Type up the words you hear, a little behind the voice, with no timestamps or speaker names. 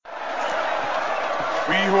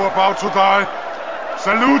We who are about to die,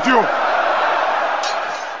 salute you!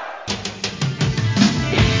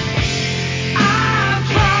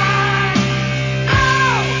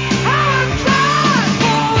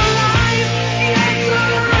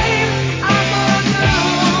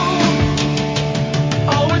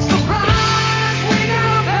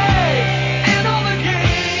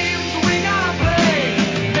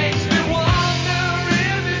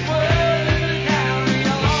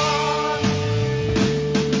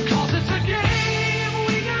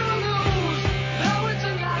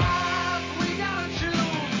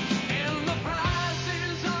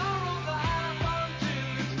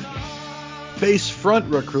 Base front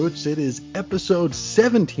recruits, it is episode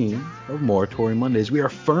 17 of Morituri Mondays. We are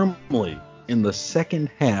firmly in the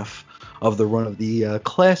second half of the run of the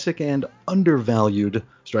classic and undervalued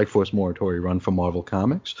Strikeforce Morituri run from Marvel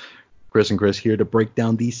Comics. Chris and Chris here to break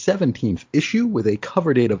down the 17th issue with a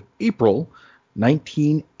cover date of April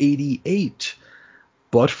 1988.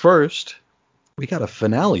 But first, we got a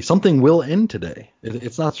finale. Something will end today.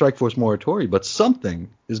 It's not Strikeforce Morituri, but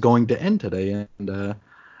something is going to end today, and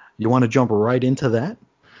you want to jump right into that?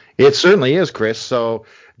 It certainly is, Chris. So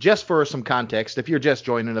just for some context, if you're just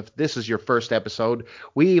joining, if this is your first episode,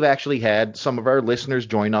 we've actually had some of our listeners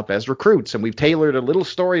join up as recruits, and we've tailored a little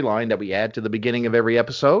storyline that we add to the beginning of every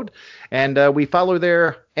episode, and we follow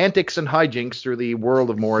their antics and hijinks through the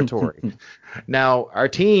world of Morituri. Now, our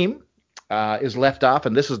team is left off,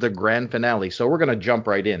 and this is the grand finale, so we're going to jump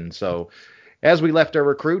right in. So as we left our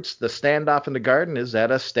recruits, the standoff in the garden is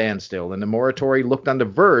at a standstill, and the Morituri looked on the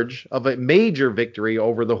verge of a major victory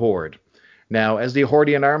over the Horde. Now, as the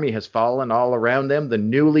Hordian army has fallen all around them, the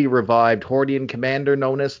newly revived Hordian commander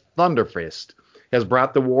known as Thunderfist has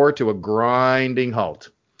brought the war to a grinding halt.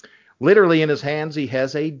 Literally in his hands, he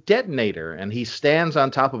has a detonator, and he stands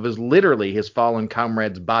on top of his fallen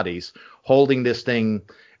comrades' bodies, holding this thing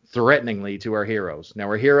threateningly to our heroes. Now,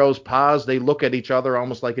 our heroes pause. They look at each other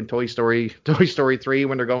almost like in Toy Story 3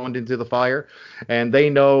 when they're going into the fire, and they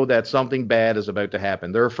know that something bad is about to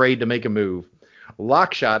happen. They're afraid to make a move.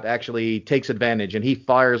 Lockshot actually takes advantage, and he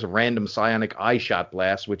fires a random psionic eye shot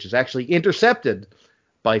blast, which is actually intercepted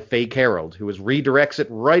by Fake Harold, who redirects it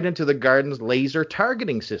right into the garden's laser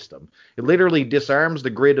targeting system. It literally disarms the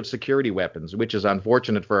grid of security weapons, which is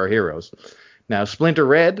unfortunate for our heroes. Now, Splinter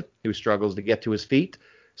Red, who struggles to get to his feet,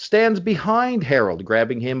 stands behind Harold,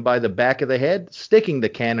 grabbing him by the back of the head, sticking the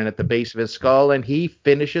cannon at the base of his skull, and he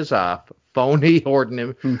finishes off the phony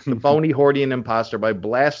Hordian imposter by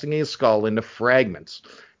blasting his skull into fragments.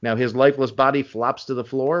 Now, his lifeless body flops to the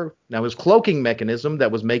floor. Now, his cloaking mechanism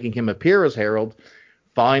that was making him appear as Harold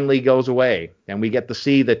finally goes away, and we get to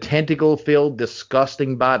see the tentacle-filled,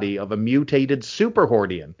 disgusting body of a mutated Super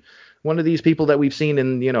Hordian, one of these people that we've seen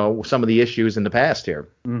in, some of the issues in the past here.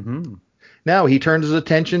 Mm-hmm. Now he turns his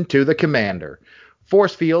attention to the commander.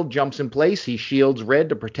 Force field jumps in place. He shields Red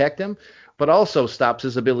to protect him, but also stops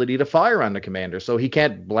his ability to fire on the commander. So he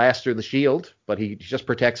can't blast through the shield, but he just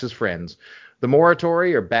protects his friends. The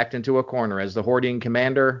Morituri are backed into a corner as the Hordian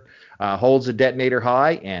commander holds a detonator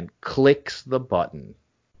high and clicks the button.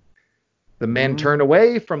 The men turn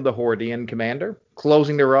away from the Hordian commander,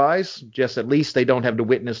 closing their eyes. Just at least they don't have to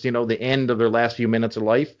witness, the end of their last few minutes of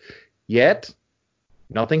life. Yet,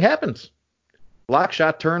 nothing happens.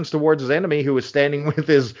 Lockshot turns towards his enemy, who is standing with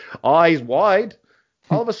his eyes wide.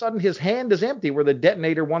 All of a sudden, his hand is empty where the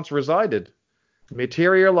detonator once resided.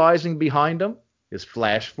 Materializing behind him is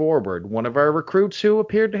Flash Forward, one of our recruits who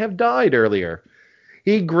appeared to have died earlier.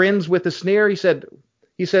 He grins with a sneer. He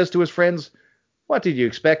says to his friends, "What, did you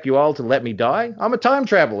expect you all to let me die? I'm a time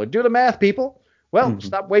traveler. Do the math, people. Well,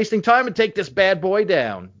 stop wasting time and take this bad boy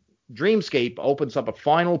down." Dreamscape opens up a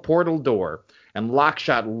final portal door, and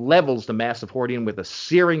Lockshot levels the massive Hordian with a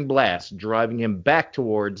searing blast, driving him back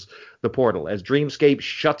towards the portal as Dreamscape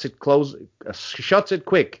shuts it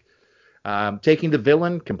quick, taking the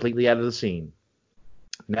villain completely out of the scene.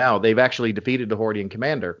 Now they've actually defeated the Hordian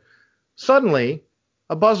commander. Suddenly,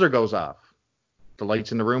 a buzzer goes off. The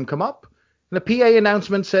lights in the room come up, and a PA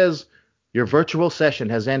announcement says, "Your virtual session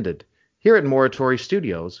has ended. Here at Morituri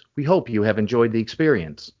Studios, we hope you have enjoyed the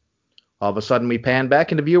experience." All of a sudden, we pan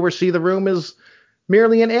back, and the viewers see the room is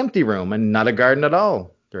merely an empty room and not a garden at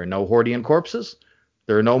all. There are no Hordian corpses.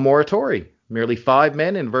 There are no Morituri. Merely 5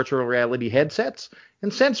 men in virtual reality headsets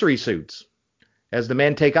and sensory suits. As the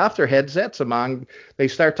men take off their headsets, they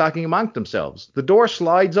start talking among themselves. The door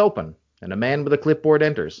slides open, and a man with a clipboard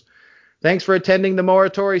enters. "Thanks for attending the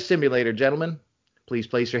Morituri Simulator, gentlemen. Please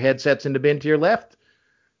place your headsets in the bin to your left."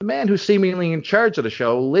 The man who's seemingly in charge of the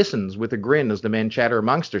show listens with a grin as the men chatter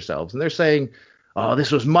amongst themselves, and they're saying, "Oh,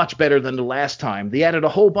 this was much better than the last time. They added a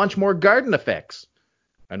whole bunch more garden effects."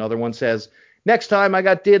 Another one says, next time I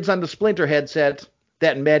got dibs on the Splinter headset.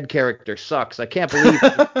 That Med character sucks. I can't believe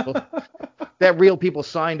that real people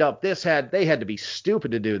signed up. They had to be stupid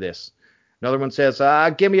to do this. Another one says,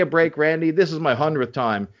 give me a break, Randy. This is my 100th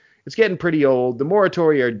time. It's getting pretty old. The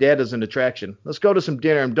Moratori are dead as an attraction. Let's go to some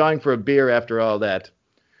dinner. I'm dying for a beer after all that.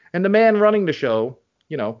 And the man running the show,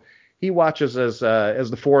 he watches as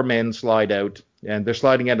the four men slide out, and they're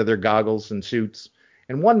sliding out of their goggles and suits.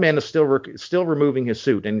 And one man is still removing his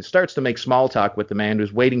suit, and he starts to make small talk with the man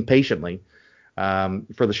who's waiting patiently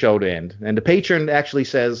for the show to end. And the patron actually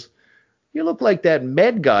says, you look like that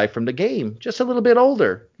Med guy from the game, just a little bit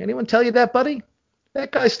older. Anyone tell you that, buddy?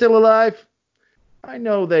 That guy's still alive? I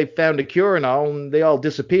know they found a cure and all, and they all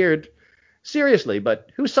disappeared. Seriously, but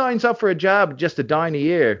who signs up for a job just to die in a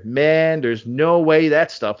year? Man, there's no way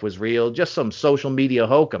that stuff was real, just some social media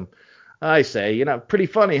hokum. I say, pretty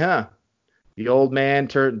funny, huh? The old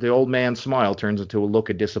man's smile turns into a look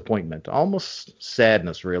of disappointment, almost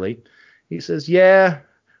sadness, really. He says, yeah,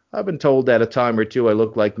 I've been told that a time or two I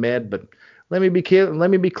look like Med, but let me be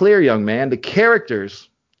clear, young man. The characters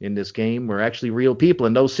in this game were actually real people,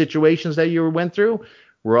 and those situations that you went through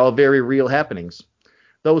were all very real happenings.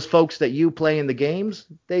 Those folks that you play in the games,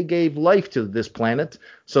 they gave life to this planet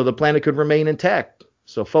so the planet could remain intact.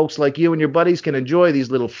 So folks like you and your buddies can enjoy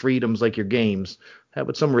these little freedoms like your games. Have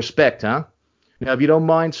with some respect, huh? Now, if you don't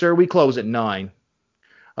mind, sir, we close at 9.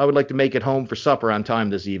 I would like to make it home for supper on time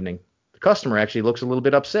this evening. Customer actually looks a little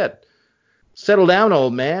bit upset. Settle down,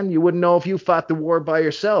 old man. You wouldn't know if you fought the war by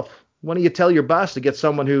yourself. Why don't you tell your boss to get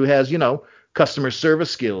someone who has, customer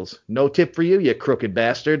service skills? No tip for you crooked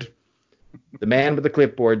bastard. The man with the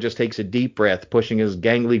clipboard just takes a deep breath, pushing his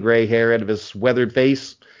gangly gray hair out of his weathered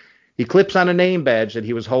face. He clips on a name badge that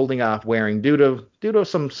he was holding off wearing due to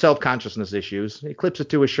some self-consciousness issues. He clips it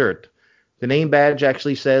to his shirt. The name badge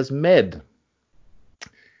actually says Med.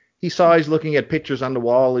 He sighs, looking at pictures on the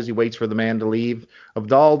wall as he waits for the man to leave,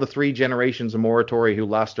 of all the 3 generations of Moratori who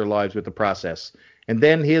lost their lives with the process, and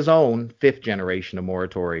then his own 5th generation of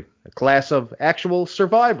Moratori, a class of actual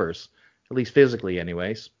survivors, at least physically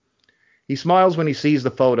anyways. He smiles when he sees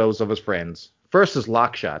the photos of his friends. First is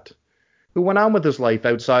Lockshot, who went on with his life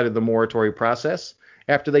outside of the Moratori process.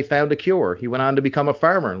 After they found a cure, he went on to become a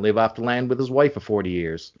farmer and live off the land with his wife for 40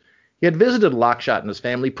 years. He had visited Lockshot and his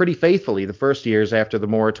family pretty faithfully the first years after the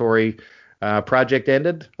Moratori project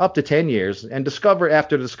ended, up to 10 years, and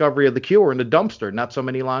after the discovery of the cure in the dumpster not so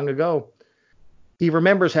many long ago. He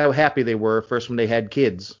remembers how happy they were first when they had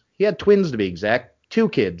kids. He had twins, to be exact, 2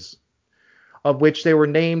 kids, of which they were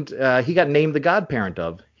named, he got named the godparent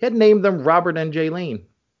of. He had named them Robert and Jaylene.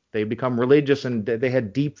 They had become religious and they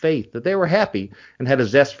had deep faith, that they were happy and had a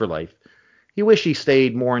zest for life. He wished he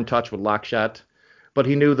stayed more in touch with Lockshot, but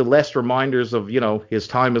he knew the less reminders of, his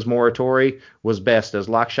time as Moratori was best, as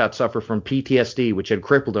Lockshot suffered from PTSD, which had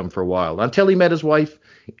crippled him for a while, until he met his wife,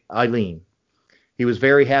 Eileen. He was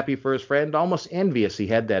very happy for his friend, almost envious he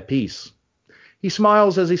had that peace. He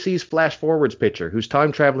smiles as he sees Flash Forward's picture, whose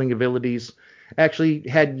time-traveling abilities actually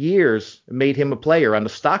had years made him a player on the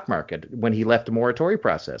stock market when he left the Moratori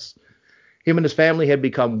process. Him and his family had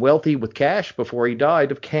become wealthy with cash before he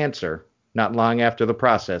died of cancer, not long after the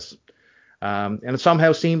process. And it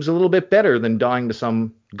somehow seems a little bit better than dying to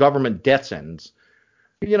some government death sentence.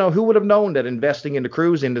 Who would have known that investing in the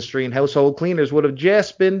cruise industry and household cleaners would have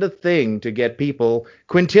just been the thing to get people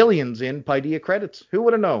quintillions in Paideia credits? Who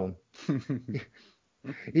would have known?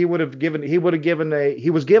 He was given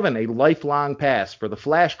a lifelong pass for the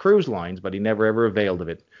Flash cruise lines, but he never ever availed of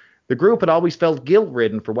it. The group had always felt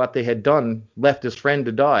guilt-ridden for what they had done, left his friend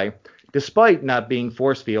to die, despite not being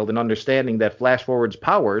force-field and understanding that Flash Forward's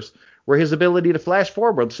powers were his ability to flash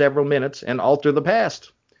forward several minutes and alter the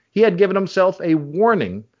past. He had given himself a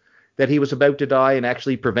warning that he was about to die and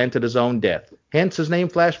actually prevented his own death. Hence his name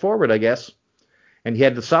Flash Forward, I guess. And he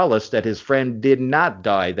had the solace that his friend did not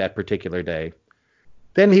die that particular day.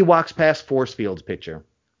 Then he walks past Forcefield's picture.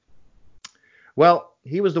 Well,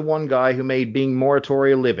 he was the one guy who made being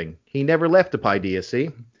Moratori a living. He never left the Paideia, see?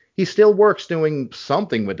 He still works doing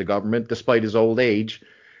something with the government despite his old age,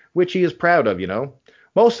 which he is proud of,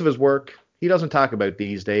 Most of his work he doesn't talk about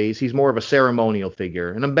these days. He's more of a ceremonial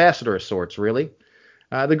figure, an ambassador of sorts, really.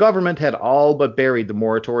 The government had all but buried the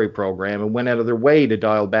Moratori program and went out of their way to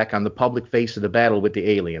dial back on the public face of the battle with the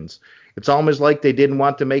aliens. It's almost like they didn't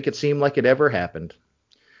want to make it seem like it ever happened.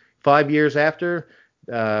 5 years after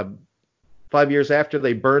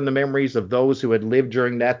they burned the memories of those who had lived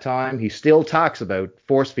during that time, he still talks about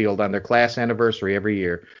Forcefield on their class anniversary every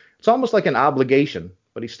year. It's almost like an obligation,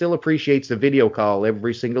 but he still appreciates the video call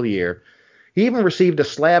every single year. He even received a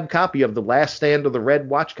slab copy of The Last Stand of the Red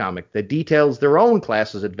Watch comic that details their own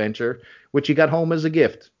class's adventure, which he got home as a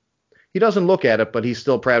gift. He doesn't look at it, but he's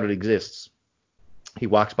still proud it exists. He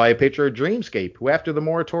walks by a picture of Dreamscape, who after the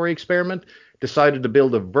Morituri experiment decided to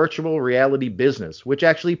build a virtual reality business, which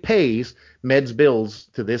actually pays Med's bills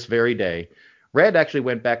to this very day. Red actually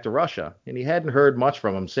went back to Russia, and he hadn't heard much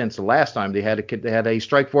from him since the last time they had a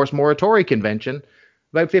Strikeforce Morituri convention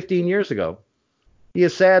about 15 years ago. He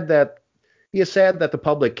is sad that the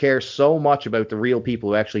public cares so much about the real people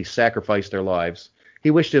who actually sacrificed their lives.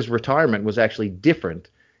 He wished his retirement was actually different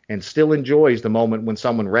and still enjoys the moment when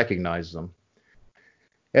someone recognizes him.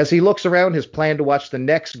 As he looks around his plan to watch the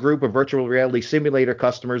next group of virtual reality simulator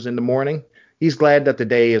customers in the morning, he's glad that the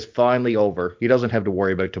day is finally over. He doesn't have to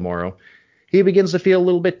worry about tomorrow. He begins to feel a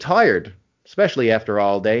little bit tired, especially after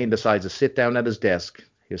all day, and decides to sit down at his desk.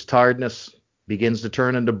 His tiredness begins to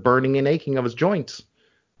turn into burning and aching of his joints.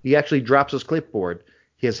 He actually drops his clipboard.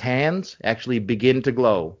 His hands actually begin to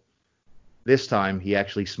glow. This time, he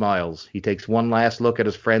actually smiles. He takes one last look at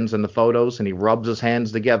his friends in the photos, and he rubs his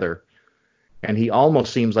hands together. And he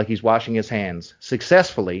almost seems like he's washing his hands,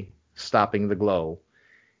 successfully stopping the glow.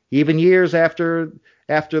 Even years after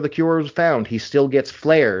the cure was found, he still gets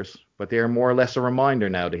flares, but they are more or less a reminder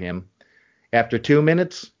now to him. After 2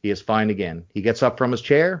 minutes, he is fine again. He gets up from his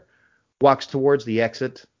chair, walks towards the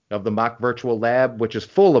exit of the mock virtual lab, which is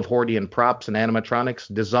full of Hordian props and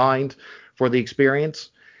animatronics designed for the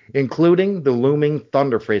experience, including the looming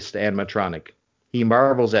Thunderfist animatronic. He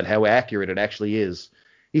marvels at how accurate it actually is.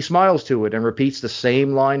 He smiles to it and repeats the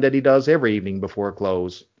same line that he does every evening before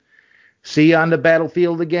close. "See you on the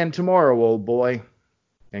battlefield again tomorrow, old boy,"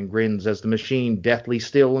 and grins as the machine, deathly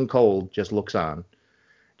still and cold, just looks on.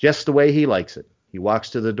 Just the way he likes it. He walks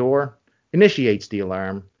to the door, initiates the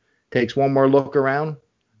alarm, takes one more look around,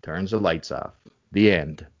 turns the lights off. The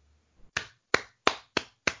end.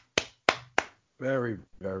 Very,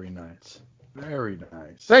 very nice. Very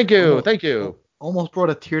nice. Thank you. Almost brought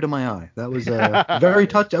a tear to my eye. That was very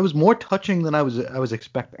touch. That was more touching than I was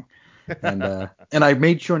expecting, and I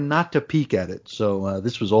made sure not to peek at it. So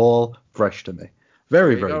this was all fresh to me.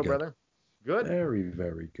 Very, very good, brother. Good. Very,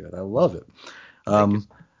 very good. I love it. Thank you.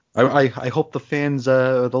 I hope the fans,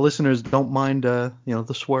 the listeners, don't mind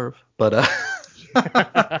the swerve, but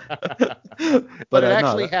but it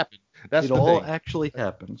actually happened. That's it all actually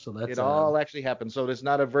happened. So that's it all actually happened. So it's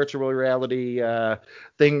not a virtual reality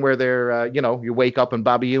thing where they're you wake up and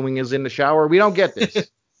Bobby Ewing is in the shower. We don't get this.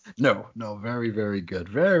 No, very, very good.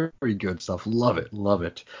 Very, very good stuff. Love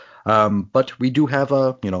it. But we do have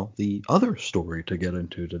the other story to get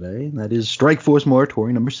into today, and that is Strikeforce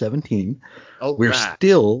Morituri number 17. Oh, We're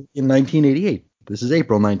still in 1988. This is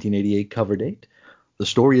April 1988 cover date. The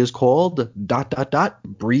story is called ...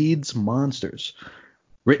 Breeds Monsters.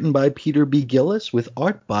 Written by Peter B. Gillis with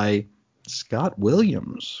art by Scott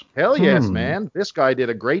Williams. Hell yes, man. This guy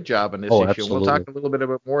did a great job in this issue. Absolutely. We'll talk a little bit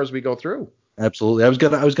about more as we go through. Absolutely. I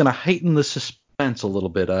was gonna heighten the suspense a little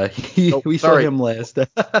bit. We saw him last.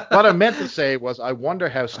 What I meant to say was I wonder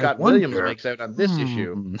how Scott Williams makes out on this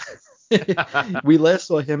issue. We last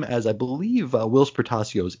saw him as, I believe, Whilce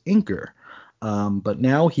Portacio's inker. But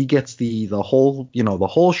now he gets the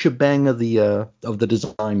whole shebang of the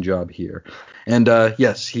design job here, and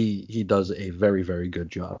yes, he does a very, very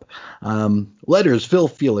good job. Letters Phil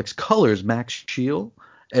Felix, colors Max Shield,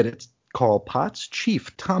 edits Carl Potts,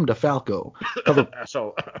 chief Tom DeFalco.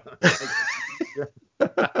 So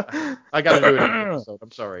I gotta do it. So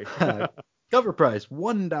I'm sorry. Cover price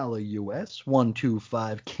 $1 US,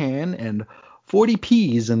 125 can, and 40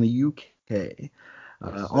 P's in the UK.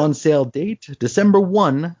 On sale date, December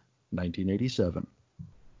 1, 1987.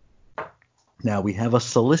 Now we have a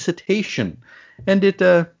solicitation, and it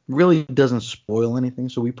really doesn't spoil anything,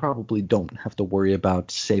 so we probably don't have to worry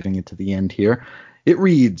about saving it to the end here. It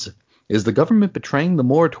reads, is the government betraying the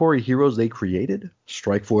Morituri heroes they created?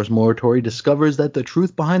 Strikeforce Morituri discovers that the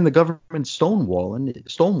truth behind the government's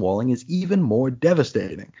stonewalling is even more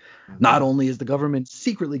devastating. Not only is the government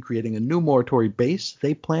secretly creating a new Morituri base,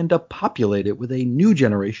 they plan to populate it with a new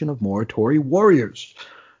generation of Morituri warriors.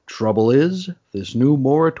 Trouble is, this new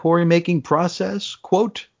Morituri-making process,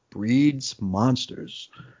 quote, breeds monsters.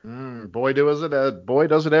 Boy does it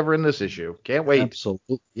ever in this issue. Can't wait.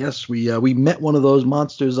 Absolutely. Yes, we met one of those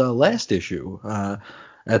monsters last issue.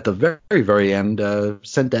 At the very, very end,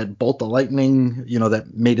 sent that bolt of lightning,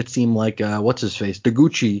 that made it seem like what's his face,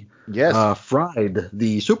 Deguchi, fried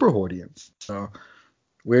the Super Hordians. So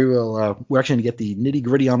we're actually gonna get the nitty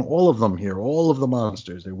gritty on all of them here, all of the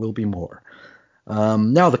monsters. There will be more.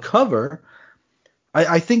 Now the cover.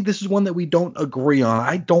 I think this is one that we don't agree on.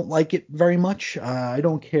 I don't like it very much. I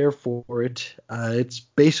don't care for it. It's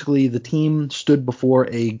basically the team stood before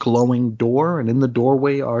a glowing door, and in the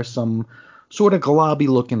doorway are some sort of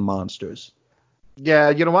globby-looking monsters. Yeah,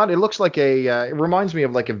 you know what? It looks like it reminds me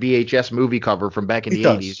of like a VHS movie cover from back in It the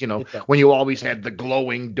does. 80s, you know, It does. when you always had the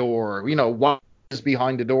glowing door, you know, what is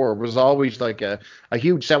behind the door was always like a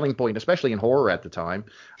huge selling point, especially in horror at the time.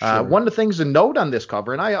 Sure. One of the things to note on this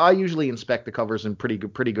cover, and I usually inspect the covers in pretty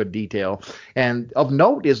good detail, and of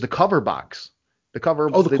note is the cover box. The cover,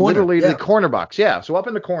 Oh, the corner. literally Yeah. the corner box. Yeah. So up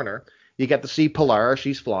in the corner, you get to see Pilar,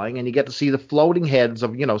 she's flying, and you get to see the floating heads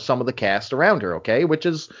of, you know, some of the cast around her, okay, which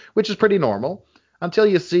is pretty normal. Until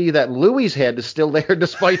you see that Louis' head is still there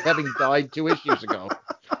despite having died 2 issues ago.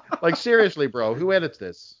 Like, seriously, bro, who edits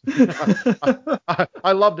this?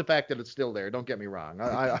 I love the fact that it's still there. Don't get me wrong.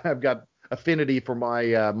 I've got affinity for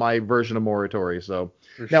my version of Morituri. So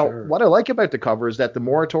For now, sure. what I like about the cover is that the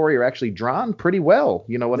Morituri are actually drawn pretty well.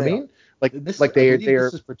 You know what I They mean? Like This, like I they're believe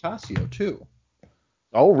this is Portasio too.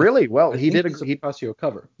 oh really? Well, I he think did this is a he Portasio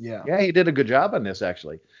cover. Yeah. yeah, he did a good job on this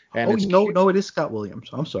actually. And Oh, it's no, it is Scott Williams.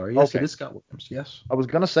 I'm sorry. Yes, Okay. it is Scott Williams. Yes. I was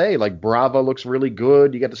gonna say, like, Brava looks really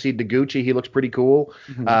good. You get to see Deguchi; he looks pretty cool.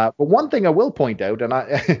 Mhm. But one thing I will point out, and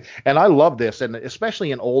I and I love this, and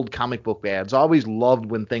especially in old comic book ads, I always loved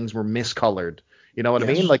when things were miscolored. You know what I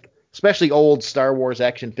Yes. mean? Like, especially old Star Wars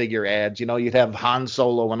action figure ads. You know, you'd have Han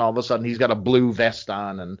Solo, and all of a sudden he's got a blue vest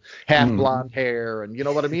on and half Mhm. blonde hair, and you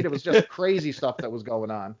know what I mean? It was just crazy stuff that was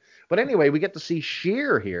going on. But anyway, we get to see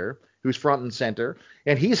Sheer here, who's front and center,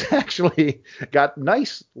 and he's actually got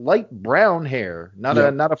nice light brown hair, not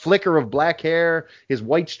Yep. a flicker of black hair. His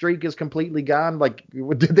white streak is completely gone. Like,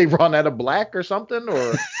 did they run out of black or something?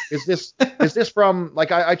 Or is this from,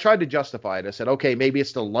 like, I tried to justify it. I said, okay, maybe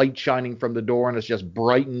it's the light shining from the door and it's just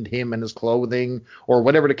brightened him and his clothing or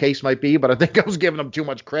whatever the case might be. But I think I was giving him too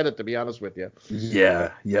much credit, to be honest with you. Yeah.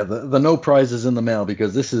 The no prize is in the mail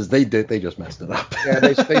because they just messed it up. Yeah,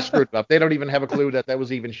 they screwed it up. They don't even have a clue that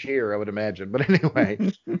was even Sheer, I would imagine. But anyway,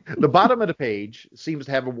 the bottom of the page seems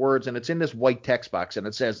to have words, and it's in this white text box, and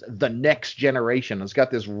it says "the next generation." It's got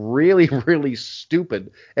this really, really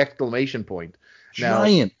stupid exclamation point. Now,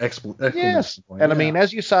 Giant exclamation yes, point. and I Yeah. mean,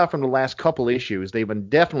 as you saw from the last couple issues, they've been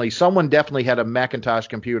someone definitely had a Macintosh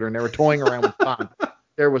computer, and they were toying around with font.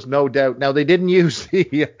 There was no doubt. Now they didn't use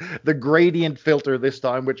the gradient filter this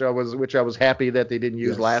time, which I was happy that they didn't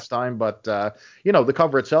use Yes. last time. But you know, the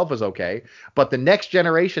cover itself is okay. But the next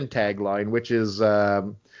generation tagline, which is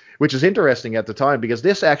interesting at the time because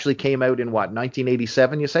this actually came out in what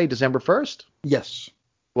 1987? You say December 1st? Yes.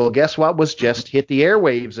 Well, guess what was just hit the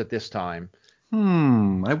airwaves at this time?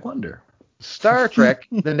 I wonder. Star Trek: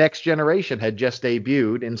 The Next Generation had just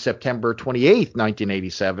debuted in September 28th,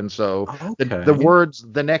 1987. So Okay. the words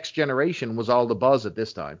 "The Next Generation" was all the buzz at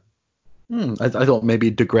this time. I thought maybe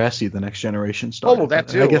Degrassi, the next generation started. Oh, that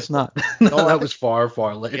but too. I guess not. No, No, that was far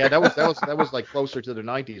later. Yeah, that was like closer to the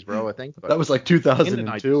 90s, bro. I think. But That was like in the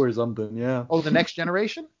 2002 90s. or something. Yeah. Oh, The Next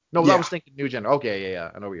Generation? No, Yeah. I was thinking New Gen. Okay,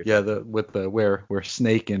 yeah. I know what you're Yeah, where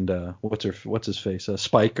Snake and what's his face,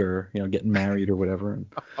 Spike are getting married or whatever, and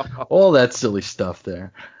all that silly stuff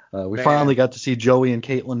there. We Man. finally got to see Joey and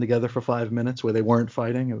Caitlin together for 5 minutes where they weren't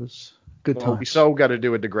fighting. It was good Well, we times. so got to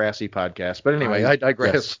do a Degrassi podcast. But anyway, I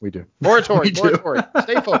digress. Yes, we do. Morituri, We do. Morituri.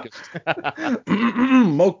 Stay focused.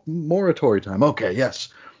 Morituri time. Okay, yes.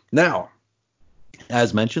 Now,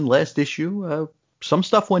 as mentioned, last issue, some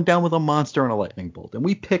stuff went down with a monster and a lightning bolt, and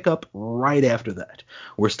we pick up right after that.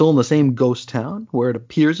 We're still in the same ghost town, where it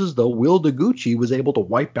appears as though Will Deguchi was able to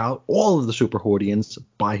wipe out all of the Super Hordians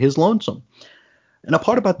by his lonesome. And a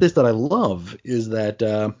part about this that I love is that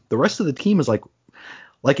the rest of the team is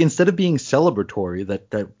like instead of being celebratory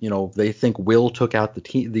that they think Will took out the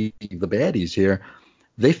baddies here,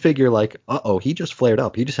 they figure like, he just flared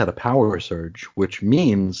up. He just had a power surge, which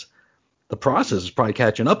means the process is probably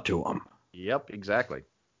catching up to him. Yep, exactly.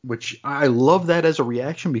 Which I love that as a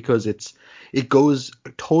reaction because it goes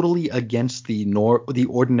totally against the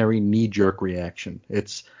ordinary knee-jerk reaction.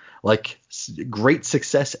 It's like great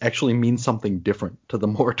success actually means something different to the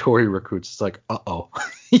Morituri recruits. It's like,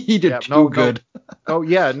 he did too good. Oh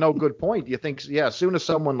yeah, no, good point. You think, yeah, as soon as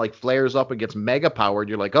someone like flares up and gets mega powered,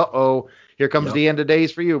 you're like, here comes the end of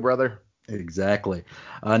days for you, brother. Exactly.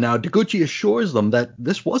 Now, Deguchi assures them that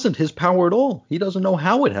this wasn't his power at all. He doesn't know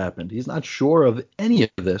how it happened. He's not sure of any of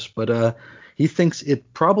this, but he thinks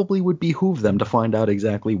it probably would behoove them to find out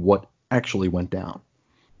exactly what actually went down.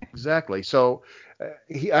 Exactly. So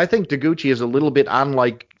I think Deguchi is a little bit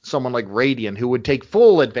unlike someone like Radian, who would take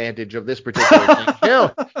full advantage of this particular thing.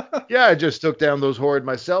 Yeah, I just took down those horde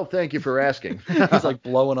myself. Thank you for asking. He's like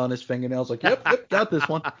blowing on his fingernails, like, yep, got this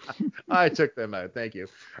one. I took them out. Thank you.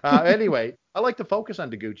 Anyway, I like to focus on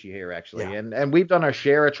Deguchi here, actually, Yeah. and we've done our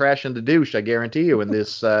share of trash and the douche, I guarantee you, in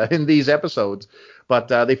this in these episodes. But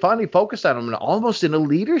they finally focused on him almost in a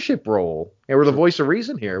leadership role, and we're the voice of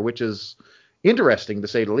reason here, which is interesting to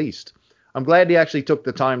say the least. I'm glad he actually took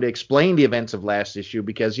the time to explain the events of last issue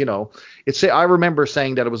because, I remember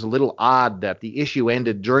saying that it was a little odd that the issue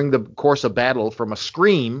ended during the course of battle from a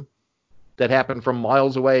scream that happened from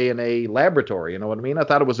miles away in a laboratory. You know what I mean? I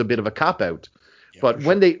thought it was a bit of a cop-out. Yeah, But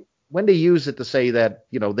when they use it to say that,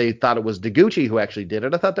 they thought it was Deguchi who actually did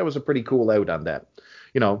it, I thought that was a pretty cool out on that.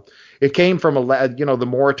 It came from the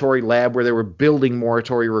Morituri lab where they were building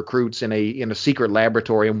Morituri recruits in a secret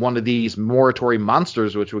laboratory, and one of these Morituri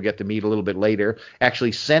monsters, which we'll get to meet a little bit later,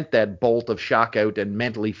 actually sent that bolt of shock out and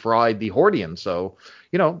mentally fried the Hordean. So,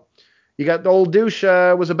 you got the old douche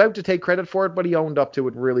was about to take credit for it, but he owned up to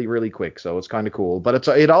it really, really quick. So it's kind of cool. But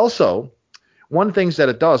it also, one of the things that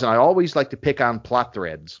it does, and I always like to pick on plot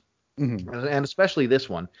threads, and especially this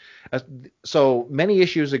one. So many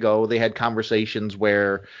issues ago, they had conversations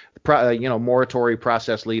where, Morituri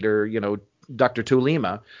process leader, Dr.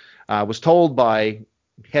 Tulima, was told by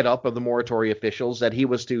head up of the Morituri officials that he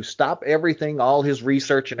was to stop everything, all his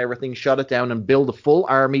research and everything, shut it down and build a full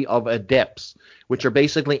army of adepts, which are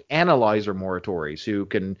basically analyzer Moritoris who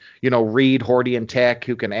can, read Hordean tech,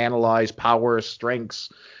 who can analyze power, strengths,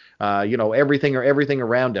 everything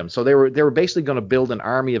around them. So they were basically going to build an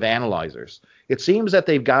army of analyzers. It seems that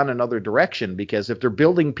they've gone another direction because if they're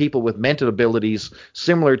building people with mental abilities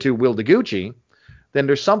similar to Will Deguchi, then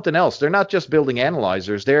there's something else. They're not just building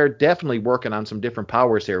analyzers. They're definitely working on some different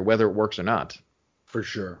powers here, whether it works or not. For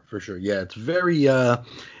sure. Yeah, it's very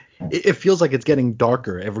it feels like it's getting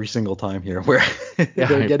darker every single time here where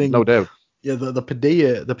they're getting, no doubt. Yeah, the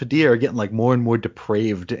Padilla are getting like more and more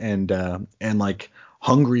depraved and like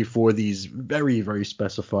hungry for these very, very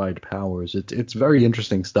specified powers. It's very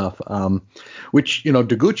interesting stuff, which,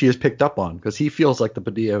 Deguchi has picked up on because he feels like the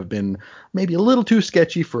Padilla have been maybe a little too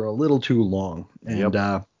sketchy for a little too long.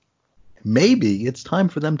 And maybe it's time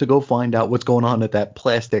for them to go find out what's going on at that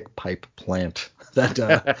plastic pipe plant that,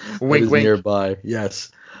 that wink, is wink. nearby. Yes.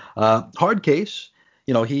 Hard case.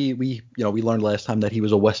 We learned last time that he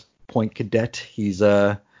was a West Point cadet. He's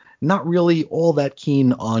not really all that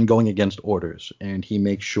keen on going against orders, and he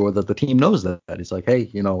makes sure that the team knows that. He's like,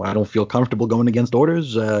 hey, I don't feel comfortable going against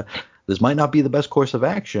orders. This might not be the best course of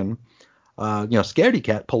action. Scaredy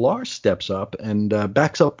Cat Pilar steps up and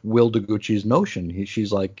backs up Will Deguchi's notion.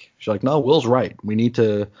 She's like, no, Will's right. We need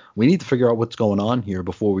to figure out what's going on here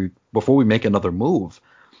before we make another move.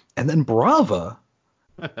 And then Brava,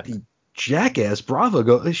 the jackass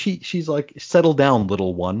Brava, she's like, settle down,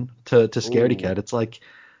 little one, to Scaredy Cat. It's like,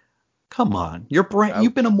 come on, you've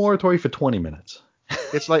been a Morituri for 20 minutes.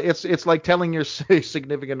 It's like telling your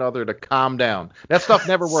significant other to calm down. That stuff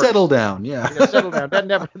never works. Settle down, yeah. Settle down.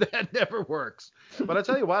 That never works. But I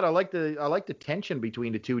tell you what, I like the tension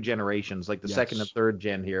between the two generations, like the second and third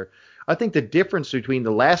gen here. I think the difference between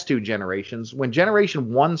the last two generations, when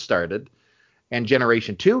Generation 1 started and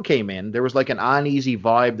Generation 2 came in, there was like an uneasy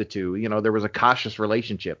vibe. The two, there was a cautious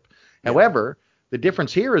relationship. Yeah. However, the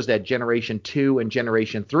difference here is that Generation 2 and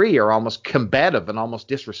Generation 3 are almost combative and almost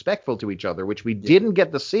disrespectful to each other, which we didn't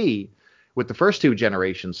get to see with the first two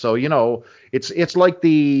generations. So, it's like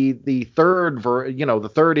the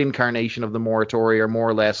third incarnation of the Morituri are more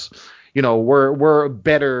or less, we're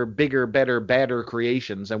better, bigger, better, badder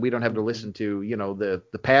creations, and we don't have to listen to,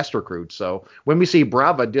 the past recruits. So when we see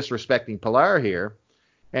Brava disrespecting Pilar here,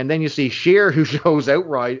 and then you see Sheer who shows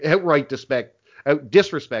outright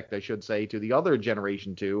disrespect, I should say, to the other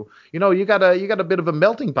Generation 2, you got a bit of a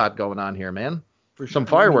melting pot going on here, man. For some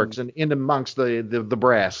fireworks in amongst the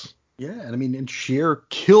brass. Yeah, and Sheer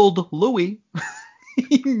killed Louis.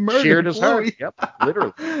 He murdered Sheared his Louis. Heart. Yep,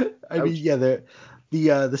 literally.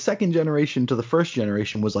 The second generation to the first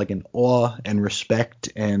generation was like an awe and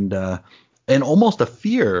respect and almost a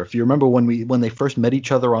fear. If you remember when they first met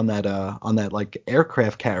each other on that like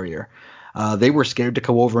aircraft carrier. They were scared to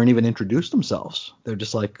go over and even introduce themselves. They're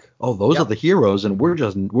just like, oh, those are the heroes, and we're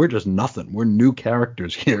just nothing. We're new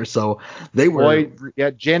characters here. So they were.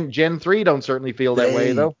 Gen 3 don't certainly feel that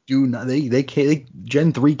way though. Do not. They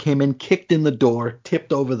Gen 3 came in, kicked in the door,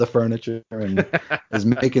 tipped over the furniture, and is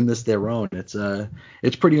making this their own.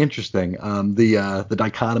 It's pretty interesting. The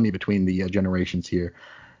dichotomy between the generations here.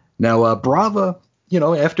 Now, Brava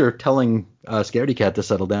after telling Scaredy Cat to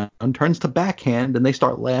settle down, turns to backhand and they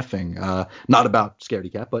start laughing. Not about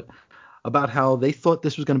Scaredy Cat, but about how they thought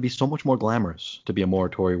this was going to be so much more glamorous to be a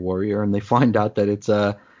Morituri warrior, and they find out that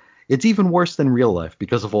it's even worse than real life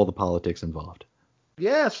because of all the politics involved.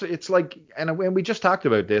 Yes, it's like, and we just talked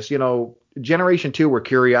about this, Generation 2 were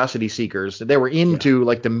curiosity seekers. They were into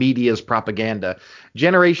like the media's propaganda.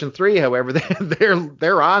 Generation 3, however,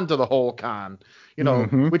 they're on to the whole con,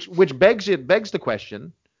 which begs the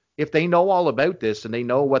question, if they know all about this and they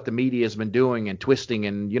know what the media has been doing and twisting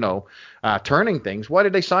and, turning things, why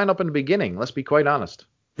did they sign up in the beginning? Let's be quite honest.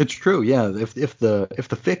 It's true, yeah. If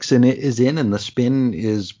the fix in it is in and the spin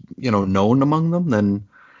is, known among them, then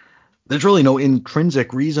there's really no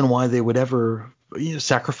intrinsic reason why they would ever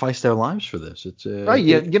sacrifice their lives for this. It's right.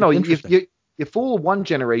 You fool one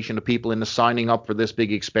generation of people into signing up for this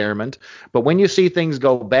big experiment, but when you see things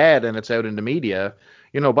go bad and it's out in the media,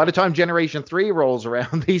 by the time Generation 3 rolls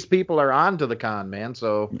around, these people are on to the con, man.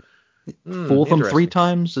 So fool them 3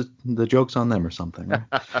 times, the joke's on them or something.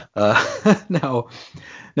 Right? Now,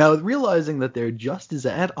 realizing that they're just as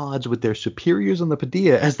at odds with their superiors in the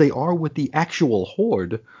Padilla as they are with the actual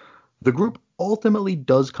Horde, the group ultimately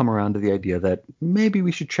does come around to the idea that maybe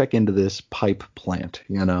we should check into this pipe plant,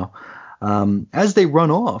 As they run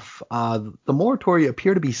off, the Morituri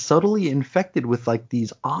appear to be subtly infected with like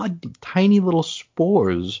these odd, tiny little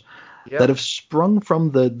spores that have sprung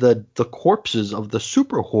from the corpses of the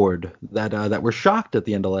super horde that were shocked at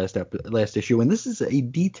the end of last issue. And this is a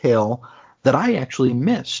detail that I actually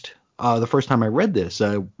missed the first time I read this.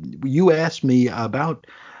 You asked me about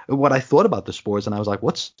what I thought about the spores, and I was like,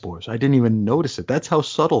 what spores? I didn't even notice it. That's how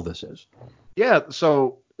subtle this is. Yeah,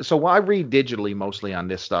 so I read digitally mostly on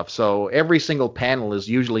this stuff. So every single panel is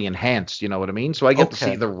usually enhanced, you know what I mean? So I get to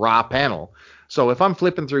see the raw panel. So if I'm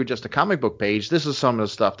flipping through just a comic book page, this is some of the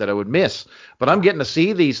stuff that I would miss. But I'm getting to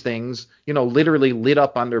see these things, literally lit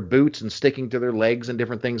up on their boots and sticking to their legs and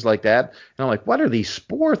different things like that. And I'm like, what are these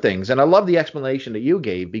spore things? And I love the explanation that you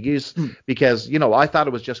gave because I thought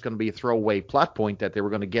it was just going to be a throwaway plot point that they were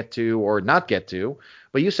going to get to or not get to.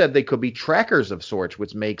 But you said they could be trackers of sorts,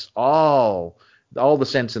 which makes all the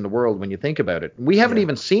sense in the world when you think about it. We haven't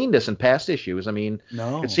even seen this in past issues. I mean,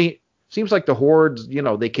 no. Seems like the Hordes,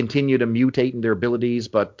 they continue to mutate in their abilities,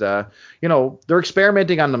 but, they're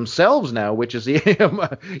experimenting on themselves now, which is,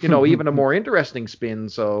 even a more interesting spin.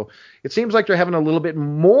 So it seems like they're having a little bit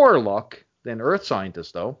more luck than Earth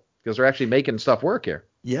scientists, though, because they're actually making stuff work here.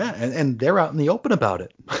 Yeah, and they're out in the open about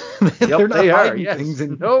it. They're not hiding things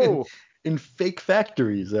in fake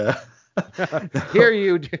factories. Here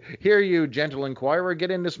you, gentle inquirer,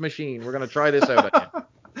 get in this machine. We're going to try this out again.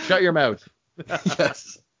 Shut your mouth.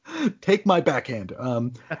 Yes. Take my backhand.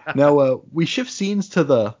 Now we shift scenes to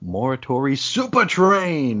the Morituri Super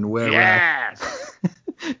Train. Where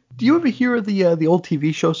do you ever hear of the old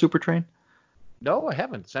TV show Super Train? No, I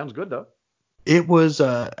haven't. Sounds good though. It was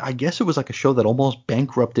I guess it was like a show that almost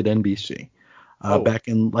bankrupted NBC. Back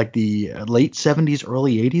in like the late 70s,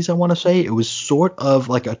 early 80s, I want to say. It was sort of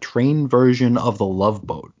like a train version of the Love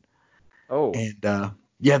Boat. Oh. And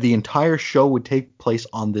the entire show would take place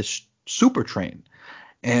on this super train.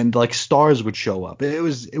 And like stars would show up. It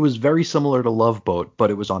was very similar to Love Boat,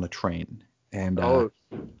 but it was on a train. And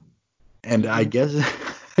I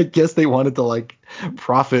guess they wanted to like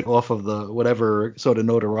profit off of the whatever sort of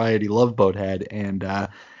notoriety Love Boat had. And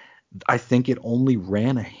I think it only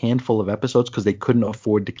ran a handful of episodes because they couldn't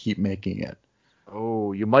afford to keep making it.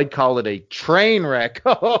 Oh, you might call it a train wreck.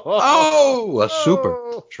 A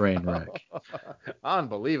super train wreck.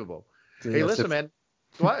 Unbelievable. Hey, listen, man.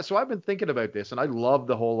 So I've been thinking about this, and I love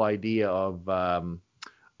the whole idea of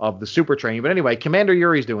the super train. But anyway, Commander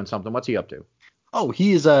Yuri's doing something. What's he up to? Oh,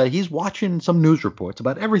 he's watching some news reports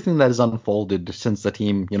about everything that has unfolded since the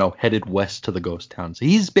team, headed west to the ghost town. So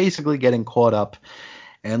he's basically getting caught up,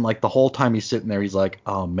 and like the whole time he's sitting there, he's like,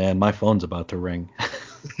 "Oh man, my phone's about to ring."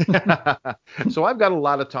 So I've got a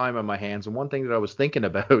lot of time on my hands, and one thing that I was thinking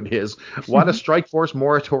about is what a Strike Force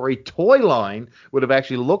Morituri toy line would have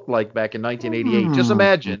actually looked like back in 1988. Just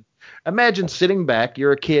imagine sitting back,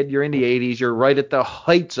 you're a kid, you're in the 80s, you're right at the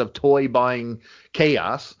heights of toy buying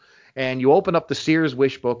chaos, and you open up the Sears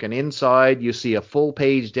Wish book, and inside you see a full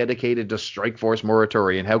page dedicated to Strike Force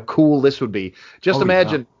Morituri, and how cool this would be. Just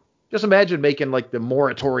imagine making like the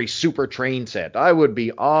Morituri super train set. I would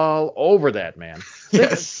be all over that, man.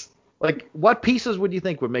 Yes. Like, what pieces would you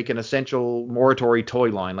think would make an essential Morituri toy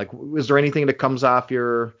line? Like, is there anything that comes off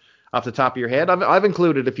the top of your head? I've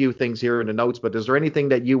included a few things here in the notes, but is there anything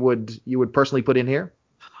that you would personally put in here?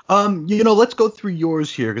 Let's go through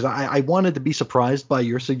yours here because I wanted to be surprised by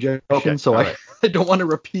your suggestion, Okay, so all I, right. I don't want to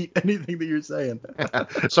repeat anything that you're saying.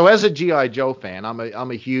 So as a GI Joe fan, I'm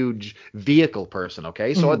a huge vehicle person.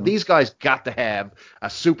 Okay, so Mhm. these guys got to have a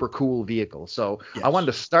super cool vehicle. So I Yes. wanted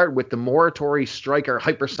to start with the Morituri Striker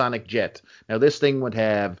hypersonic jet. Now this thing would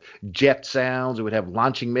have jet sounds, it would have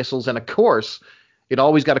launching missiles, and of course, it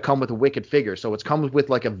always got to come with a wicked figure. So it comes with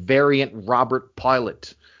like a variant Robert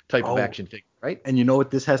Pilot type of Oh, action figure, right? and you know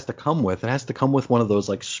what this has to come with? It has to come with one of those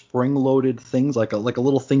like spring-loaded things, like a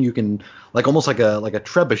little thing you can like almost like a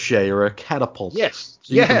trebuchet or a catapult. Yes,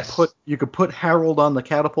 So yes. you could put Harold on the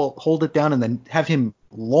catapult, hold it down, and then have him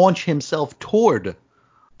launch himself toward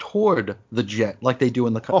the jet like they do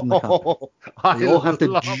in the comic. Oh, I They all have to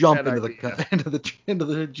love jump that idea. into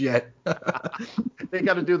the jet. They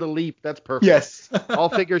got to do the leap. That's perfect. Yes. All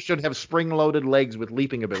figures should have spring-loaded legs with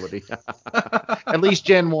leaping ability. At least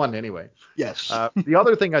Gen 1, anyway. Yes. The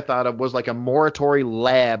other thing I thought of was like a Morituri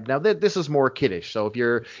lab. Now this is more kiddish. So if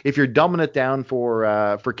you're dumbing it down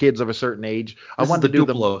for kids of a certain age, I This is wanted the to do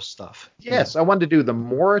the Duplo stuff. yes, I wanted to do the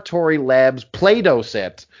Morituri Labs Play-Doh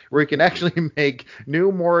set where you can actually make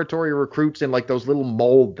new Morituri recruits in like those little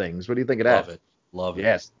mold things. What do you think of Love that? it. Love it.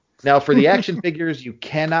 Yes. Now, for the action figures, you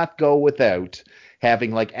cannot go without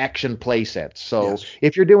having like action play sets. So Yes.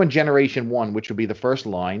 if you're doing Generation 1, which would be the first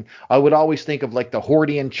line, I would always think of like the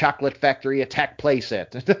Hordian Chocolate Factory Attack play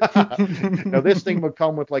set. Now, this thing would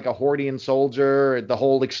come with like a Hordian soldier, the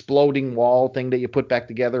whole exploding wall thing that you put back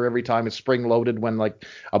together every time it's spring loaded when like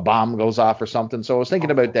a bomb goes off or something. So I was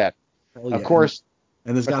thinking about Oh, that. hell Of yeah. course,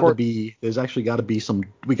 And of course, there's actually got to be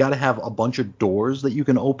we got to have a bunch of doors that you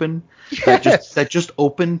can open yes, that just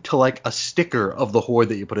open to like a sticker of the Horde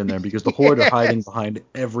that you put in there because the Horde are hiding yes. behind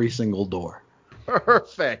every single door.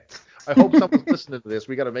 Perfect. I hope someone's listening to this.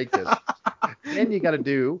 We got to make this. Then you got to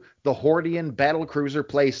do the Hordian Battle Cruiser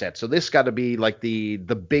playset. So this got to be like the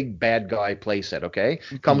big bad guy playset. Okay,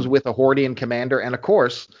 comes Mhm. with a Hordian commander and of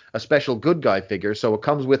course a special good guy figure. So it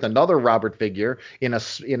comes with another Robert figure in a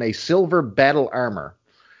silver battle armor.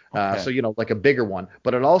 So Okay. like a bigger one,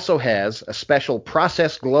 but it also has a special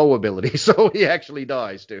process glow ability, so he actually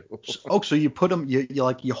dies too. So you put him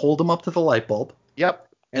you hold him up to the light bulb Yep,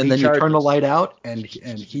 and and he then you turn the charges. light out and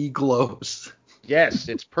he glows. Yes,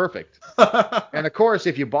 it's perfect. And of course,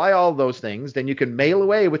 if you buy all those things, then you can mail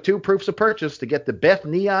away with 2 proofs of purchase to get the Beth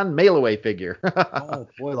Neon mail away figure. Oh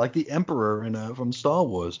boy, like the Emperor from Star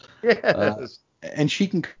Wars. Uh, Yes. and she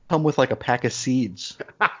can come with like a pack of seeds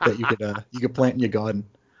that you could plant in your garden.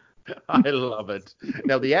 I love it.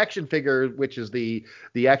 Now the action figure, which is the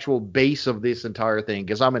actual base of this entire thing,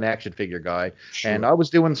 because I'm an action figure guy, and Sure. I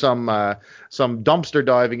was doing some dumpster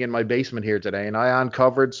diving in my basement here today, and I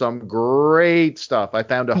uncovered some great stuff. I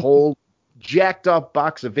found a whole jacked up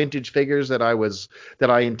box of vintage figures that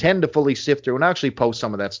I intend to fully sift through, and I'll actually post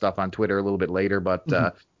some of that stuff on Twitter a little bit later. But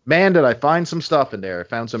man, did I find some stuff in there! I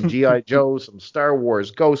found some GI Joe, some Star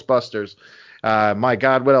Wars, Ghostbusters. My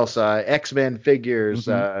God, what else? X-Men figures,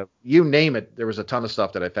 Hmm. you name it. There was a ton of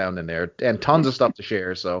stuff that I found in there, and tons of stuff to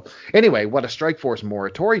share. So, anyway, what a Strike Force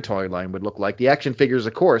Morituri toy line would look like. The action figures,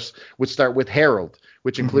 of course, would start with Harold,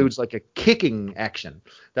 which Hmm. includes like a kicking action.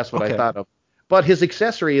 That's what I Okay. thought of. But his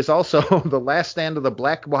accessory is also the Last Stand of the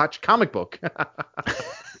Black Watch comic book.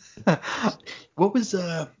 What was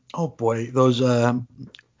oh boy, those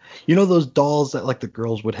those dolls that like the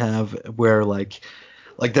girls would have where like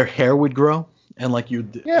their hair would grow and like you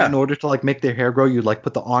in Yeah. order to like make their hair grow you'd like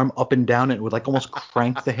put the arm up and down and it would like almost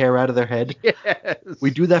crank the hair out of their head. We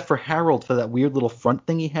Yes. do that for Harold for that weird little front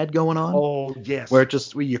thing he had going on Oh, where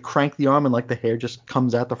yes. where you crank the arm and like the hair just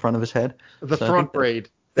comes out the front of his head. The So I think front braid.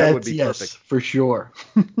 That would that's be yes, perfect. for sure.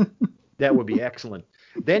 That would be excellent.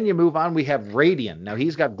 Then you move on. We have Radian. Now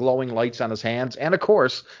he's got glowing lights on his hands, and of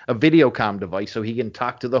course a videocom device so he can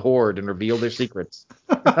talk to the Horde and reveal their secrets.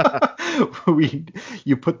 we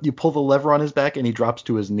you pull the lever on his back and he drops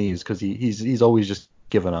to his knees because he's always just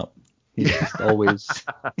given up. He's just always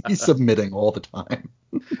he's submitting all the time.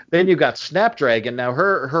 Then you got Snapdragon. Now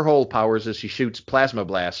her whole powers is she shoots plasma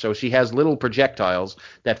blasts, so she has little projectiles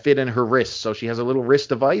that fit in her wrists. So she has a little wrist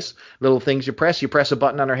device, little things you press. You press a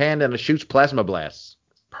button on her hand and it shoots plasma blasts.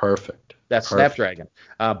 Perfect. That's Perfect. Snapdragon.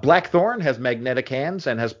 Blackthorn has magnetic hands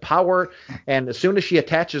and has power. And as soon as she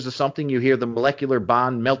attaches to something, you hear the molecular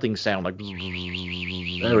bond melting sound, like,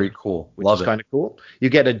 Very cool. which is Love it. kind of cool. You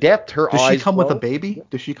get Adept. Her Does she eyes come with a glow. baby?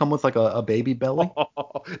 Does she come with like a baby belly?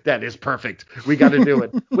 Oh, that is perfect. We got to do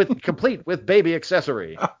it with baby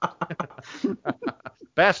accessory.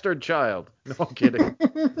 Bastard child. No kidding.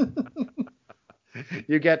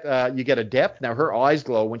 You get Adept. Now her eyes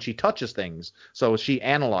glow when she touches things, so she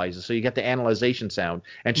analyzes. So you get the analyzation sound,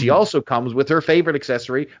 and she also comes with her favorite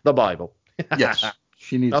accessory, the Bible. Yes,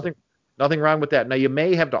 she needs Nothing. Nothing wrong with that. Now, you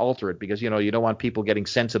may have to alter it because, you don't want people getting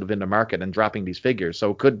sensitive in the market and dropping these figures.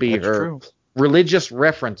 So it could be That's her true. religious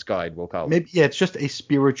reference guide, we'll call it. Maybe, yeah, it's just a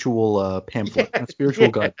spiritual pamphlet, a spiritual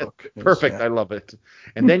guidebook. Perfect. Yeah. I love it.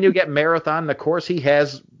 And then you get Marathon. Of course, he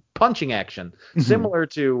has punching action, similar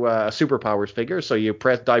to a Superpowers figure. So you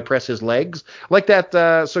press his legs like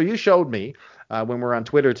that. So you showed me when we were on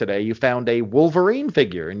Twitter today, you found a Wolverine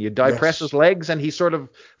figure and you press his legs and he sort of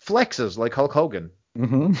flexes like Hulk Hogan.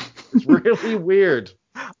 It's really weird.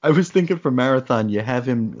 I was thinking for Marathon, you have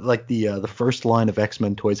him like the first line of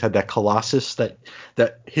X-Men toys had that Colossus that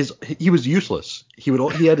he was useless. He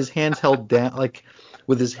had his hands held down like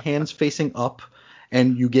with his hands facing up,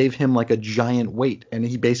 and you gave him like a giant weight, and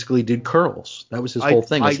he basically did curls. That was his whole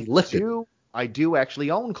thing as he lifted. I do actually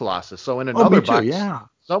own Colossus, so in another box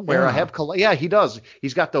somewhere I have Colossus. Yeah, he does.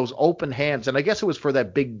 He's got those open hands, and I guess it was for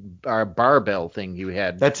that big barbell thing you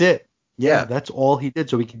had. That's it. Yeah, that's all he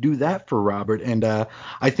did. So we could do that for Robert. And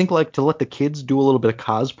I think like to let the kids do a little bit of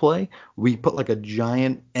cosplay, we put like a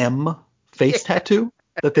giant M face tattoo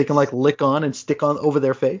that they can like lick on and stick on over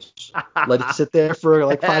their face. Let it sit there for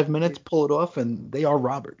like 5 minutes, pull it off, and they are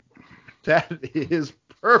Robert. That is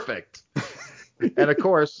perfect. And of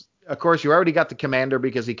course, you already got the Commander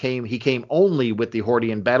because he came only with the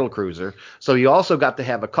Hordian battlecruiser. So you also got to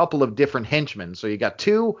have a couple of different henchmen. So you got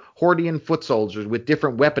 2 Hordian foot soldiers with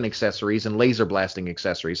different weapon accessories and laser blasting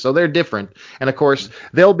accessories. So they're different. And of course,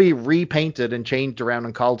 they'll be repainted and changed around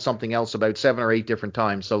and called something else about 7 or 8 different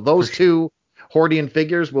times. So those 2 Hordian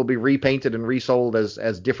figures will be repainted and resold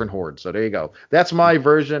as different hordes. So there you go. That's my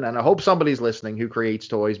version, and I hope somebody's listening who creates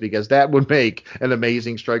toys because that would make an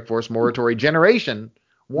amazing Strike Force Morituri Generation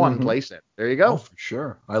 1 playset. There you go. Oh, for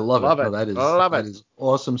sure. I love it. Love it. No, Love that it. is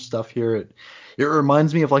awesome stuff here. It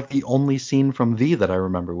reminds me of like the only scene from V that I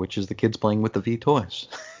remember, which is the kids playing with the V toys.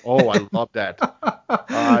 Oh, I love that.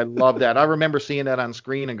 I love that. I remember seeing that on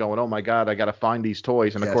screen and going, oh my God, I got to find these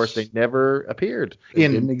toys. And of course, they never appeared. They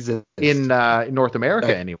didn't exist. In North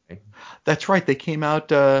America, anyway. That's right. They came out,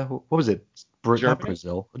 what was it? Germany? Not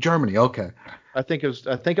Brazil. Germany, okay. I think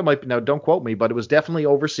it might be, now don't quote me, but it was definitely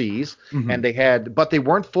overseas, and but they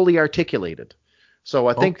weren't fully articulated. So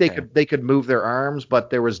I think they could move their arms,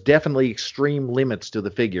 but there was definitely extreme limits to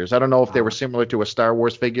the figures. I don't know if they were similar to a Star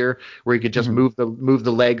Wars figure where you could just move the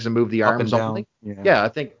legs and move the arms only. Yeah, I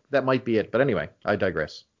think that might be it. But anyway, I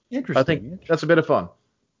digress. Interesting. I think that's a bit of fun.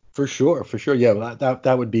 For sure. Yeah, well,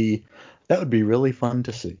 that would be really fun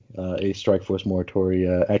to see, a Strike Force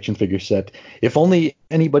Morituri action figure set. If only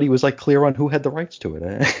anybody was like clear on who had the rights to it.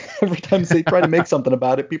 Every time they try to make something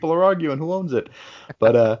about it, people are arguing who owns it.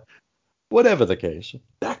 But whatever the case,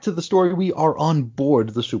 back to the story. We are on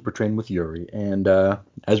board the Super Train with Yuri, and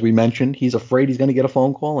as we mentioned, he's afraid he's going to get a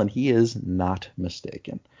phone call, and he is not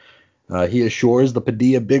mistaken. He assures the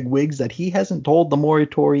Padilla bigwigs that he hasn't told the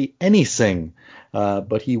Morituri anything,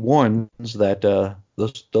 but he warns that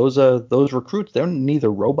those recruits, they're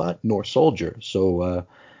neither robot nor soldier. So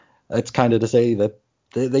it's kind of to say that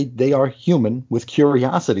they are human with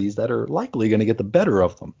curiosities that are likely going to get the better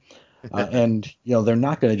of them. And they're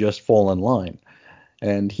not going to just fall in line.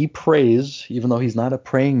 And he prays, even though he's not a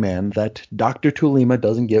praying man, that Dr. Tulima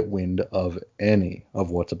doesn't get wind of any of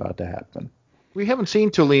what's about to happen. We haven't seen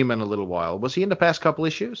Tulima in a little while. Was he in the past couple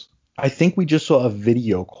issues? I think we just saw a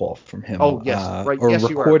video call from him. Oh, yes, right. Or yes,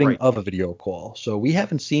 recording you are, right. of a video call. So we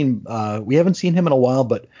haven't seen him in a while,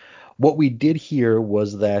 but what we did hear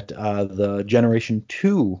was that the Generation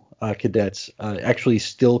 2 cadets actually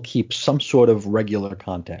still keep some sort of regular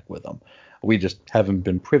contact with him. We just haven't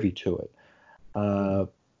been privy to it.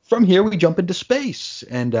 From here, we jump into space,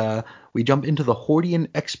 and we jump into the Hordian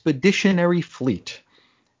Expeditionary Fleet.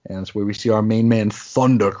 And that's where we see our main man,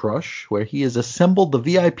 Thunder Crush, where he has assembled the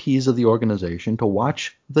VIPs of the organization to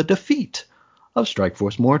watch the defeat of Strike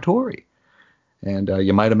Force Morituri. And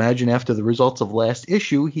you might imagine after the results of last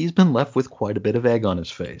issue, he's been left with quite a bit of egg on his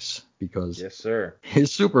face, because yes, sir,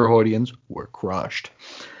 his Super Hordians were crushed.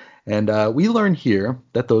 And we learn here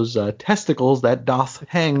that those testicles that doth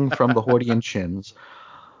hang from the Hordian chins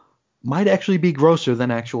might actually be grosser than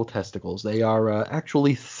actual testicles. They are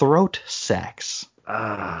actually throat sacs.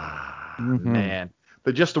 Man.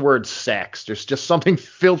 But just the word sex, there's just something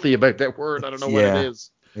filthy about that word. I don't know what it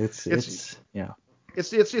is. It's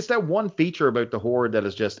that one feature about the Horde that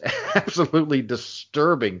is just absolutely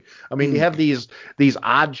disturbing. I mean, you have these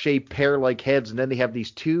odd-shaped pear-like heads, and then they have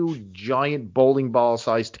these 2 giant bowling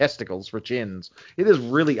ball-sized testicles for chins. It is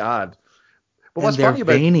really odd. But what's funny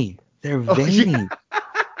about veiny. They're Oh, yeah. veiny.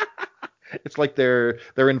 It's like they're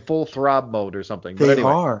in full throb mode or something. But They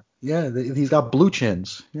anyway, are. Yeah, he's got blue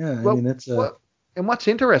chins. Yeah, I well, mean it's and what's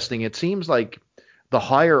interesting, it seems like the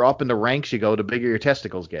higher up in the ranks you go, the bigger your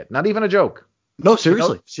testicles get. Not even a joke. no, You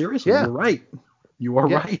know? seriously, Yeah, you're right. You are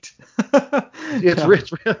yeah. right. It's, Yeah.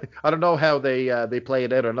 it's really, I don't know how they play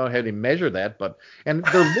it out. I don't know how they measure that, but and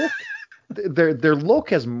their look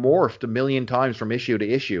has morphed a million times from issue to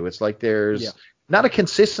issue. It's like Yeah. there's not a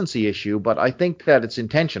consistency issue, but I think that it's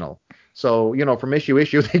intentional. So, from issue to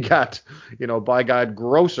issue, they got, by God,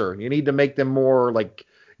 grosser. You need to make them more like,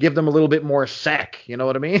 give them a little bit more sack. You know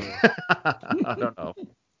what I mean? I don't know.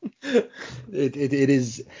 It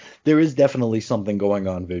is there is definitely something going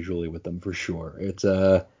on visually with them for sure. It's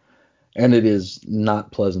and it is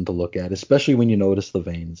not pleasant to look at, especially when you notice the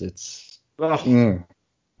veins. It's Oh, mm,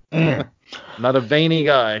 mm. not a veiny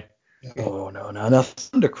guy. Oh no,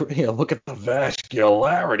 look at the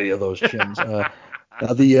vascularity of those chins.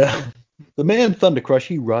 Now the man Thunder Crush,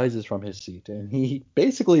 he rises from his seat and he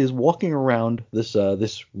basically is walking around this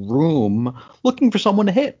room looking for someone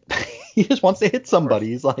to hit. He just wants to hit somebody.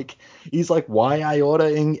 He's like why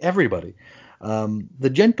iotaing everybody. The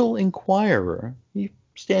gentle inquirer, he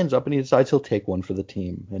stands up and he decides he'll take one for the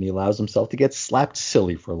team and he allows himself to get slapped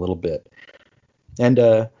silly for a little bit.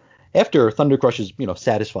 And after Thunder Crush is,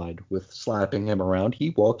 satisfied with slapping him around,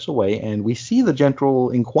 he walks away, and we see the gentle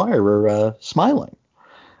inquirer smiling.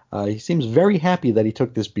 He seems very happy that he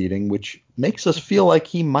took this beating, which makes us feel like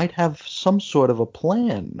he might have some sort of a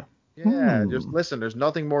plan. Yeah, just Hmm. listen, there's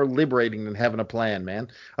nothing more liberating than having a plan, man.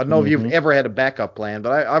 I don't know if you've Mm-hmm. ever had a backup plan, but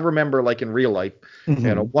I remember like in real life,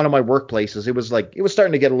 Mm-hmm. one of my workplaces, it was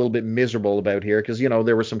starting to get a little bit miserable about here because,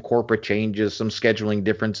 there were some corporate changes, some scheduling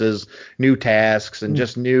differences, new tasks, and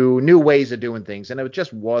just new ways of doing things. And it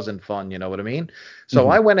just wasn't fun, you know what I mean? So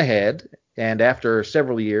Mm-hmm. I went ahead and after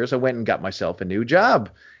several years, I went and got myself a new job.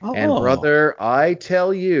 And Oh, brother, I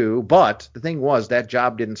tell you, but the thing was that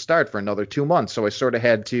job didn't start for another 2 months. So I sort of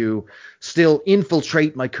had to still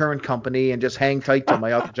infiltrate my current company and just hang tight till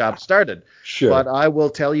my other job started. But sure. I will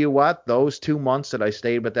tell you what, those 2 months that I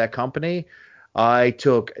stayed with that company, I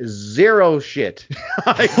took zero shit.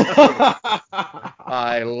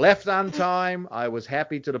 I left on time. I was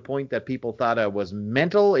happy to the point that people thought I was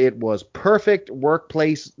mental. It was perfect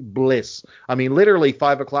workplace bliss. I mean, literally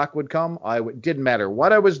 5 o'clock would come. Didn't matter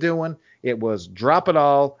what I was doing. It was drop it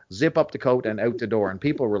all, zip up the coat, and out the door. And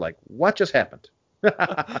people were like, "What just happened?"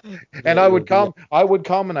 And I would The,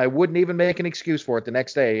 come, and I wouldn't even make an excuse for it the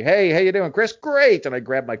next day. Hey, how you doing, Chris? Great. And I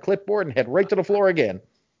grabbed my clipboard and head right to the floor again.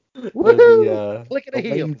 Woohoo! Click of the the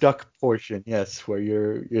lame heels. duck portion, yes, where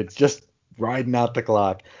you're just riding out the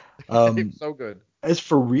clock. It Um, was so good. As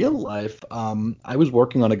for real life, I was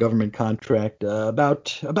working on a government contract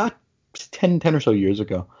about 10 or so years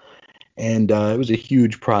ago, and it was a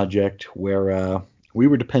huge project where we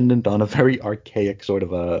were dependent on a very archaic sort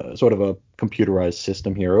of a computerized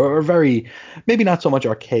system here, or very maybe not so much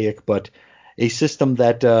archaic, but a system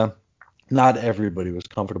that not everybody was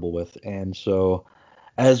comfortable with, and so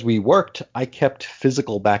as we worked, I kept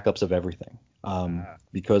physical backups of everything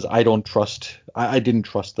because I didn't trust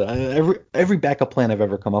every backup plan I've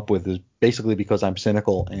ever come up with is basically because I'm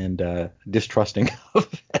cynical and distrusting of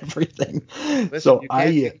everything. Listen, So I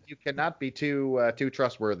you cannot be too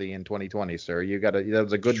trustworthy in 2020, sir. You got to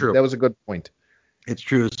It's true. that was a good point. It's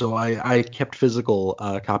true. So I kept physical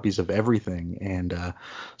copies of everything, and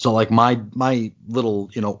so like my little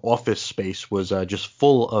office space was just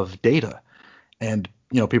full of data. And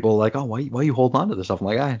people are like, oh, why you holding on to this stuff? I'm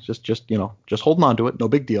like, just holding on to it, no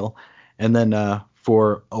big deal. And then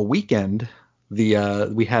for a weekend, we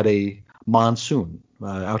had a monsoon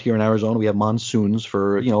out here in Arizona. We have monsoons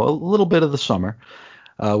for a little bit of the summer,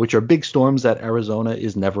 which are big storms that Arizona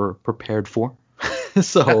is never prepared for.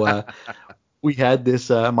 So we had this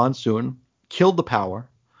monsoon, killed the power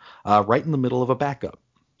right in the middle of a backup.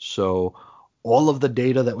 So all of the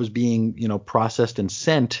data that was being processed and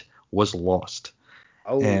sent was lost.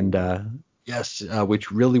 And Oh, yes,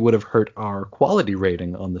 which really would have hurt our quality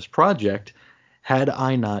rating on this project had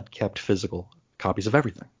I not kept physical copies of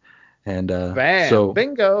everything. And bam, so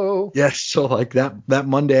bingo. yes, so like that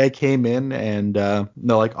Monday I came in and they're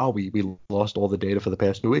like, oh, we lost all the data for the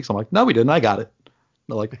past 2 weeks. I'm like, no, we didn't. I got it.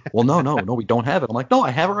 They're like, well, no, we don't have it. I'm like, no, I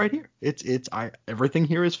have it right here. Everything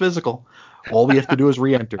here is physical. All we have to do is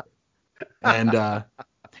re-enter. And I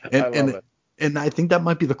and love and it. and I think that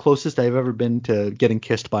might be the closest I've ever been to getting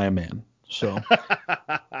kissed by a man. So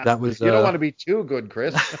that was You don't want to be too good,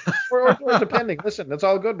 Chris, or depending. Listen, that's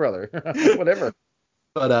all good, brother. Whatever.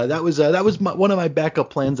 but that was one of my backup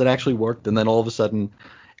plans that actually worked, and then all of a sudden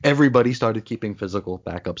everybody started keeping physical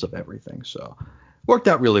backups of everything. So worked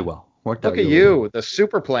out really well. Look at you, the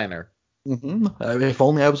super planner. If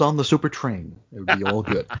only I was on the super train, it would be all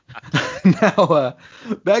good. Now,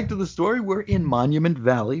 back to the story. We're in Monument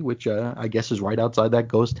Valley, which I guess is right outside that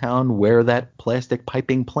ghost town where that plastic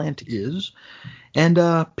piping plant is. And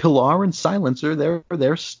Pilar and Silencer,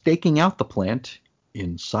 they're staking out the plant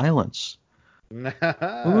in silence.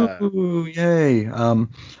 Ooh, yay.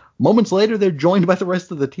 Moments later, they're joined by the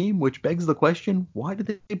rest of the team, which begs the question, why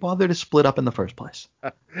did they bother to split up in the first place?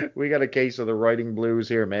 We got a case of the writing blues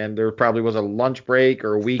here, man. There probably was a lunch break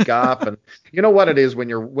or a week off, and you know what it is when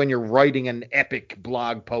you're writing an epic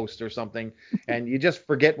blog post or something, and you just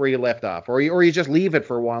forget where you left off, or you just leave it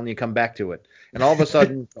for a while and you come back to it, and all of a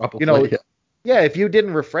sudden, Probably, yeah, if you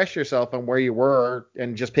didn't refresh yourself on where you were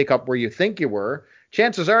and just pick up where you think you were,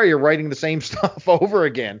 chances are you're writing the same stuff over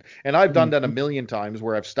again. And I've done that a million times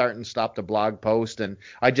where I've started and stopped a blog post and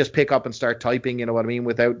I just pick up and start typing, you know what I mean,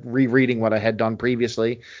 without rereading what I had done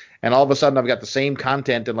previously. And all of a sudden I've got the same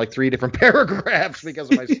content in like 3 different paragraphs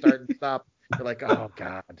because of my start and stop. You're like, oh,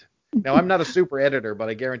 God. Now, I'm not a super editor, but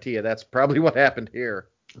I guarantee you that's probably what happened here.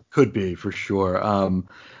 Could be, for sure.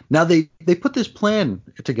 Now, they put this plan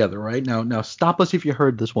together, right? Now, stop us if you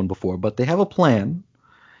heard this one before, but they have a plan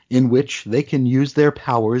in which they can use their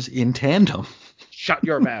powers in tandem. Shut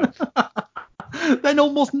your mouth. That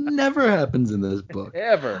almost never happens in this book.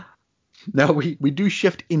 Ever. Now, we do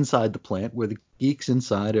shift inside the plant where the geeks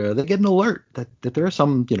inside, they get an alert that there's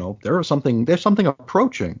something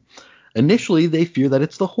approaching. Initially, they fear that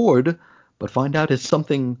it's the Horde, but find out it's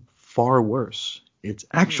something far worse. It's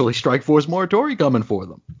actually Strikeforce Morituri coming for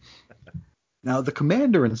them. Now, the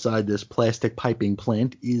commander inside this plastic piping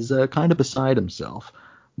plant is kind of beside himself.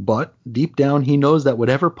 But deep down, he knows that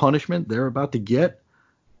whatever punishment they're about to get,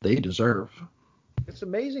 they deserve. It's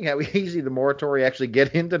amazing how easy the Morituri actually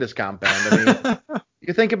get into this compound. I mean,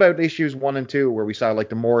 you think about issues 1 and 2 where we saw like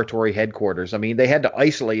the Morituri headquarters. I mean, they had to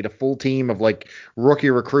isolate a full team of like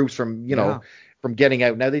rookie recruits from getting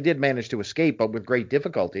out. Now, they did manage to escape, but with great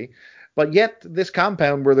difficulty. But yet this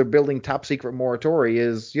compound where they're building top secret Morituri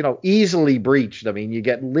is, easily breached. I mean, you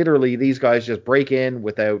get literally these guys just break in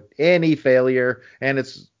without any failure. And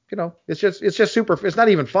it's just super. It's not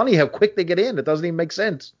even funny how quick they get in. It doesn't even make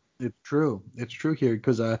sense. It's true. It's true here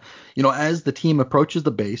because, as the team approaches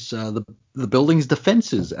the base, the building's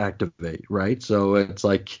defenses activate, right? So it's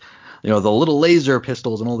like, the little laser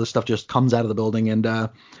pistols and all this stuff just comes out of the building. And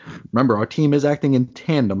remember, our team is acting in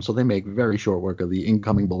tandem, so they make very short work of the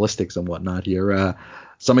incoming ballistics and whatnot here.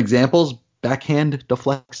 Some examples, backhand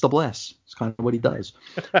deflects the blast. It's kind of what he does.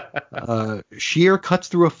 Sheer cuts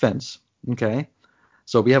through a fence, okay?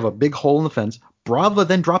 So we have a big hole in the fence. Brava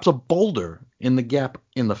then drops a boulder in the gap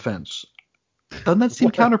in the fence. Doesn't that seem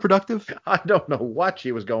counterproductive? I don't know what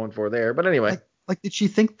she was going for there, but anyway. Like did she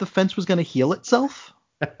think the fence was going to heal itself?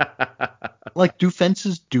 Like, do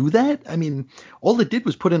fences do that? I mean, all it did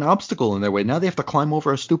was put an obstacle in their way. Now they have to climb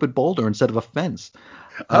over a stupid boulder instead of a fence.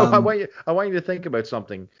 I want you to think about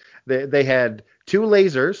something. They had 2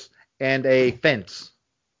 lasers and a fence.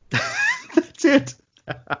 That's it.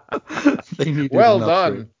 They needed well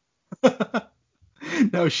done.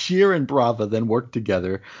 Now, Sheer and Brava then work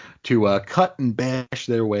together to cut and bash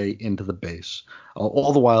their way into the base.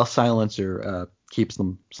 All the while, Silencer keeps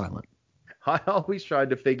them silent. I always tried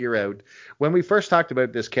to figure out when we first talked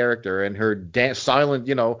about this character and her silent,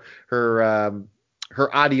 her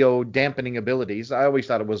audio dampening abilities. I always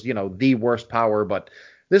thought it was, the worst power, but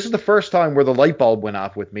this is the first time where the light bulb went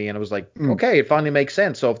off with me, and it was like, okay, it finally makes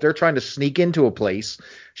sense. So if they're trying to sneak into a place,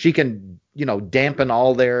 she can, dampen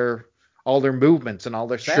all their movements and all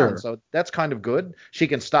their sounds. Sure. So that's kind of good. She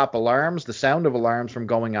can stop alarms, the sound of alarms from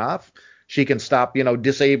going off. She can stop,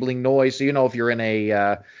 disabling noise. So, if you're in a,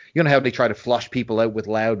 how they try to flush people out with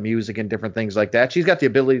loud music and different things like that. She's got the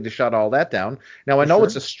ability to shut all that down. Now, I know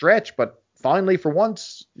it's a stretch, but finally, for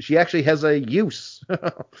once, she actually has a use,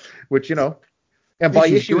 which, and by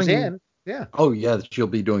issues in. Yeah. Oh, yeah, she'll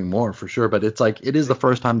be doing more for sure. But it's like it is the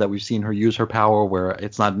first time that we've seen her use her power where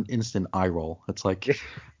it's not an instant eye roll. It's like,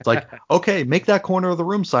 OK, make that corner of the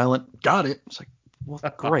room silent. Got it. It's like, well,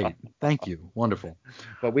 great. Thank you. Wonderful.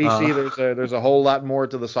 But we see there's a whole lot more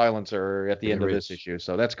to the Silencer at the end of this issue.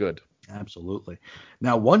 So that's good. Absolutely.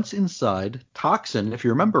 Now, once inside, Toxin, if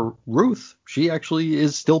you remember Ruth, she actually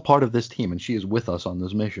is still part of this team, and she is with us on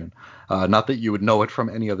this mission. Not that you would know it from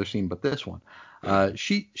any other scene but this one.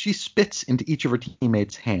 She spits into each of her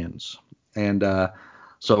teammates' hands. And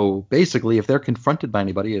so basically, if they're confronted by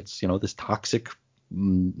anybody, it's, this toxic,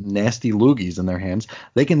 nasty loogies in their hands.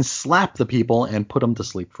 They can slap the people and put them to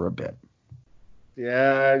sleep for a bit.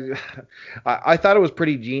 Yeah, I thought it was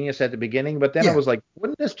pretty genius at the beginning, but then I Yeah. was like,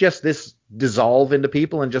 wouldn't this dissolve into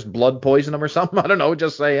people and just blood poison them or something? I don't know,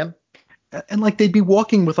 just saying. And like they'd be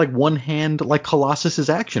walking with like one hand, like Colossus's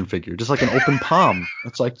action figure, just like an open palm.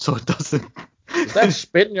 It's like so it doesn't. Is that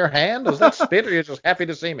spit in your hand? Is that spit, or you're just happy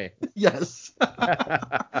to see me? Yes.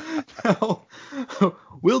 Now,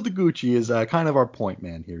 Will Taguchi is kind of our point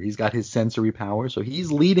man here. He's got his sensory power, so he's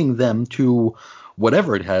leading them to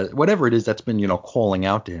whatever it is that's been calling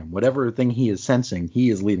out to him, whatever thing he is sensing. He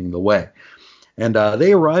is leading the way, and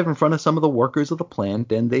they arrive in front of some of the workers of the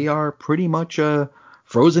plant, and they are pretty much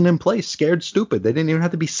frozen in place, scared stupid. They didn't even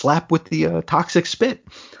have to be slapped with the toxic spit.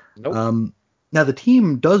 Nope. Now, the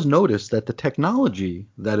team does notice that the technology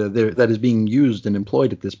that is being used and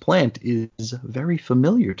employed at this plant is very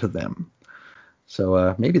familiar to them.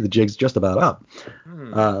 So maybe the jig's just about up.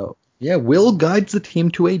 Yeah, Will guides the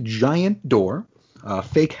team to a giant door.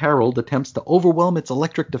 Fake Harold attempts to overwhelm its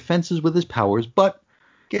electric defenses with his powers, but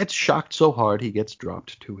gets shocked so hard he gets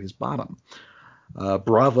dropped to his bottom.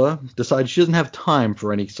 Brava decides she doesn't have time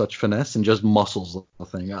for any such finesse and just muscles the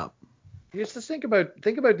thing up. Just to think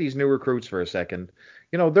about these new recruits for a second.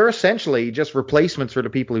 They're essentially just replacements for the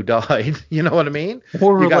people who died. You know what I mean?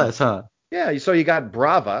 More or less, huh? Yeah, so you got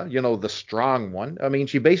Brava, the strong one. I mean,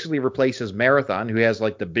 she basically replaces Marathon, who has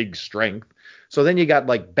like the big strength. So then you got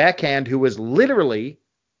like Backhand, who is literally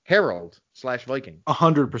Harold / Viking.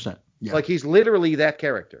 100%. Yeah. Like he's literally that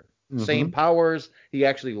character. Mm-hmm. Same powers. He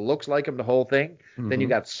actually looks like him, the whole thing. Mm-hmm. Then you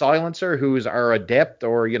got Silencer, who's our adept,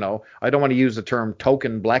 or I don't want to use the term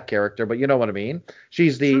token black character, but you know what I mean.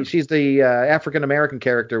 She's the African American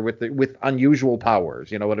character with unusual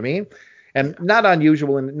powers. You know what I mean? And not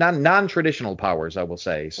unusual and non-traditional powers, I will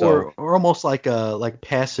say. So or almost like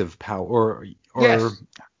passive power or yes.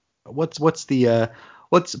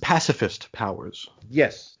 What's pacifist powers?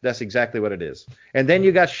 Yes, that's exactly what it is. And then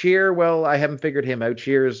you got Sheer. Well, I haven't figured him out.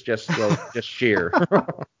 Sheer's just Sheer.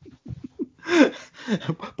 But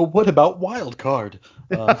what about Wild Card?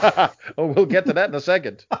 We'll get to that in a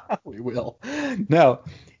second. We will. Now,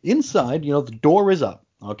 inside, the door is up.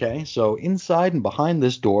 Okay, so inside and behind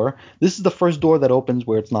this door, this is the first door that opens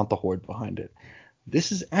where it's not the Horde behind it.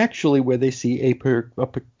 This is actually where they see a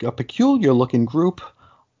peculiar-looking group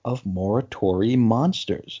of Morituri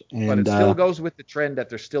monsters. And, but it still goes with the trend that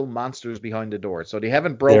there's still monsters behind the door, so they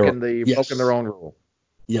haven't broken their own rule.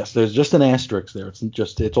 Yes, there's just an asterisk there.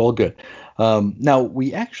 It's all good. Now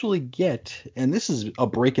we actually get, and this is a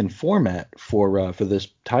break in format for this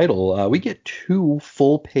title. We get 2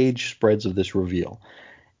 full-page spreads of this reveal,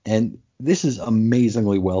 and this is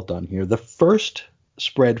amazingly well done here. The first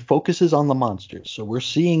spread focuses on the monsters, so we're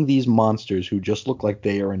seeing these monsters who just look like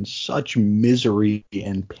they are in such misery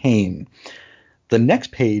and pain. The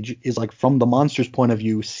next page is like from the monster's point of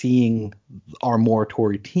view, seeing our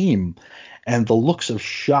Morituri team and the looks of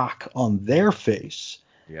shock on their face.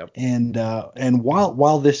 Yep. And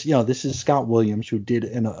while this, this is Scott Williams, who did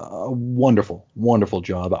a wonderful, wonderful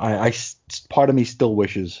job. Part of me still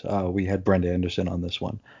wishes we had Brenda Anderson on this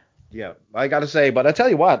one. Yeah, I got to say, but I tell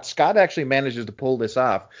you what, Scott actually manages to pull this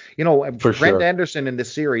off. Brent Anderson in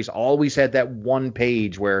this series always had that one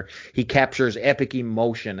page where he captures epic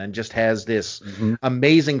emotion and just has this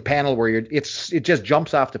amazing panel where it just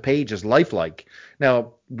jumps off the page as lifelike.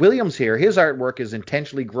 Now, Williams here, his artwork is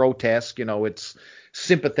intentionally grotesque. It's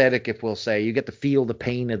sympathetic, if we'll say. You get to feel the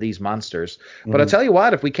pain of these monsters. But I tell you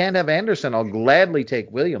what, if we can't have Anderson, I'll gladly take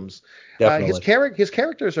Williams. His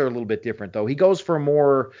characters are a little bit different, though. He goes for a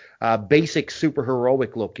more basic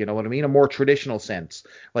superheroic look, you know what I mean? A more traditional sense.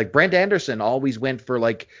 Like Brent Anderson always went for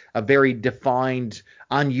like a very defined,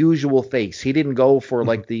 unusual face. He didn't go for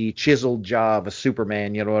like the chiseled jaw of a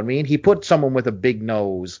Superman, you know what I mean? He put someone with a big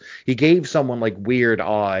nose. He gave someone like weird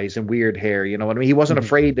eyes and weird hair, you know what I mean? He wasn't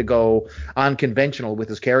afraid to go unconventional with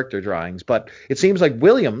his character drawings. But it seems like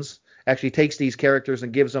Williams actually takes these characters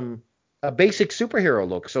and gives them a basic superhero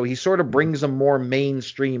look. So he sort of brings them more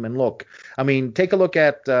mainstream in look. I mean, take a look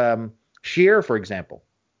at Sheer, for example.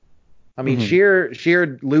 I mean,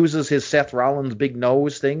 Sheer loses his Seth Rollins big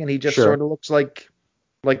nose thing, and he just sort of looks like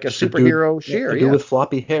a superhero Sheer. Dude with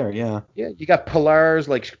floppy hair, yeah. Yeah, you got Pilar's,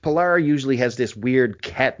 like Pilar usually has this weird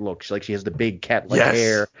cat look. Like she has the big cat-like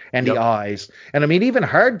hair and the eyes. And I mean, even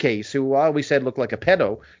Hardcase, who I always said looked like a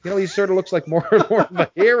pedo, he sort of looks like more of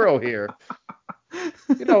a hero here.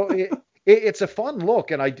 It's a fun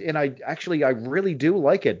look, and I really do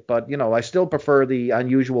like it, but I still prefer the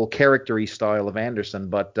unusual character-y style of Anderson.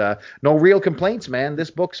 But no real complaints, man.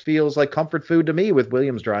 This book feels like comfort food to me with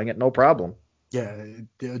Williams drawing it, no problem. Yeah,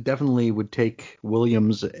 it definitely would take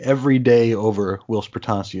Williams every day over Whilce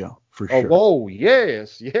Portacio for Oh, sure. whoa,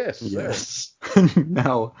 yes, yes, sir. Yes.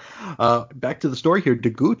 Now, back to the story here.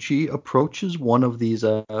 Deguchi approaches one of these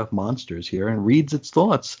monsters here and reads its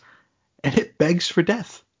thoughts, and it begs for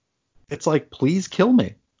death. It's like, please kill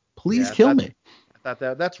me. Please Yeah, kill me. I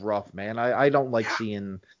thought that's rough, man. I don't like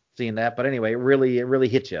seeing that, but anyway, it really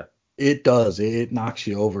hits you. It does. It knocks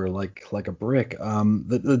you over like a brick.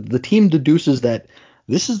 The team deduces that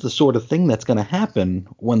this is the sort of thing that's going to happen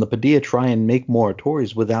when the Padilla try and make more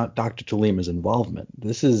Tories without Dr. Tolima's involvement.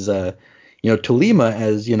 This is, Tolima,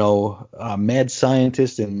 as a mad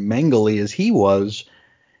scientist and Mengele as he was,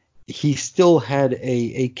 he still had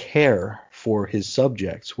a care for his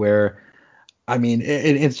subjects. Where, I mean,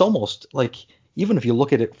 it's almost like, even if you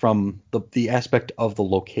look at it from the aspect of the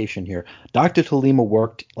location here, Dr. Tolima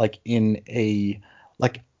worked like in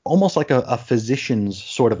like almost like a physician's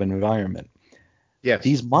sort of environment. Yes,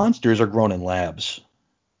 These monsters are grown in labs,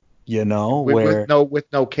 with, where with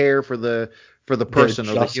no care for the they're person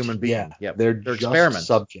or the just, human yeah, being. Yep, they're they're just experiments.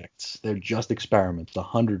 subjects. They're just experiments,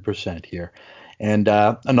 100% here. And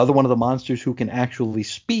another one of the monsters who can actually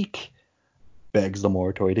speak begs the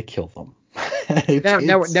Morituri to kill them. Now, It's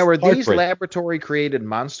are these heartbreaking. laboratory created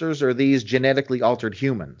monsters or are these genetically altered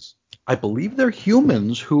humans? I believe they're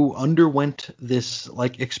humans who underwent this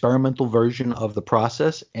like experimental version of the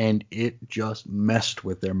process, and it just messed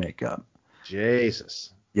with their makeup.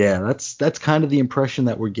 Jesus. Yeah, that's kind of the impression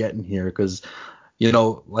that we're getting here, because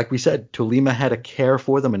like we said, Tolima had a care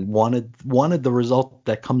for them and wanted the result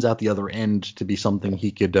that comes out the other end to be something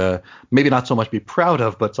he could maybe not so much be proud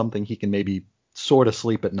of, but something he can maybe sort of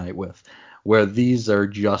sleep at night with. Where these are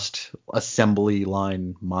just assembly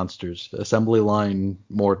line monsters, assembly line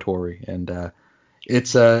Morituri, and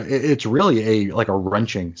it's really like a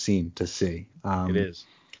wrenching scene to see. It is.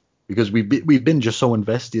 Because we've been just so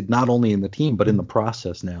invested not only in the team but in the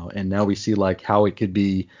process now, and now we see like how it could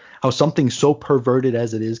be, how something so perverted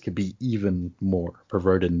as it is could be even more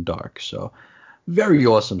perverted and dark. So very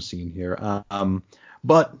awesome scene here.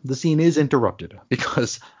 But the scene is interrupted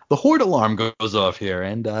because the horde alarm goes off here,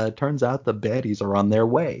 and it turns out the baddies are on their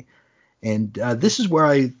way. And this is where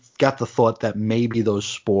I got the thought that maybe those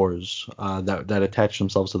spores that attach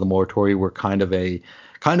themselves to the Morituri were kind of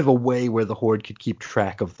a way where the Horde could keep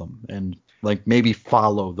track of them and like maybe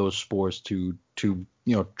follow those spores to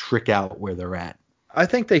trick out where they're at. I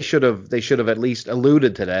think they should have at least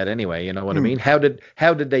alluded to that anyway. You know what I Hmm, mean? How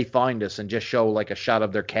did they find us and just show like a shot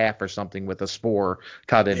of their calf or something with a spore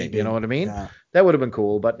cut in it? You know maybe. what I mean? Yeah. That would have been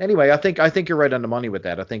cool. But anyway, I think you're right on the money with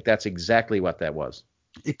that. I think that's exactly what that was.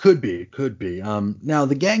 It could be. It could be. Now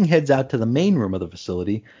the gang heads out to the main room of the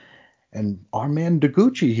facility, and our man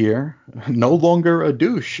Deguchi here, no longer a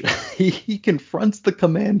douche, he confronts the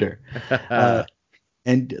commander. Uh,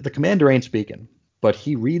 And the commander ain't speaking, but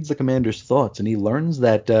he reads the commander's thoughts, and he learns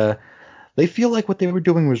that they feel like what they were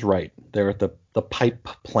doing was right. They're at the pipe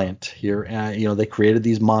plant here. They created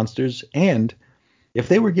these monsters, and if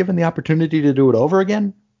they were given the opportunity to do it over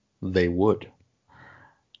again, they would.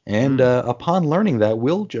 And Hmm. upon learning that,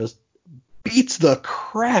 Will just beats the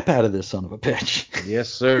crap out of this son of a bitch. Yes,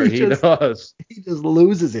 sir. he He just does. he just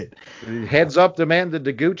loses it. Heads up, the man. The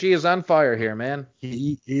Deguchi is on fire here, man.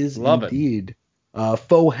 He is Love it. indeed.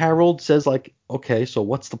 Foe Harold says like, okay, so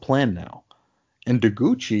what's the plan now? And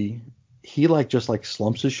Deguchi, he just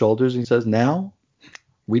slumps his shoulders and he says, now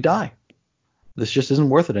we die. This just isn't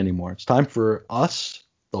worth it anymore. It's time for us,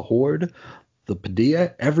 the Horde, the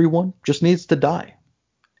Padilla, everyone just needs to die.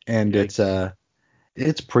 And Yikes.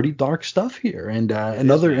 it's pretty dark stuff here. And It is,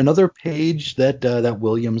 another man. another page that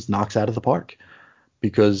Williams knocks out of the park,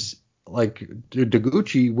 because like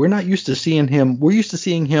Deguchi, we're not used to seeing him. We're used to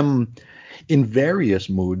seeing him in various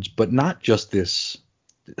moods, but not just this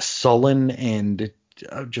sullen and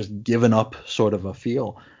just given up sort of a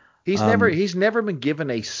feel. He's never Um, he's never been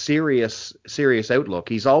given a serious outlook.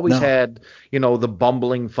 He's always no, had, the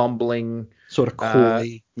bumbling, fumbling, sort of uh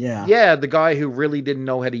coy. Yeah, yeah, the guy who really didn't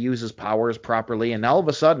know how to use his powers properly, and all of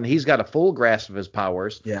a sudden he's got a full grasp of his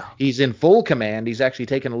powers. yeah, He's in full command. He's actually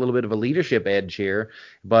taken a little bit of a leadership edge here,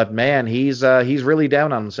 but man, he's really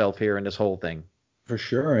down on himself here in this whole thing. for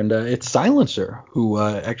sure. And it's Silencer who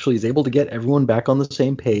actually is able to get everyone back on the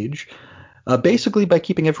same page. Basically by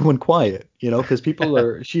keeping everyone quiet, because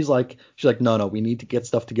she's like, no, we need to get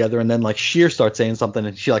stuff together. And then like Sheer starts saying something,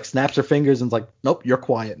 and she like snaps her fingers and is like, nope, you're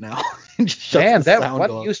quiet now, and just shuts Man, the that sound what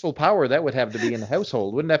off. useful power that would have to be in the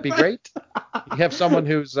household. Wouldn't that be Right? great? You have someone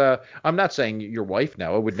who's I'm not saying your wife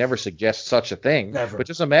now. I would never suggest such a thing, but Never.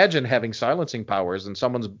 just imagine having silencing powers and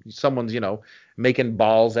someone's making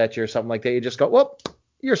balls at you or something like that. You just go, whoop.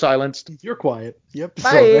 You're silenced. You're quiet. Yep.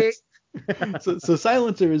 Bye. So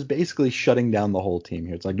Silencer is basically shutting down the whole team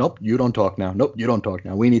here. It's like, nope, you don't talk now. Nope, you don't talk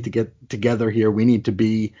now. We need to get together here. We need to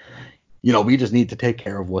be, we just need to take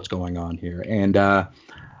care of what's going on here. And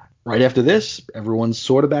right after this, everyone's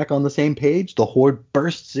sort of back on the same page. The Horde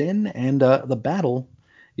bursts in, and the battle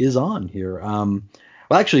is on here.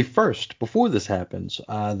 Well, actually, first, before this happens,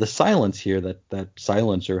 the silence here that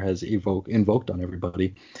Silencer has invoked on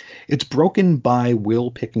everybody, it's broken by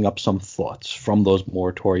Will picking up some thoughts from those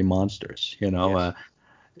Morituri monsters, Yes.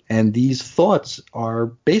 and these thoughts are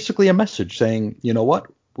basically a message saying, you know what,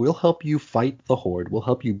 we'll help you fight the Horde, we'll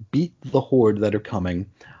help you beat the Horde that are coming,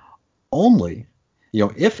 only,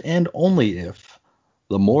 if and only if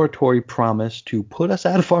the Morituri promise to put us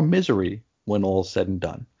out of our misery when all's said and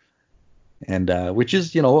done. And which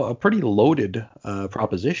is, a pretty loaded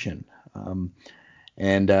proposition.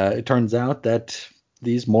 And it turns out that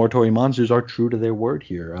these Morituri monsters are true to their word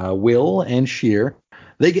here. Will and Sheer,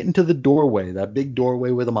 they get into the doorway, that big doorway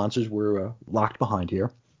where the monsters were locked behind here,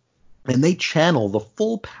 and they channel the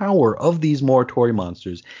full power of these Morituri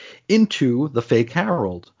monsters into the fake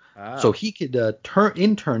Harold. So he could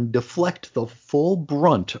in turn deflect the full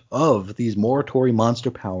brunt of these Morituri monster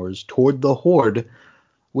powers toward the Horde,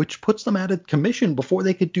 which puts them out of commission before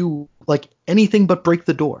they could do like anything but break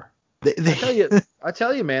the door. I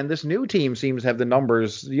tell you, man, this new team seems to have the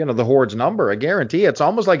numbers, the Horde's number. I guarantee it's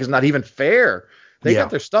almost like it's not even fair. They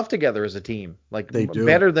got their stuff together as a team, like they do.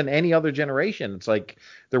 Better than any other generation. It's like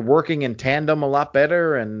they're working in tandem a lot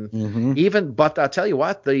better, and but I'll tell you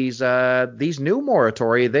what, these new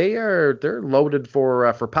Morituri, they're loaded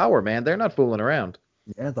for power, man. They're not fooling around.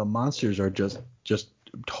 Yeah, the monsters are just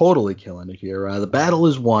totally killing it here. The battle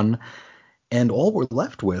is won, and all we're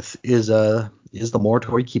left with is the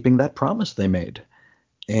Morituri keeping that promise they made.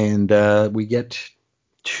 And we get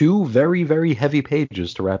two very, very heavy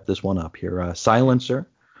pages to wrap this one up here. Silencer,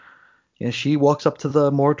 she walks up to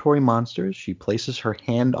the Morituri monsters. She places her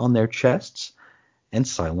hand on their chests and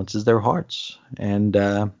silences their hearts.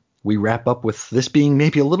 And we wrap up with this being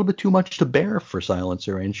maybe a little bit too much to bear for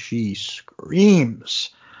Silencer, and she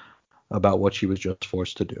screams about what she was just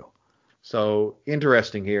forced to do. So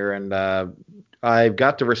interesting here, and I've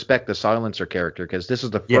got to respect the Silencer character because this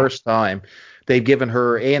is the first time they've given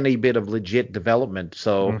her any bit of legit development.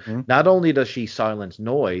 So not only does she silence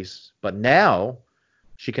noise, but now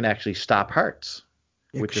she can actually stop hearts.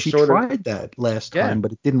 Which she tried that last time,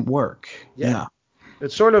 but it didn't work. Yeah.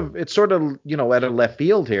 It's sort of out of left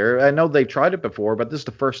field here. I know they tried it before, but this is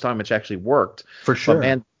the first time it's actually worked. For sure. But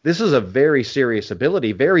man, this is a very serious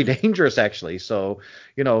ability, very dangerous actually. So,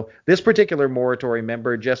 this particular Morituri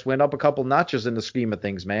member just went up a couple notches in the scheme of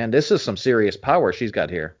things, man. This is some serious power she's got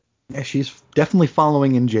here. Yeah, she's definitely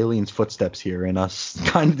following in Jaylene's footsteps here, and us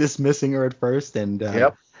kind of dismissing her at first, and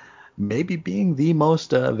maybe being the most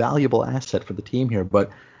valuable asset for the team here. But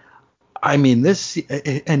I mean,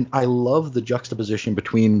 and I love the juxtaposition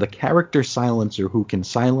between the character Silencer, who can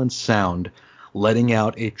silence sound, letting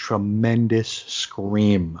out a tremendous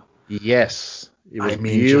scream. Yes. It was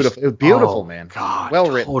beautiful. It was beautiful, man. God,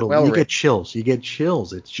 well written. Totally. Well you written. get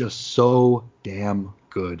chills. It's just so damn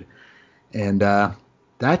good. And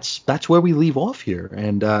that's where we leave off here.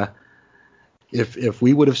 And if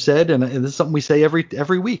we would have said, and this is something we say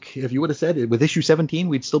every week, if you would have said it with issue 17,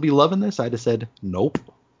 we'd still be loving this, I'd have said nope.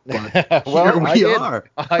 But well, here we are.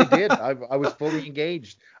 I did. I was fully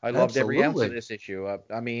engaged. I loved every ounce of this issue.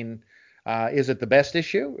 I mean, is it the best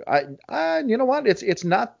issue? You know what? It's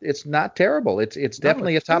not terrible. It's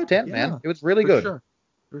definitely a top 10, man. It was really good.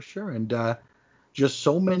 For sure. And just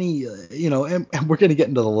so many, and we're going to get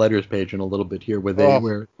into the letters page in a little bit here,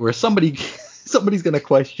 where somebody's going to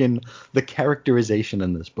question the characterization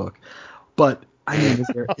in this book. But I mean,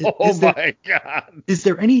 is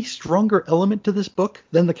there any stronger element to this book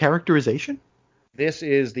than the characterization? This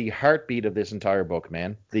is the heartbeat of this entire book,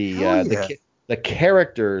 man. The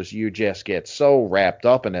characters, you just get so wrapped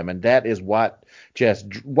up in them, and that is what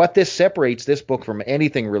this separates this book from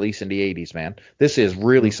anything released in the 80s, man. This is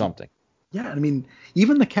really something. Yeah, I mean,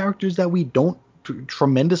 even the characters that we don't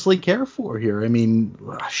tremendously care for here. I mean,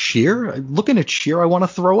 Sheer, looking at Sheer, I want to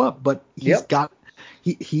throw up, but he's got.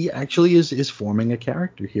 He actually is forming a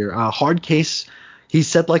character here. Hardcase, he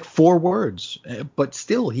said like 4 words, but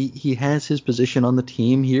still he has his position on the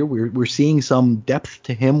team here. We're seeing some depth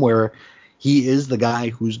to him where he is the guy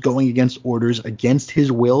who's going against orders against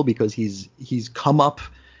his will because he's come up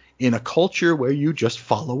in a culture where you just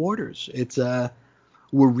follow orders. It's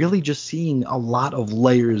we're really just seeing a lot of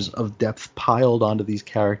layers of depth piled onto these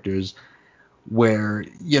characters where,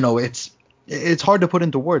 it's it's hard to put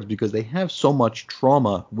into words because they have so much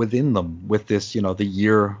trauma within them with this, the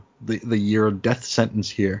year death sentence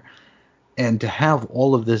here. And to have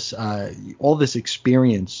all this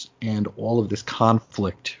experience and all of this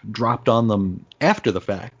conflict dropped on them after the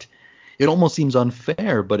fact, it almost seems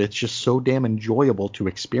unfair, but it's just so damn enjoyable to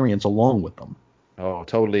experience along with them. Oh,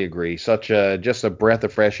 totally agree. Just a breath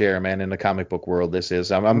of fresh air, man, in the comic book world. This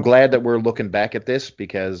is. I'm glad that we're looking back at this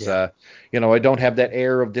because, I don't have that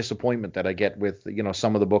air of disappointment that I get with,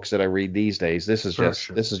 some of the books that I read these days. This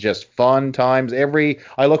is just fun times.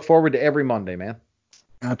 I look forward to every Monday, man.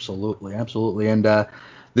 Absolutely, absolutely. And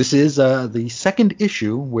this is the second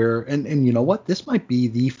issue where, and you know what? This might be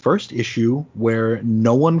the first issue where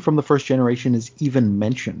no one from the first generation is even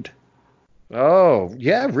mentioned. Oh,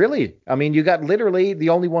 yeah, really? I mean, you got literally the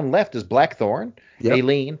only one left is Blackthorn. Yep.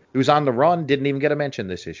 Aileen, who's on the run, didn't even get a mention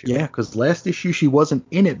this issue. Yeah, because last issue she wasn't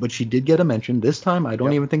in it, but she did get a mention. This time, I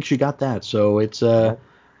don't even think she got that. So it's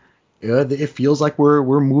it feels like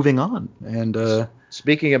we're moving on. And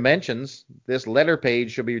speaking of mentions, this letter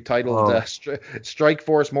page should be titled Strike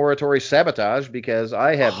Force Morituri Sabotage because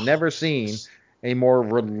I have never seen a more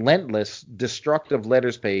relentless, destructive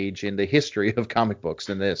letters page in the history of comic books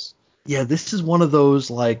than this. Yeah, this is one of those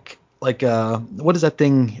like what is that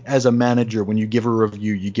thing as a manager when you give a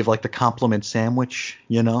review, you give like the compliment sandwich,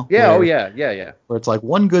 Yeah, yeah. Where it's like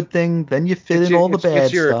one good thing, then you fit in all the bad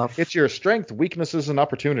stuff. It's your strength, weaknesses, and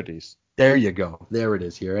opportunities. There you go. There it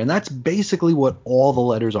is here. And that's basically what all the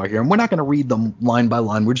letters are here. And we're not going to read them line by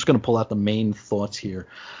line. We're just going to pull out the main thoughts here.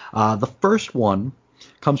 The first one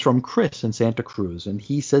comes from Chris in Santa Cruz, and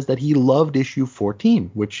he says that he loved issue 14,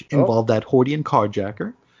 which involved that Hordian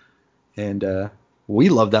carjacker. And we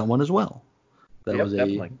love that one as well.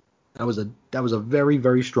 Definitely. That was a very,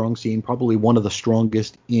 very strong scene, probably one of the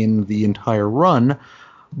strongest in the entire run.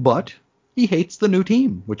 But he hates the new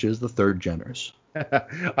team, which is the Third Geners.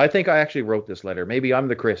 I think I actually wrote this letter. Maybe I'm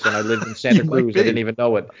the Chris, and I lived in Santa Cruz. I didn't even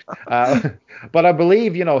know it. But I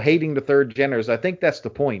believe, hating the Third Geners, I think that's the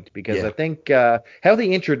point, because I think how they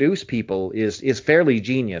introduce people is fairly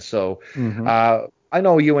genius. So I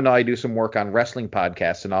know you and I do some work on wrestling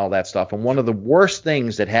podcasts and all that stuff, and one of the worst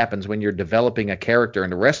things that happens when you're developing a character in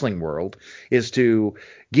the wrestling world is to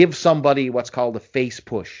give somebody what's called a face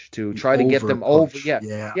push, to try to get them over.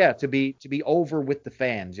 To be over with the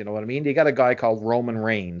fans. You know what I mean? You got a guy called Roman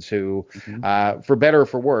Reigns who, for better or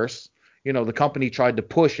for worse, the company tried to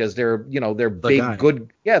push as their big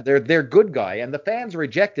good, their good guy, and the fans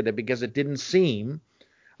rejected it because it didn't seem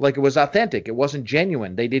like it was authentic. It wasn't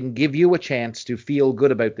genuine. They didn't give you a chance to feel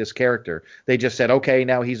good about this character. They just said, okay,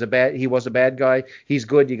 now he was a bad guy. He's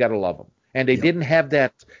good. You got to love him. And they didn't have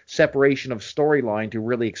that separation of storyline to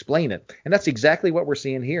really explain it. And that's exactly what we're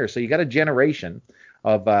seeing here. So you got a generation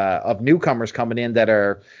of newcomers coming in that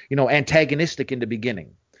are, antagonistic in the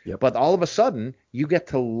beginning. Yep. But all of a sudden, you get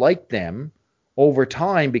to like them over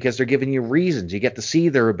time because they're giving you reasons. You get to see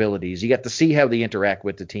their abilities. You get to see how they interact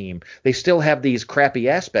with the team. They still have these crappy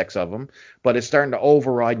aspects of them, but it's starting to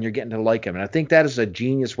override and you're getting to like them. And I think that is a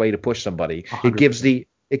genius way to push somebody. 100%.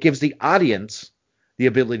 It gives the audience the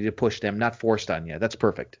ability to push them, not forced on you. That's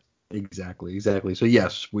perfect. Exactly. So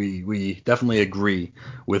yes, we definitely agree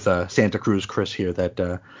with Santa Cruz Chris here that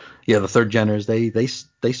the Third Geners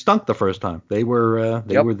they stunk the first time. They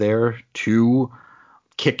were there to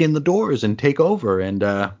kick in the doors and take over,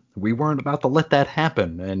 and we weren't about to let that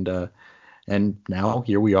happen. And now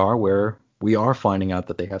here we are, where we are finding out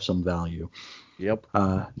that they have some value. Yep.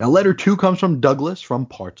 Now letter 2 comes from Douglas from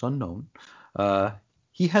Parts Unknown.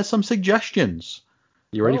 He has some suggestions.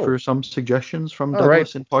 You ready for some suggestions from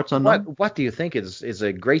Douglas in Parts Unknown? What do you think is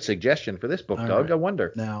a great suggestion for this book, Doug? Right. I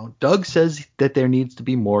wonder. Now, Doug says that there needs to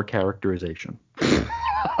be more characterization.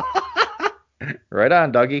 Right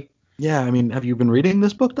on, Dougie. Yeah, I mean, have you been reading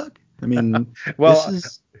this book, Doug? I mean, well,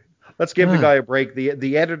 let's give the guy a break.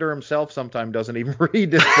 The editor himself sometimes doesn't even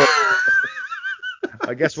read this book.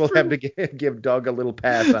 I guess we'll have to give Doug a little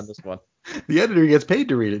pass on this one. The editor gets paid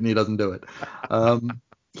to read it, and he doesn't do it.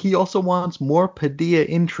 He also wants more Padilla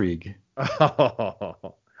intrigue.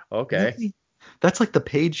 Oh, okay. Really? That's like the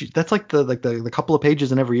page. That's like the couple of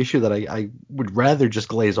pages in every issue that I would rather just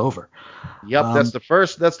glaze over. Yep, that's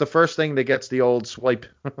the first thing that gets the old swipe.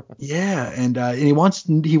 Yeah, and he wants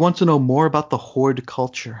to know more about the Horde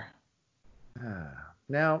culture.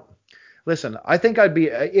 Now, Listen, I think I'd be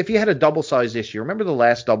if you had a double-sized issue. Remember the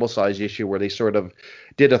last double-sized issue where they sort of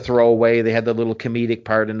did a throwaway? They had the little comedic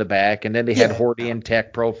part in the back, and then they had Yeah. Hordian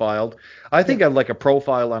Tech profiled. I think Yeah. I'd like a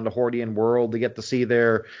profile on the Hordian world to get to see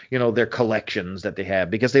their, their collections that they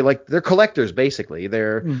have because they're collectors basically.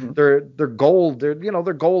 They're Mhm. they're gold. They're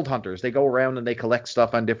gold hunters. They go around and they collect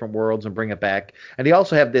stuff on different worlds and bring it back. And they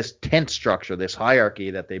also have this tent structure, this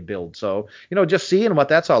hierarchy that they build. So just seeing what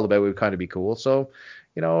that's all about would kind of be cool. So.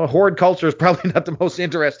 Horde culture is probably not the most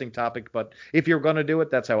interesting topic, but if you're going to do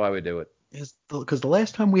it, that's how I would do it. Because the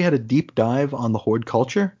last time we had a deep dive on the Horde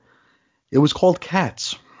culture, it was called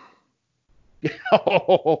Cats.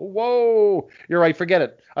 Oh, whoa. You're right. Forget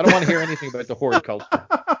it. I don't want to hear anything about the Horde culture.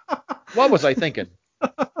 What was I thinking?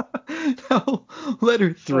 Now,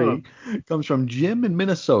 letter 3 comes from Jim in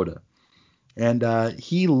Minnesota. And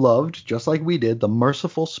he loved, just like we did, the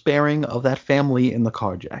merciful sparing of that family in the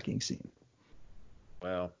carjacking scene.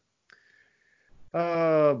 Well,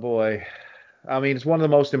 oh boy. I mean, it's one of the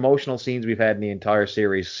most emotional scenes we've had in the entire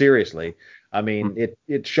series. Seriously. I mean,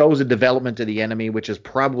 it shows a development of the enemy, which is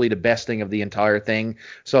probably the best thing of the entire thing.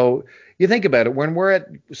 So you think about it. When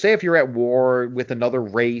say if you're at war with another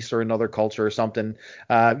race or another culture or something,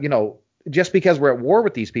 just because we're at war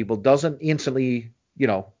with these people doesn't instantly,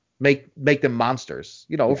 make them monsters.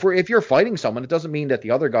 If you're fighting someone, it doesn't mean that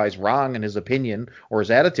the other guy's wrong in his opinion or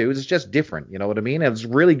his attitudes. It's just different. You know what I mean? And it's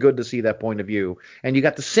really good to see that point of view. And you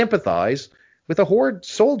got to sympathize with a Horde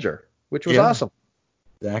soldier, which was awesome.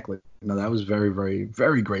 Exactly. No, that was very, very,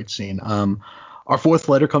 very great scene. Our fourth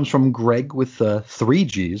letter comes from Greg with 3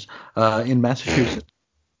 G's in Massachusetts.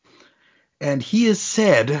 And he is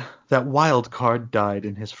sad that Wildcard died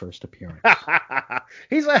in his first appearance.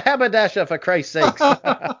 He's a haberdasher, for Christ's sakes.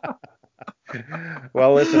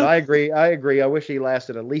 Well, listen, I agree. I wish he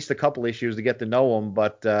lasted at least a couple issues to get to know him.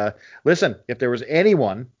 But listen, if there was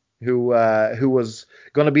anyone who was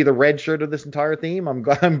going to be the red shirt of this entire theme, I'm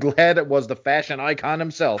glad it was the fashion icon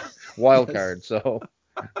himself, Wildcard. Yes. So,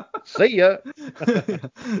 see ya.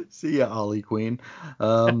 See ya, Ollie Queen.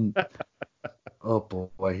 Oh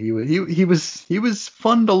boy, he was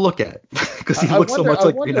fun to look at because he looks so much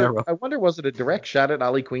like Green Arrow. I wonder, was it a direct shot at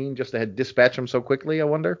Ollie Queen just to dispatch him so quickly? I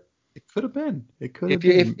wonder. It could have been. It could have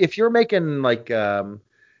been. If you're making like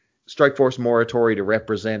Strike Force Morituri to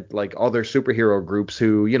represent like other superhero groups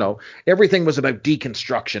who, everything was about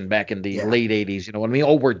deconstruction back in the late 80s. You know what I mean?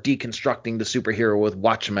 Oh, we're deconstructing the superhero with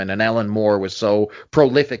Watchmen, and Alan Moore was so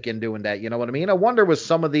prolific in doing that. You know what I mean? I wonder with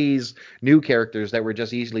some of these new characters that were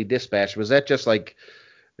just easily dispatched, was that just like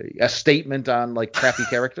a statement on like crappy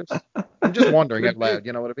characters? I'm just wondering out loud.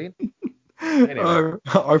 You know what I mean? Anyway.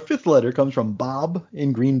 Our fifth letter comes from Bob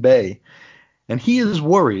in Green Bay, and he is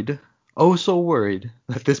worried. Oh, so worried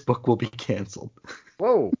that this book will be canceled.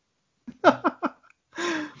 Whoa.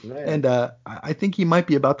 And I think he might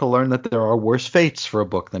be about to learn that there are worse fates for a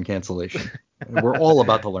book than cancellation. We're all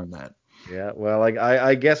about to learn that. Yeah, well,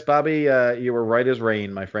 I guess, Bobby, you were right as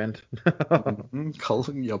rain, my friend.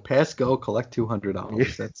 Pass go, collect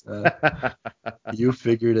 $200. That's you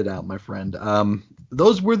figured it out, my friend.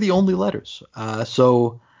 Those were the only letters.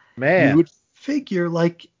 So you would figure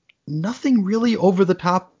like nothing really over the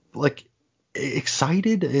top, like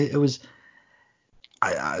excited. It was,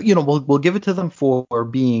 we'll give it to them for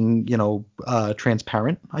being,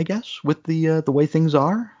 transparent, I guess, with the way things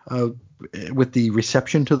are, with the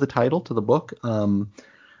reception to the title, to the book.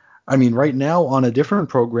 I mean, right now on a different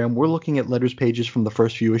program, we're looking at letters pages from the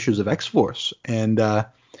first few issues of X-Force, and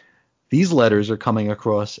these letters are coming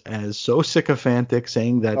across as so sycophantic,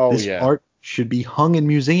 saying that art should be hung in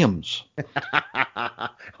museums.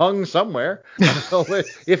 Hung somewhere.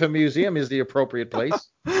 If a museum is the appropriate place.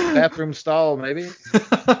 Bathroom stall, maybe.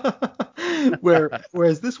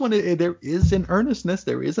 Whereas this one, there is an earnestness,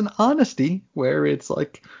 there is an honesty, where it's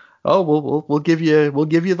like, oh, we'll give you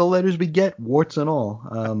the letters we get, warts and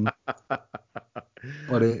all.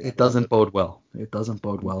 But it doesn't bode well. It doesn't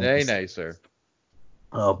bode well. Nay, sir.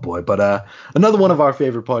 Oh boy, but another one of our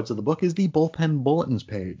favorite parts of the book is the bullpen bulletins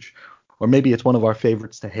page, or maybe it's one of our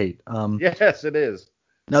favorites to hate. Yes, it is.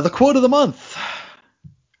 Now the quote of the month.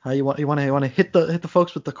 How you want to hit the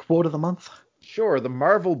folks with the quote of the month? Sure. The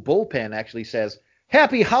Marvel bullpen actually says,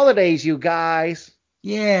 "Happy holidays, you guys."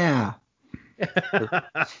 Yeah.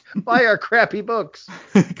 Buy our crappy books.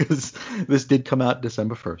 Because this did come out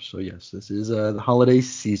December 1st, so yes, this is the holiday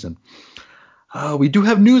season. We do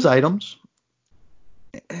have news items.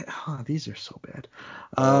 These are so bad.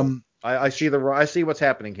 I see what's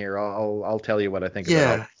happening here. I'll tell you what I think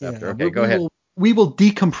about it after. Okay, go ahead. We will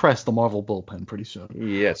decompress the Marvel bullpen pretty soon.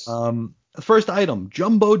 Yes. First item,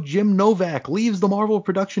 Jumbo Jim Novak leaves the Marvel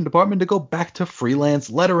production department to go back to freelance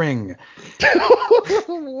lettering.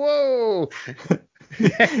 Whoa.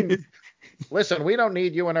 Listen, we don't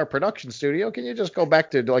need you in our production studio. Can you just go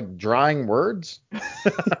back to like drawing words?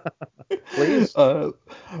 Please.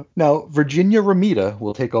 Now, Virginia Ramita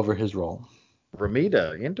will take over his role.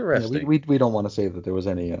 Ramita, interesting. Yeah, we don't want to say that there was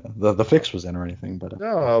any the fix was in or anything, but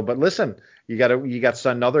no, but listen, you got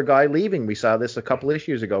another guy leaving. We saw this a couple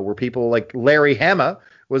issues ago where people like Larry Hama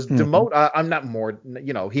was demoted. I'm not more,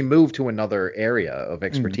 he moved to another area of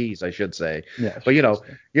expertise, I should say. Yeah, but you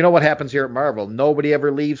know what happens here at Marvel? Nobody ever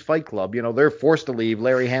leaves Fight Club. They're forced to leave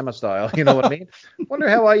Larry Hama style. You know what I mean? Wonder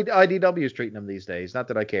how IDW is treating them these days. Not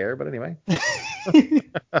that I care, but anyway.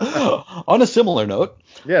 On a similar note,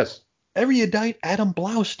 yes. Erudite Adam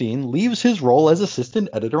Blaustein leaves his role as assistant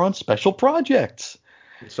editor on Special Projects.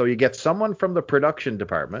 So you get someone from the production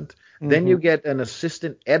department, then you get an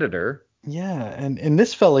assistant editor. Yeah, and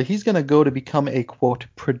this fella, he's going to go to become a, quote,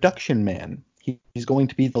 production man. He's going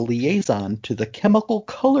to be the liaison to the Chemical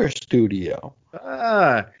Color Studio.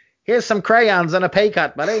 Here's some crayons and a pay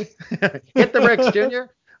cut, buddy. Hit the bricks, Junior.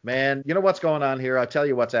 Man, you know what's going on here? I'll tell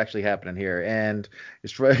you what's actually happening here. And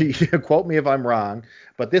quote me if I'm wrong,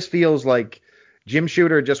 but this feels like Jim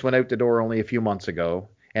Shooter just went out the door only a few months ago.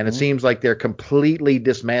 And it seems like they're completely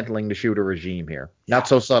dismantling the Shooter regime here. Yeah. Not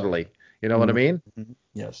so subtly. You know what I mean?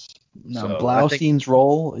 Yes. Now, Blaustein's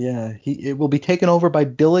role, it will be taken over by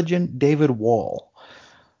Diligent David Wall.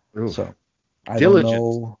 Oof. So, I don't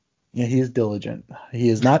know. Yeah, he is diligent. He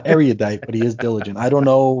is not erudite, but he is diligent. I don't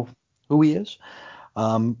know who he is.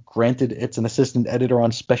 Granted, it's an assistant editor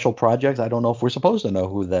on Special Projects. I don't know if we're supposed to know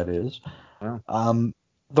who that is. Wow.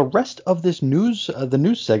 The rest of this news, the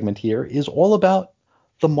news segment here, is all about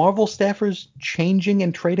the Marvel staffers changing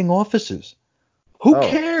and trading offices. Who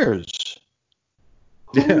cares?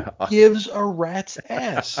 Who gives a rat's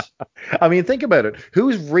ass? I mean, think about it.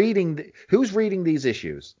 Who's reading these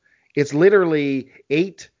issues? It's literally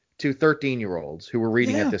 8 to 13-year-olds who were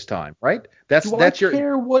reading at this time, right? Do I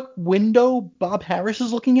care what window Bob Harris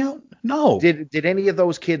is looking out? No. Did any of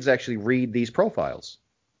those kids actually read these profiles?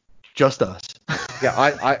 Just us.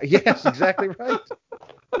 Yeah, yes, exactly right.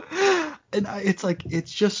 And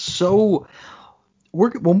it's just so.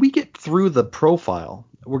 When we get through the profile,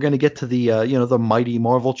 we're going to get to the the mighty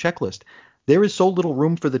Marvel checklist. There is so little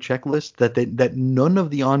room for the checklist that none of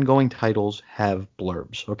the ongoing titles have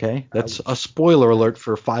blurbs. Okay, that's a spoiler alert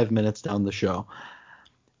for 5 minutes down the show.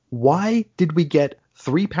 Why did we get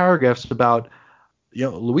 3 paragraphs about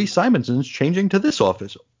Louise Simonson's changing to this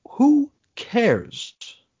office? Who cares?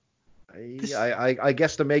 I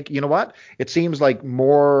guess to make, what? It seems like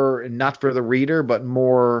more not for the reader, but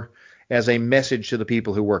more as a message to the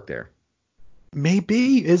people who work there.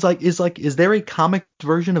 Maybe is there a comic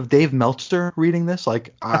version of Dave Meltzer reading this?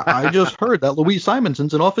 Like I just heard that Louise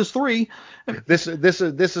Simonson's in Office 3. This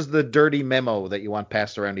is the dirty memo that you want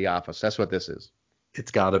passed around the office. That's what this is.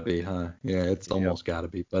 It's got to be, huh? Yeah, it's almost got to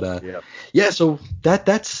be. But so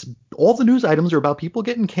that's all the news items are about people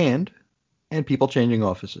getting canned and people changing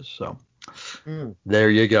offices. So there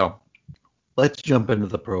you go. Let's jump into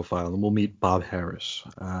the profile and we'll meet Bob Harris.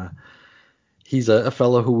 He's a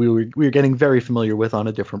fellow who we were getting very familiar with on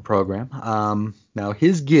a different program. Now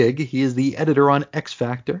his gig, he is the editor on X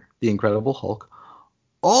Factor, The Incredible Hulk,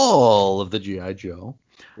 all of the G.I. Joe,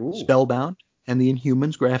 Spellbound, and the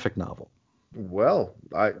Inhumans graphic novel. Well,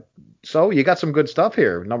 so you got some good stuff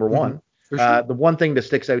here. Number one. Sure. The one thing that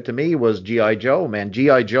sticks out to me was G.I. Joe, man.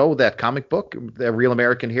 G.I. Joe, that comic book, the Real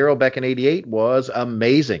American Hero back in '88, was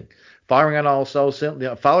amazing. Firing on all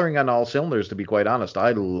cylinders, to be quite honest.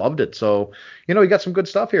 I loved it. So, you got some good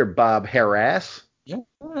stuff here, Bob Harris. Yeah,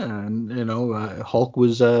 and Hulk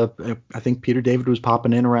was, I think Peter David was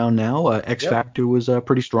popping in around now. X Factor was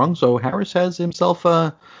pretty strong. So Harris has himself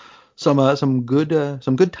some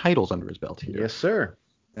good titles under his belt here. Yes, sir.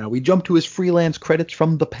 Now we jump to his freelance credits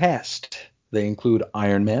from the past. They include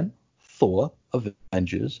Iron Man, Thor,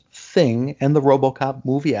 Avengers, Thing, and the RoboCop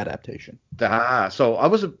movie adaptation. So I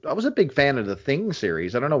was a big fan of the Thing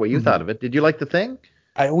series. I don't know what you thought of it. Did you like the Thing?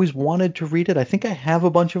 I always wanted to read it. I think I have a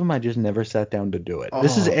bunch of them. I just never sat down to do it. Oh,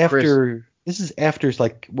 this is after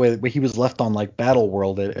like where he was left on like Battle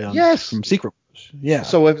World from Secret Wars. Yeah.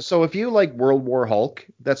 So if you like World War Hulk,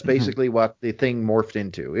 that's basically what the Thing morphed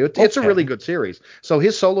into. It's a really good series. So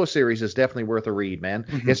his solo series is definitely worth a read, man.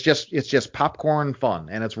 It's just popcorn fun,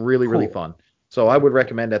 and it's really really fun. So I would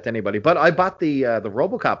recommend that to anybody. But I bought the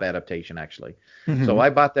RoboCop adaptation actually. So Mhm. I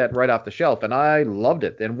bought that right off the shelf, and I loved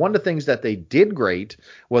it. And one of the things that they did great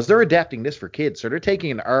was they're adapting this for kids. So they're taking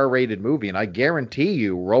an R-rated movie, and I guarantee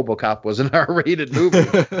you, RoboCop was an R-rated movie.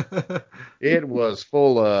 It was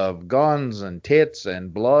full of guns and tits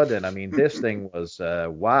and blood, and I mean, this thing was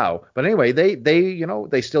wow. But anyway,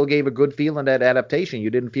 they still gave a good feel in that adaptation.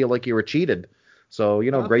 You didn't feel like you were cheated. So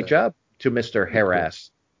great Okay. job to Mr. Very cool.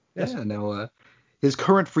 Harras. Yes. Yeah. Now, his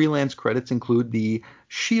current freelance credits include the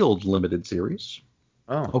Shield limited series.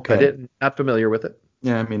 Oh, I Okay. didn't not familiar with it.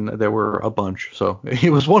 Yeah, I mean there were a bunch, so he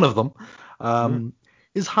was one of them. Mm.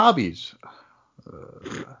 His hobbies.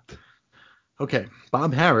 Uh, okay,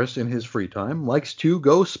 Bob Harris in his free time likes to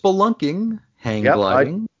go spelunking, hang Yep,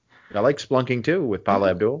 gliding, I like Splunking too with Paula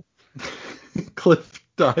yeah, Abdul. cliff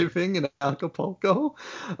diving in Acapulco,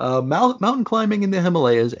 mountain climbing in the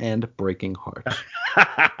Himalayas, and breaking hearts.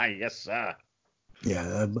 Yes, sir.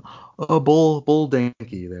 Yeah, a bull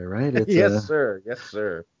donkey there, right? It's Yes, sir. Yes,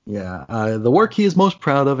 sir. yeah. The work he is most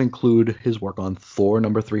proud of include his work on Thor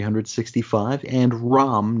number 365 and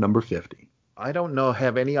Rom number 50. I don't know,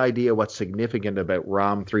 have any idea what's significant about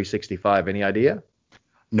ROM 365. Any idea?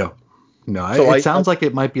 No, no. So It sounds like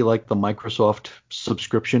it might be like the Microsoft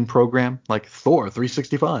subscription program, like Thor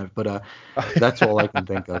 365. But that's all I can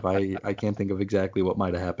think of. I can't think of exactly what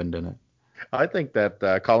might have happened in it. I think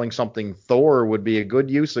that calling something Thor would be a good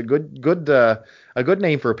use, a good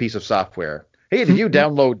name for a piece of software. Hey, did you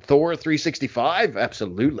download Thor 365?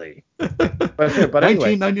 Absolutely. But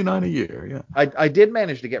anyway, 19.99 a year. Yeah. I did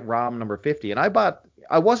manage to get ROM number 50, and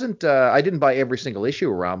I didn't buy every single issue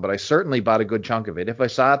of ROM, but I certainly bought a good chunk of it. If I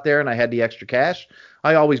saw it there and I had the extra cash,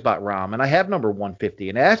 I always bought ROM, and I have number 150.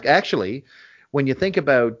 And actually, when you think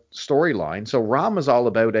about storyline, so ROM is all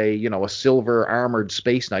about a silver armored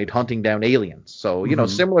space knight hunting down aliens. So Hmm.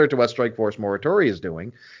 similar to what Strike Force Morituri is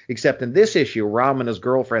doing, except in this issue, ROM and his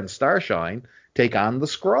girlfriend Starshine take on the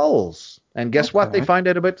Skrulls. And guess what? They Okay. find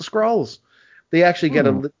out about the Skrulls.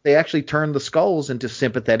 Hmm. They actually turn the Skulls into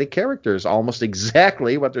sympathetic characters, almost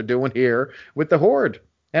exactly what they're doing here with the Horde.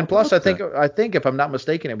 And plus, Okay. I think if I'm not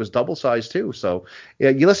mistaken, it was double sized too. So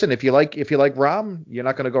yeah, you listen, if you like Rom, you're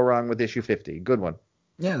not going to go wrong with issue 50. Good one.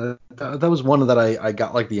 Yeah, that was one that I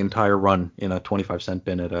got like the entire run in a 25-cent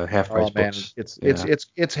bin at a half price Oh man, books. it's it's Yeah. it's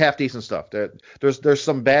it's half decent stuff. There's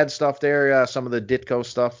some bad stuff there. Some of the Ditko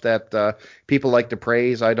stuff that people like to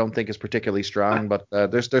praise, I don't think is particularly strong, but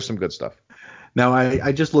there's some good stuff. Now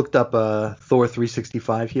I just looked up Thor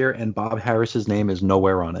 365 here, and Bob Harris's name is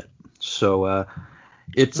nowhere on it. So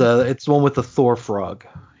it's the one with the Thor frog.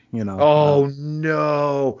 You know. Oh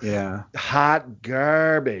no, Yeah. hot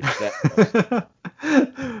garbage that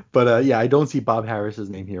was. But yeah, I don't see Bob Harris's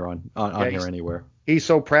name here on Yeah, here anywhere. he's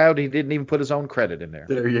so proud he didn't even put his own credit in there.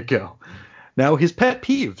 There you go. Now his pet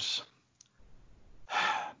peeves.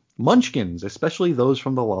 Munchkins, especially those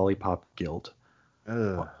from the Lollipop Guild.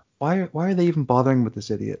 Ugh. Why are they even bothering with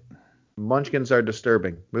this idiot? Munchkins are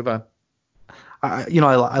disturbing. Move on.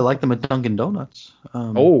 I like them at Dunkin' Donuts.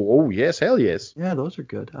 Oh yes, hell yes. Yeah, those are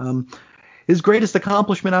good. His greatest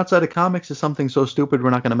accomplishment outside of comics is something so stupid we're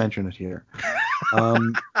not going to mention it here.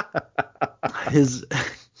 Um, his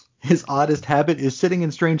his oddest habit is sitting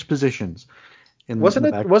in strange positions in Wasn't the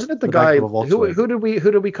it back wasn't it the the back guy of a who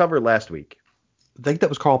Volkswagen. did we cover last week? I think that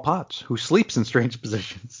was Carl Potts who sleeps in strange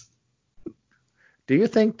positions. Do you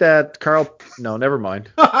think that Carl? No, never mind.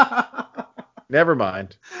 Never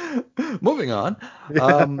mind. Moving on.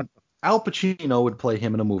 Al Pacino would play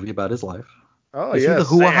him in a movie about his life. Oh Is he the yes,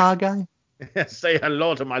 hoo-ha guy? say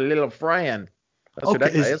hello to my little friend. That's who Okay,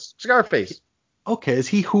 that guy is. Scarface. is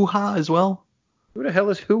he hoo-ha as well? Who the hell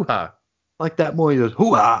is Hoo Ha? Like that movie goes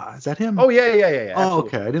hoo-ha. Is that him? Oh yeah, Oh,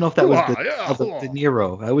 okay. absolutely. I didn't know if that Hoo was Ha, yeah, the hoo De ha.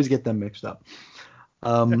 Niro. I always get them mixed up.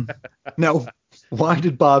 Um, now, why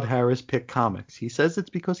did Bob Harris pick comics? He says it's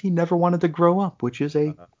because he never wanted to grow up, which is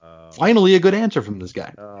Uh, finally a good answer from this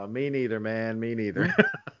guy. me neither, man. Me neither.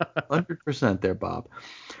 Yeah, 100% there, Bob.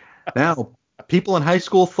 Now, people in high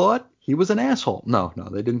school thought he was an asshole. No,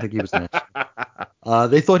 they didn't think he was an asshole.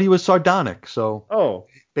 They thought he was sardonic, so Oh,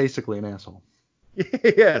 basically an asshole.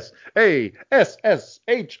 yes.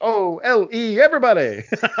 ASSHOLE, everybody.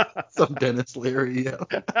 Some Dennis Leary. Yeah.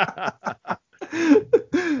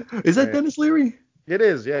 Is that Dennis Leary? It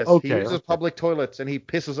is, yes. He Okay, uses okay. public toilets and he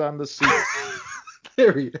pisses on the seats.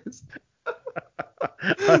 There he is.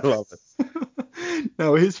 I love it.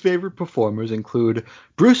 Now, his favorite performers include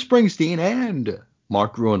Bruce Springsteen and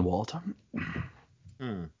Mark Gruenwald.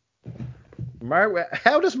 Hmm.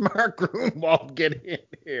 How does Mark Grunwald get in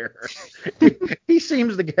here. He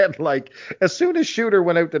seems to get like, as soon as Shooter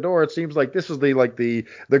went out the door, it seems like this is the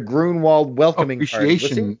Grunwald welcoming party.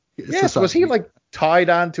 Appreciation. Yes, was he like tied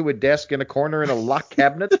onto a desk in a corner in a locked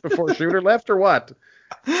cabinet before Shooter left, or what?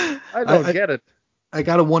 I don't get it. I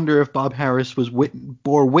gotta wonder if Bob Harris was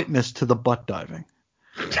bore witness to the butt diving.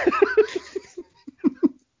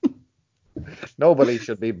 Nobody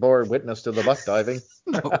should be bore witness to the butt diving.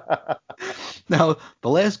 No. Now, the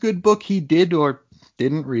last good book he did or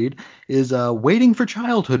didn't read is Waiting for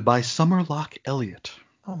Childhood by Summerlock Elliott.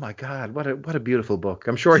 Oh my God, what a beautiful book.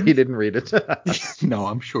 I'm sure he didn't read it. No,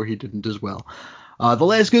 I'm sure he didn't as well. The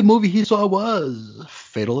last good movie he saw was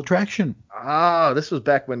Fatal Attraction. Ah, this was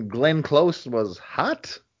back when Glenn Close was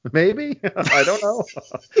hot. Maybe. I don't know.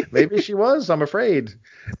 Maybe she was, I'm afraid.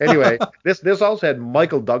 Anyway, this also had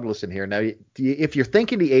Michael Douglas in here. Now, if you're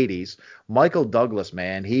thinking the 80s, Michael Douglas,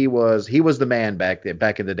 man, he was the man back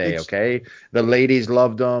in the day, okay? The ladies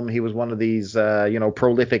loved him. He was one of these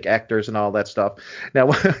prolific actors and all that stuff.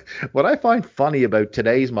 Now, what I find funny about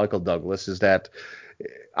today's Michael Douglas is that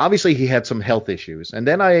obviously he had some health issues, and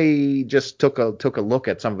then I just took a look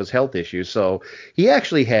at some of his health issues. So he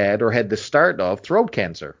actually had the start of throat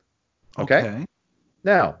cancer. Okay.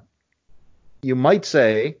 Now, you might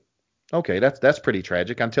say, okay, that's pretty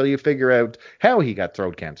tragic until you figure out how he got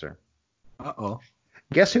throat cancer. Uh-oh.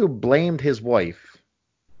 Guess who blamed his wife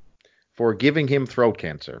for giving him throat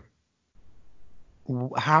cancer?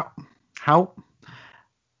 How?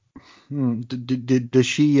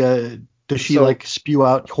 Does she like spew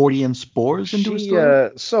out Hordean spores into his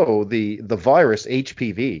throat? So the virus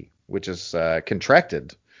HPV, which is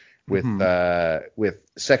contracted with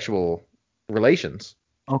sexual relations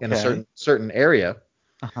in a certain area,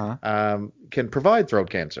 can provide throat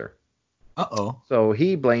cancer. Uh-oh. So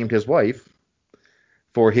he blamed his wife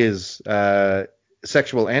for his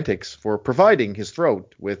sexual antics for providing his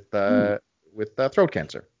throat with throat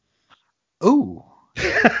cancer. Ooh.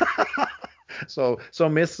 So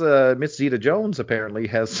Miss Zeta Jones apparently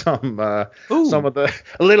has some of a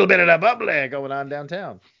little bit of the bubbly going on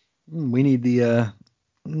downtown. We need the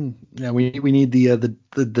we need the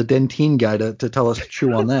Dentyne guy to tell us to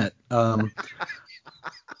chew on that.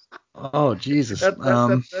 Oh Jesus.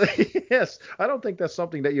 Yes, I don't think that's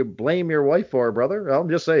something that you blame your wife for, brother. I'm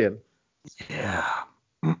just saying. Yeah.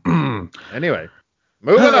 Anyway,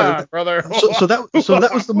 moving on, brother. So that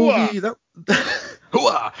was the movie that.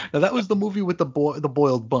 Now that was the movie with the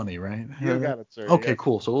boiled bunny, right? You got it, sir. Okay,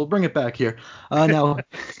 cool. So we'll bring it back here. Now,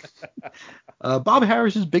 Bob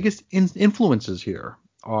Harris's biggest influences here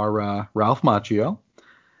are Ralph Macchio,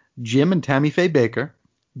 Jim and Tammy Faye Baker,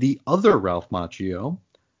 the other Ralph Macchio,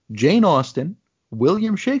 Jane Austen,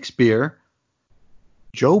 William Shakespeare,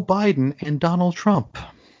 Joe Biden, and Donald Trump.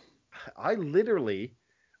 I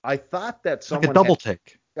thought that someone like a double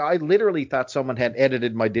take. I literally thought someone had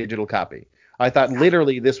edited my digital copy. I thought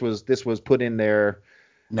literally this was put in there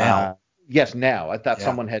now. Yes, now. I thought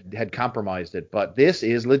someone had compromised it, but this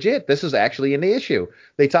is legit. This is actually an issue.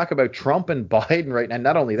 They talk about Trump and Biden right now.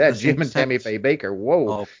 Not only that, Jim and Tammy Faye Baker. Whoa.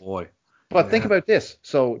 Oh boy. But think about this.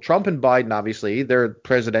 So Trump and Biden, obviously, they're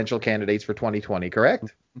presidential candidates for 2020,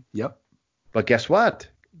 correct? Yep. But guess what?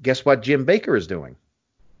 Guess what Jim Baker is doing?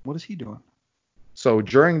 What is he doing? So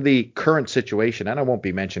during the current situation, and I won't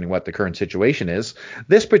be mentioning what the current situation is,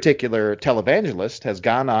 this particular televangelist has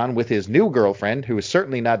gone on with his new girlfriend, who is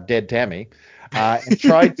certainly not dead Tammy, and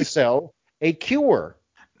tried to sell a cure.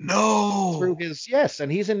 No. Through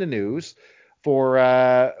and he's in the news for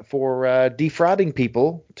defrauding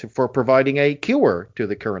people for providing a cure to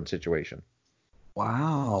the current situation.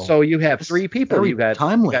 Wow. So you have three people. You got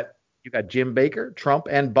Jim Baker, Trump,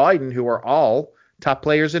 and Biden, who are all top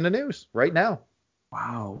players in the news right now.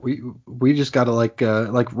 Wow, we just gotta like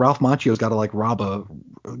Ralph Macchio's gotta like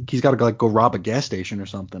he's gotta go rob a gas station or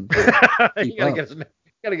something. You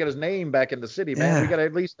gotta get his name back in the city, man. Yeah. We gotta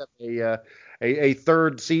at least have a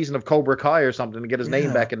third season of Cobra Kai or something to get his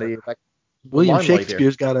name back in the William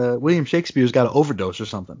Shakespeare's gotta overdose or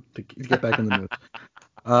something to get back in the news.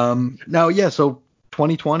 Now, so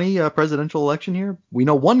 2020 presidential election here. We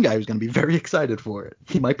know one guy who's going to be very excited for it.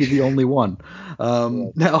 He might be the only one.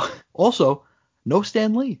 Now, also, no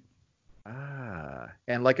Stan Lee.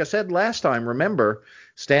 And like I said last time, remember,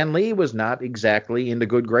 Stan Lee was not exactly in the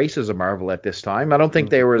good graces of Marvel at this time. I don't think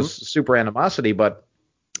there was super animosity, but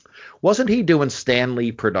wasn't he doing Stan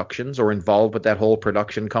Lee Productions or involved with that whole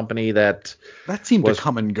production company that seemed to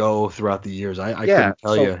come and go throughout the years? I couldn't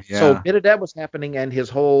tell you. Yeah. So a bit of that was happening, and his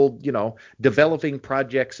whole, developing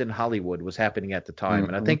projects in Hollywood was happening at the time.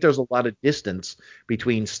 And I think there's a lot of distance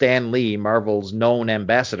between Stan Lee, Marvel's known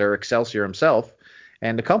ambassador, Excelsior himself,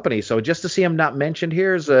 and the company. So just to see him not mentioned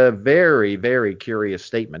here is a very, very curious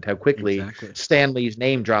statement. How quickly Stan Lee's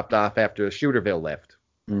name dropped off after Shooterville left.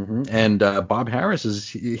 Mm-hmm. And Bob Harris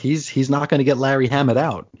he's not going to get Larry Hammett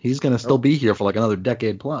out. He's going to still be here for like another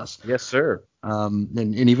decade plus. Yes, sir.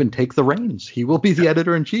 And even take the reins. He will be the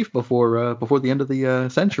editor in chief before the end of the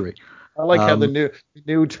century. I like how the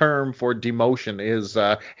new term for demotion is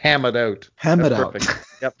hammered out. Hammered out.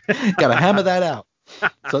 Yep. Gotta hammer that out.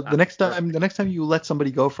 So the next time you let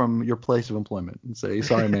somebody go from your place of employment and say,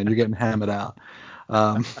 sorry man, you're getting hammered out.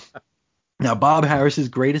 Now Bob Harris's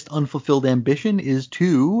greatest unfulfilled ambition is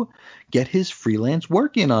to get his freelance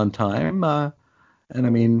work in on time. And I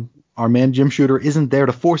mean, our man Jim Shooter isn't there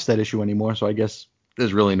to force that issue anymore, so I guess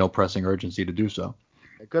there's really no pressing urgency to do so.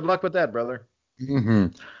 Good luck with that, brother. Mm-hmm.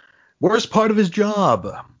 Worst part of his job,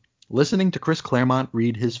 listening to Chris Claremont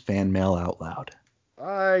read his fan mail out loud.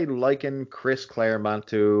 I liken Chris Claremont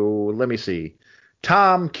to, let me see,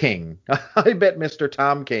 Tom King. I bet Mr.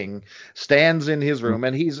 Tom King stands in his room,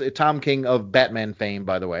 and he's Tom King of Batman fame,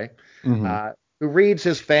 by the way, who reads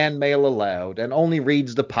his fan mail aloud and only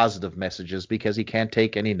reads the positive messages because he can't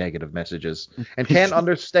take any negative messages and can't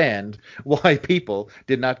understand why people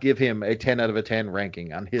did not give him a 10 out of a 10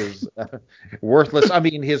 ranking on his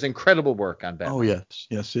his incredible work on Batman. Oh, yes.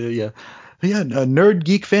 Yeah. Nerd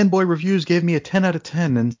Geek Fanboy Reviews gave me a 10 out of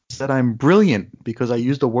 10 and said I'm brilliant because I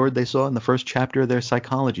used a word they saw in the first chapter of their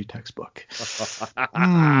psychology textbook.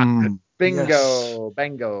 Bingo,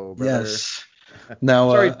 bango, brother. Yes. Now,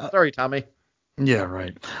 sorry, Tommy. Yeah,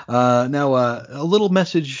 right. Now, a little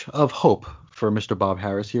message of hope for Mr. Bob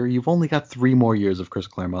Harris here. You've only got 3 more years of Chris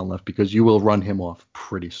Claremont left because you will run him off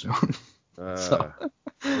pretty soon. I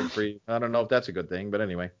don't know if that's a good thing, but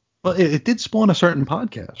anyway. Well, it did spawn a certain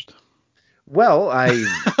podcast. Well,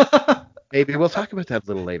 maybe we'll talk about that a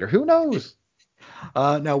little later. Who knows?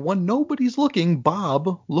 Now, when nobody's looking,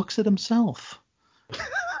 Bob looks at himself.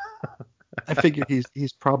 I figure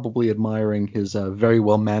he's probably admiring his very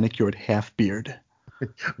well manicured half beard.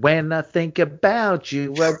 When I think about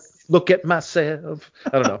you, I look at myself.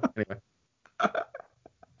 I don't know. Anyway.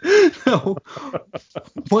 No.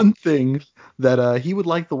 One thing that he would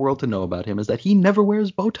like the world to know about him is that he never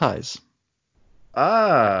wears bow ties.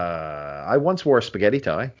 I once wore a spaghetti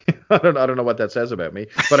tie. I don't know what that says about me,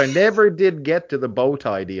 but I never did get to the bow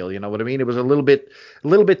tie deal. You know what I mean? It was a little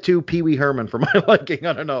bit too Pee Wee Herman for my liking.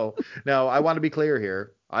 I don't know. Now, I want to be clear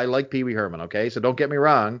here. I like Pee Wee Herman, okay? So don't get me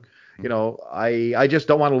wrong. You know, I just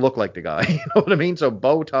don't want to look like the guy. You know what I mean? So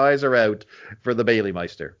bow ties are out for the Bailey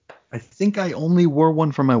Meister. I think I only wore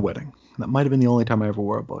one for my wedding. That might have been the only time I ever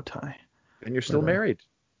wore a bow tie. And you're still married.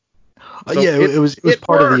 So yeah, it was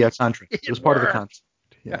part of the contract. It was part of the contract.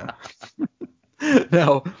 Yeah.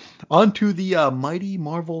 Now, on to the Mighty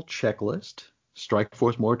Marvel checklist. Strike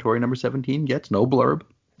Force Morituri number 17 gets no blurb.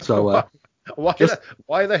 So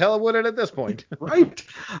why the hell would it at this point? Right.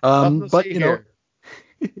 But you know,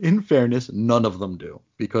 in fairness, none of them do,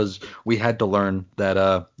 because we had to learn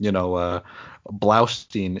that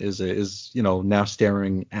Blaustein is now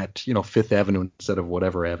staring at Fifth Avenue instead of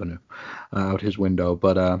whatever avenue out his window.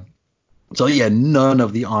 But so yeah, none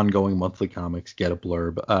of the ongoing monthly comics get a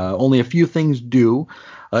blurb. Only a few things do,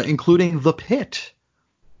 including The Pit.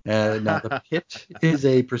 Now, The Pit is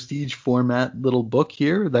a prestige format little book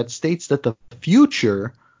here that states that the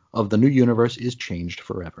future of the new universe is changed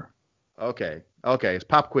forever. Okay, it's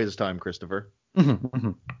pop quiz time, Christopher.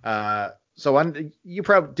 Mm-hmm. So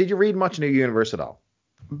did you read much New Universe at all?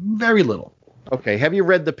 Very little. Okay, have you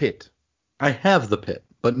read The Pit? I have The Pit,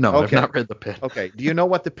 but no, I've not read The Pit. Okay, do you know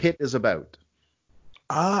what The Pit is about?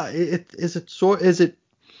 Is it?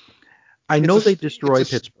 I know they destroy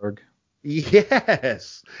Pittsburgh.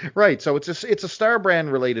 Yes, right. So it's a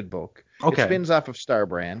Starbrand related book. Okay. It spins off of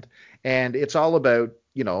Starbrand, and it's all about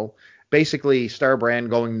basically Starbrand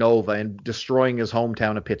going Nova and destroying his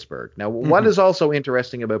hometown of Pittsburgh. Now, what is also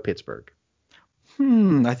interesting about Pittsburgh?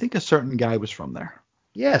 I think a certain guy was from there.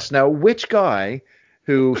 Yes. Now, which guy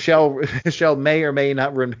who shall may or may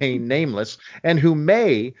not remain nameless, and who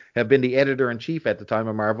may have been the editor-in-chief at the time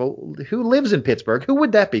of Marvel, who lives in Pittsburgh? Who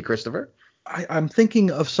would that be, Christopher? I'm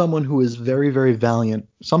thinking of someone who is very, very valiant,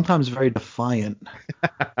 sometimes very defiant.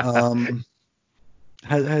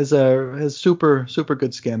 Has super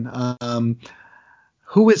good skin.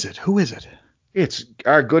 Who is it? It's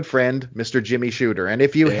our good friend, Mr. Jimmy Shooter. And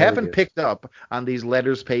if you haven't picked up on these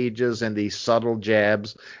letters pages and these subtle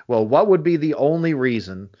jabs, well, what would be the only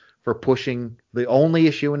reason for pushing the only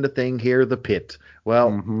issue in the thing here, The Pit?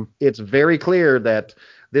 Well, It's very clear that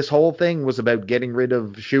this whole thing was about getting rid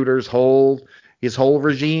of Shooter's whole his whole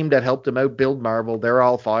regime that helped him out build Marvel, they're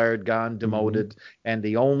all fired, gone, demoted, and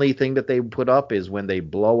the only thing that they put up is when they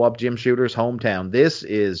blow up Jim Shooter's hometown. This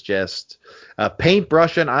is just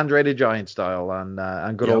paintbrush and Andre the Giant style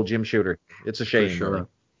on good old Jim Shooter. It's a shame. For sure. Really.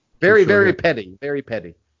 Very, very petty. Very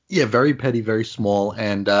petty. Yeah, very petty, very small,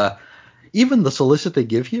 and even the solicit they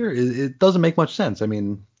give here, it doesn't make much sense. I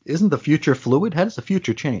mean, isn't the future fluid? How does the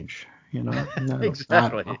future change? You know,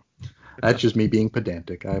 exactly. That's just me being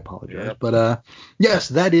pedantic. I apologize. Yep. But yes,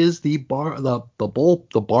 that is the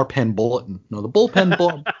Barpen Bulletin. No, the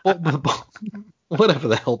bullpen whatever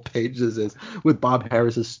the hell page this is, with Bob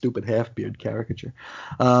Harris's stupid half-beard caricature.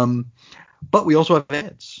 But we also have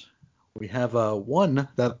ads. We have one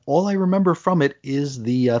that all I remember from it is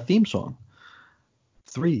the theme song.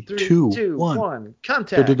 3, 2, 1.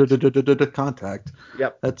 Contact. Contact.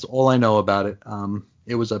 Yep. That's all I know about it.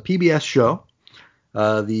 It was a PBS show.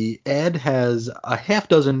 The ad has a half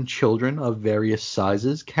dozen children of various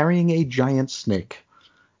sizes carrying a giant snake.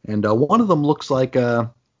 And one of them looks like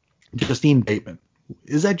Justine Bateman.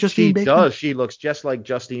 Is that Justine Bateman? She does. She looks just like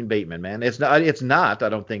Justine Bateman, man. It's not. I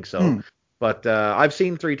don't think so. But I've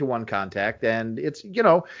seen 3 to 1 Contact, and it's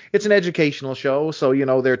an educational show. So,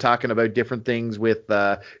 they're talking about different things with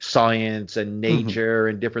science and nature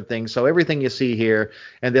and different things. So everything you see here,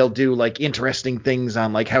 and they'll do like interesting things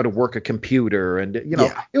on like how to work a computer. And,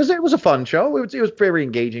 it was a fun show. It was very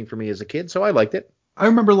engaging for me as a kid. So I liked it. I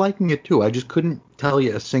remember liking it, too. I just couldn't tell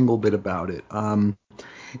you a single bit about it.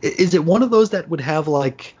 Is it one of those that would have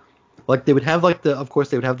like they would have of course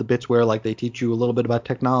they would have the bits where like they teach you a little bit about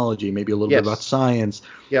technology, maybe a little bit about science.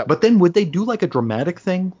 Yeah. But then would they do like a dramatic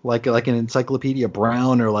thing, like an Encyclopedia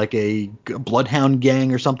Brown or like a Bloodhound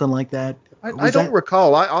Gang or something like that? I don't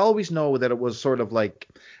recall. I always know that it was sort of like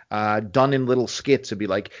done in little skits. It'd be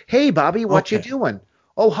like, "Hey, Bobby, what you doing?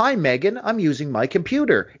 Oh, hi, Megan. I'm using my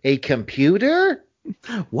computer. A computer?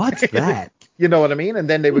 What's that?" You know what I mean? And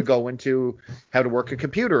then they would go into how to work a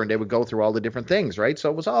computer, and they would go through all the different things, right?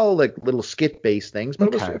 So it was all like little skit-based things,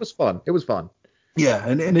 but it was fun. It was fun. Yeah,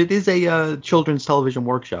 and it is a children's television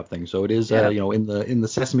workshop thing, so it is in the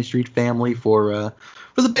Sesame Street family for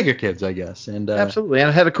the bigger kids, I guess. And absolutely, and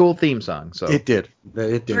it had a cool theme song. So it did.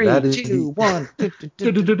 3, 2, 1.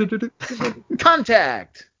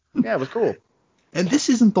 Contact. Yeah, it was cool. And this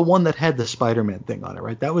isn't the one that had the Spider-Man thing on it,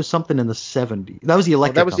 right? That was something in the 70s. That was the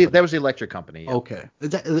Electric Company. That was the Electric Company. Yeah. Okay.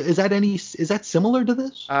 Is that similar to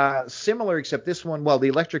this? Similar, except this one. Well, the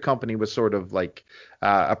Electric Company was sort of like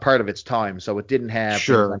a part of its time, so it didn't have.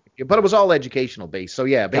 Sure. But it was all educational based. So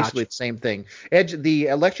yeah, basically the same thing. The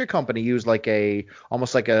Electric Company used like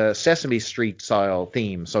almost like a Sesame Street style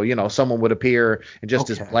theme. So someone would appear in just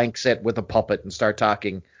this blank set with a puppet and start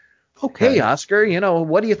talking. Okay. Hey, Oscar,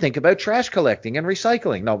 what do you think about trash collecting and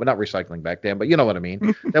recycling? No, but not recycling back then, but you know what I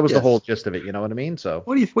mean. That was the whole gist of it, you know what I mean? So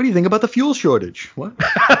what do you think about the fuel shortage? What?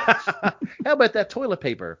 How about that toilet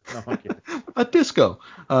paper? No, a disco.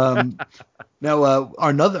 Now,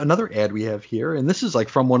 another ad we have here, and this is like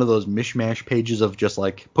from one of those mishmash pages of just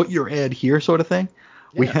like put your ad here sort of thing.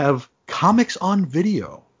 Yeah. We have Comics on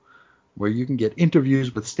Video, where you can get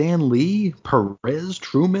interviews with Stan Lee, Perez,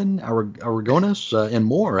 Truman, Aragonis, and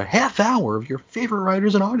more. A half hour of your favorite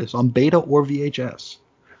writers and artists on beta or VHS.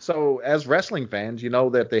 So as wrestling fans, you know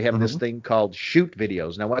that they have this thing called shoot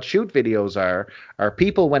videos. Now, what shoot videos are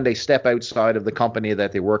people when they step outside of the company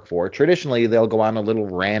that they work for. Traditionally, they'll go on a little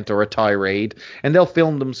rant or a tirade, and they'll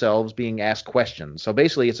film themselves being asked questions. So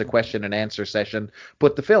basically, it's a question and answer session,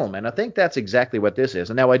 put the film. And I think that's exactly what this is.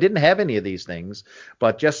 And now I didn't have any of these things,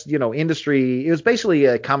 but just, industry, it was basically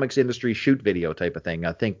a comics industry shoot video type of thing.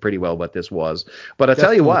 I think pretty well what this was. But I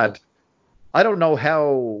tell you what, I don't know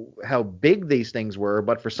how big these things were,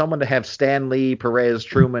 but for someone to have Stan Lee, Perez,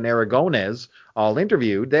 Truman, Aragones all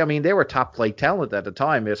interviewed, they were top flight talent at the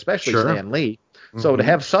time, especially Stan Lee. So to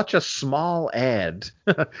have such a small ad,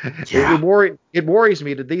 it worries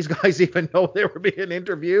me. Did these guys even know they were being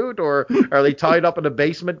interviewed, or are they tied up in a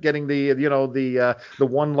basement getting the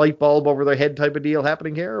one light bulb over their head type of deal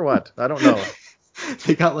happening here, or what? I don't know.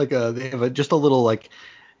 They got they have just a little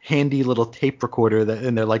handy little tape recorder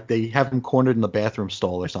and they have him cornered in the bathroom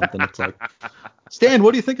stall or something. It's like, Stan,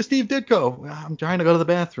 what do you think of Steve Ditko? I'm trying to go to the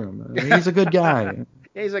bathroom. He's a good guy.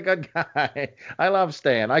 He's a good guy. I love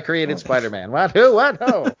Stan. I created Spider-Man. What? Who? What?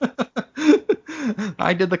 Who?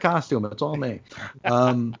 I did the costume. It's all me.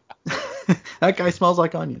 That guy smells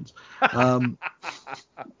like onions.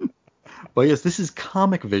 But yes, this is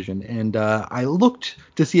Comic Vision, and I looked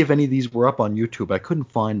to see if any of these were up on YouTube. I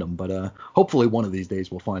couldn't find them, but hopefully one of these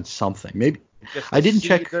days we'll find something. Maybe I didn't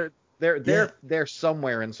check. They're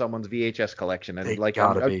somewhere in someone's VHS collection, and they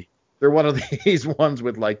gotta be. They're one of these ones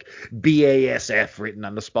with like BASF written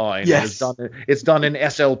on the spine. Yes. And it's done in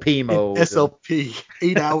SLP mode. SLP,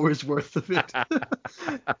 8 hours worth of it.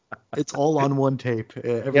 It's all on one tape.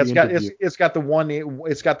 Every interview. It's got the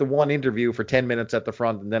one interview for 10 minutes at the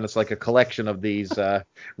front, and then it's like a collection of these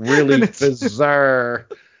really bizarre,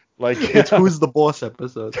 like it's Who's the Boss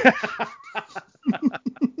episode.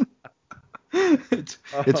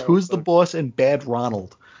 It's Who's the Boss and Bad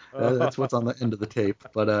Ronald. That's what's on the end of the tape.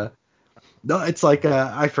 But no, it's like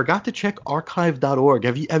I forgot to check archive.org.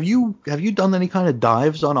 Have you done any kind of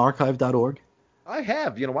dives on archive.org? I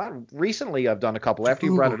have. You know what? Recently, I've done a couple. After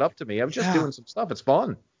you brought it up to me, I was just doing some stuff. It's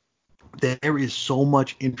fun. There is so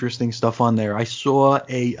much interesting stuff on there. I saw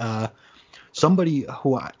somebody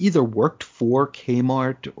who either worked for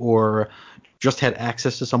Kmart or just had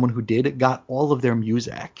access to someone who got all of their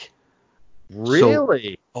music.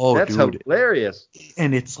 Really? That's dude, hilarious.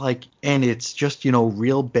 And it's just,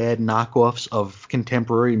 real bad knockoffs of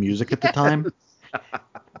contemporary music at the time.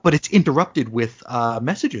 But it's interrupted with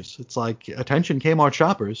messages. It's like, attention Kmart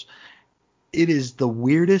shoppers. It is the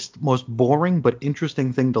weirdest, most boring, but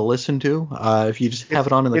interesting thing to listen to. If you just have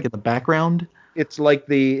it on in the background. It's like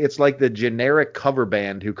the generic cover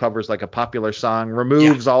band who covers like a popular song,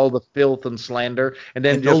 removes all the filth and slander, and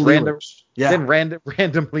then just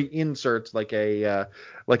randomly inserts like a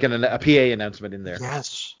PA announcement in there.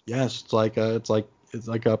 Yes. It's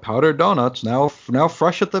like a powdered donuts now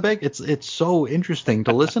fresh at the bake. It's so interesting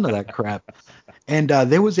to listen to that crap. And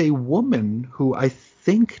there was a woman who I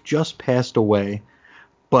think just passed away,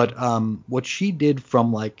 but what she did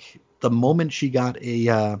from like the moment she got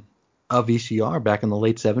a VCR back in the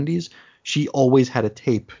late 70s, she always had a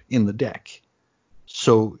tape in the deck.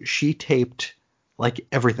 So she taped like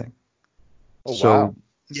everything. Oh, wow.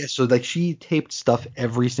 Yeah, so like she taped stuff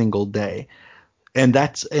every single day. And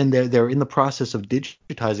they're in the process of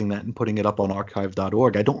digitizing that and putting it up on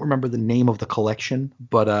archive.org. I don't remember the name of the collection,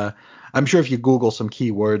 but I'm sure if you Google some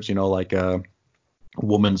keywords, like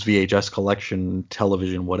woman's VHS collection,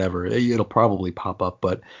 television, whatever, it'll probably pop up.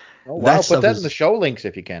 But put that in the show links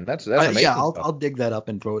if you can. That's amazing. Yeah, I'll dig that up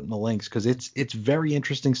and throw it in the links because it's very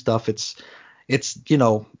interesting stuff. It's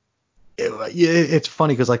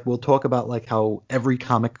funny because like we'll talk about like how every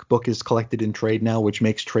comic book is collected in trade now, which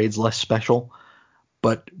makes trades less special.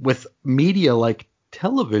 But with media like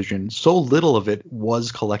television, so little of it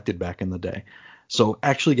was collected back in the day. So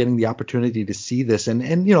actually getting the opportunity to see this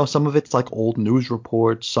and some of it's like old news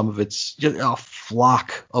reports, some of it's just a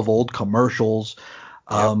flock of old commercials.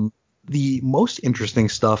 Yep. The most interesting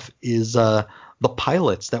stuff is the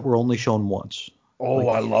pilots that were only shown once. Oh,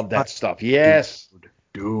 I love that stuff. Yes.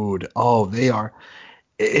 Dude. Oh, they are.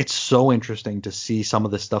 It's so interesting to see some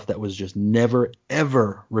of the stuff that was just never,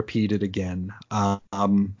 ever repeated again. I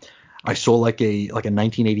saw like a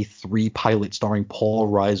 1983 pilot starring Paul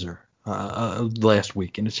Reiser last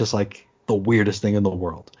week, and it's just like the weirdest thing in the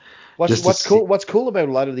world. What's cool about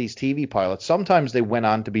a lot of these TV pilots, sometimes they went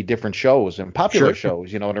on to be different shows and popular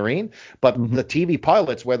shows, you know what I mean? But the TV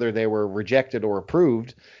pilots, whether they were rejected or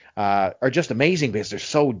approved, are just amazing because they're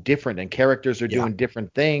so different and characters are doing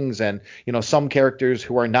different things. And, some characters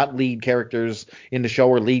who are not lead characters in the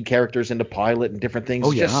show are lead characters in the pilot and different things.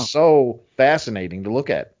 It's just so fascinating to look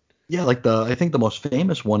at. Yeah, like I think the most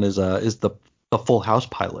famous one is the Full House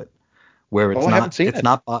pilot, where it's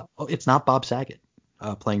not Bob Saget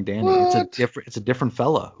playing Danny. What? It's a different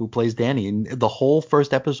fella who plays Danny, and the whole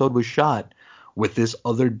first episode was shot with this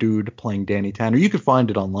other dude playing Danny Tanner. You could find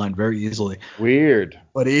it online very easily. Weird.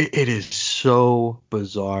 But it is so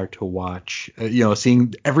bizarre to watch.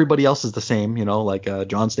 Seeing everybody else is the same, like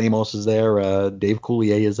John Stamos is there, Dave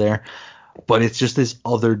Coulier is there. But it's just this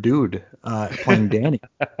other dude playing Danny.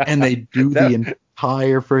 And they do the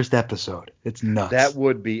entire first episode. It's nuts. That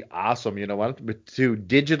would be awesome. You know what? To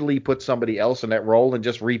digitally put somebody else in that role and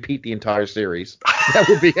just repeat the entire series. That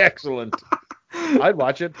would be excellent. I'd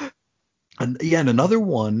watch it. And another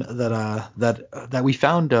one that we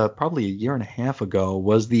found probably a year and a half ago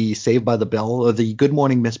was the Saved by the Bell, or the Good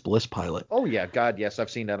Morning Miss Bliss pilot. Oh yeah, God, yes, I've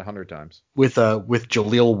seen that 100 times. With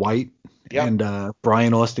Jaleel White and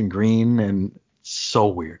Brian Austin Green, and so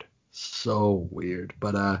weird.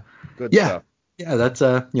 But good stuff. Yeah, that's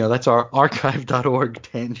our archive.org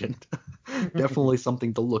tangent. Definitely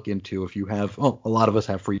something to look into if you have. Oh, a lot of us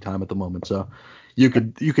have free time at the moment, so you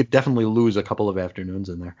could definitely lose a couple of afternoons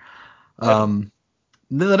in there.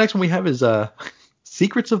 The next one we have is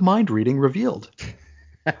Secrets of Mind Reading Revealed.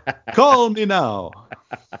 Call me now.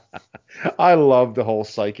 I love the whole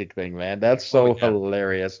psychic thing, man. That's Oh, so yeah.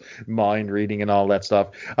 hilarious. Mind reading and all that stuff.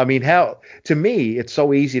 I mean, how to me, it's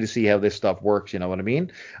so easy to see how this stuff works. You know what I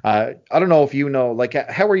mean? I don't know if you know, like,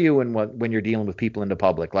 how are you when you're dealing with people in the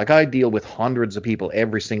public? Like, I deal with hundreds of people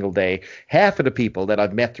every single day. Half of the people that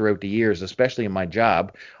I've met throughout the years, especially in my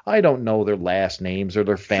job, I don't know their last names or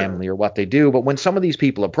their family or what they do. But when some of these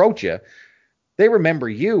people approach you, they remember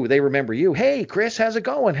you. They remember you. Hey, Chris, how's it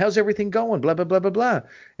going? How's everything going? Blah, blah, blah, blah, blah.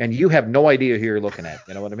 And you have no idea who you're looking at.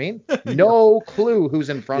 You know what I mean? you, No clue who's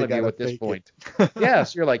in front you of you gotta at this fake it. point.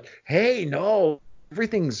 Yes, you're like, hey, no,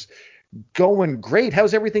 everything's going great.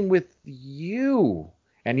 How's everything with you?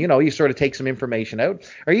 And, you sort of take some information out.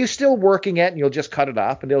 Are you still working at, and you'll just cut it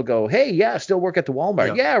off, and they'll go, hey, yeah, I still work at the Walmart.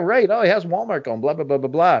 Yeah. Yeah, right. Oh, how's Walmart going? Blah, blah, blah, blah,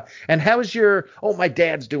 blah. And how's my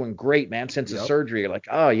dad's doing great, man, since his Yep. surgery. You're like,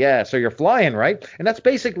 oh, yeah, so you're flying, right? And that's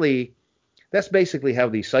basically how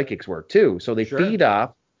these psychics work, too. So they Sure. feed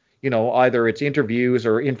off, either it's interviews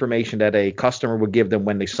or information that a customer would give them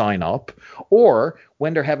when they sign up, or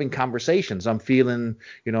when they're having conversations. I'm feeling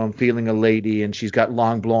a lady, and she's got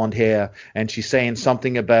long blonde hair, and she's saying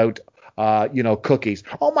something about, cookies.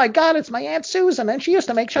 Oh my God, it's my Aunt Susan, and she used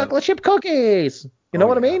to make Yep. chocolate chip cookies. You know Oh,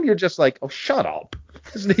 what I yeah. mean? You're just like, oh, shut up.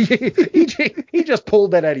 He just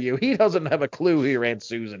pulled that out of you. He doesn't have a clue who your Aunt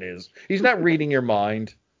Susan is. He's not reading your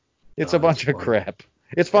mind. It's No, a bunch of funny. crap.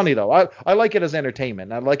 It's funny though. I like it as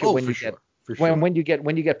entertainment. I like it Oh, when for you sure. get For sure. when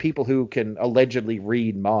you get people who can allegedly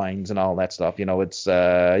read minds and all that stuff. It's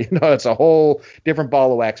a whole different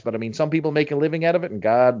ball of wax. But I mean, some people make a living out of it, and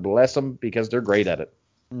God bless them because they're great at it.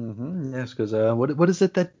 Yes, because what is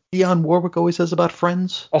it that Dionne Warwick always says about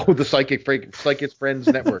Friends? Oh, the Psychic Friends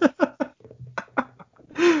Network.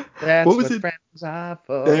 What That's was what it? friends are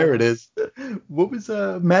There for. it is. What was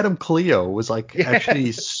Madame Cleo was like Yeah.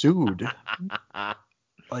 actually sued.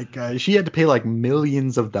 Like she had to pay like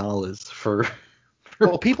millions of dollars for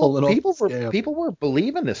Well, pulling off the scam. people were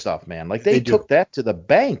believing this stuff, man. Like They they do. took that to the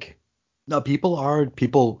bank. No,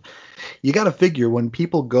 people. You got to figure when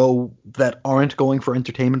people go that aren't going for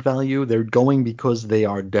entertainment value, they're going because they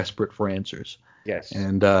are desperate for answers, Yes.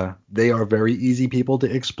 and they are very easy people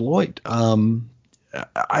to exploit.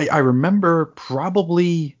 I remember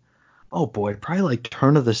probably, oh boy, probably like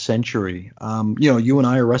turn of the century. You and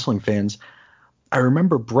I are wrestling fans. I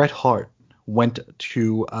remember Bret Hart went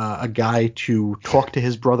to a guy to talk to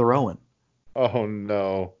his brother Owen. Oh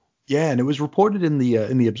no. Yeah, and it was reported in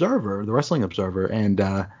the Observer, the Wrestling Observer, and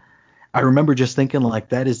I remember just thinking like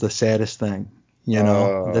that is the saddest thing,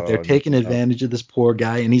 that they're Oh taking no. advantage of this poor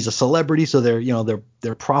guy, and he's a celebrity, so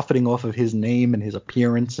they're profiting off of his name and his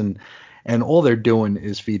appearance, and all they're doing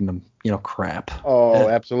is feeding him, crap. Oh,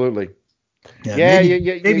 absolutely. Yeah,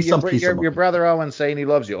 Yeah, maybe some peace of your mind. brother Owen saying he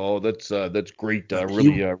loves you. Oh, that's great. I But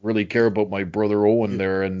he really care about my brother Owen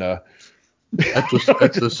there, and at the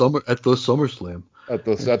at the SummerSlam. at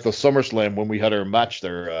the SummerSlam when we had our match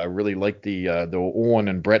there, I really liked the Owen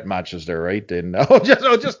and Bret matches there, right? And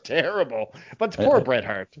just terrible. But I, poor I, Bret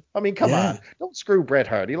Hart. I mean, come yeah. on, don't screw Bret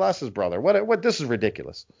Hart. He lost his brother. What? This is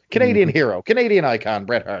ridiculous. Canadian Mhm. hero, Canadian icon,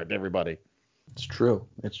 Bret Hart. Everybody, It's true.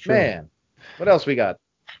 It's true. man. What else we got?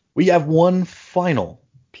 We have one final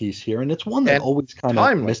piece here, and it's one that And always kind of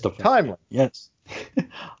timely, mystifies me. timely. Yes.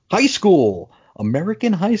 High school.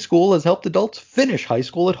 American high school has helped adults finish high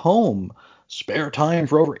school at home. Spare time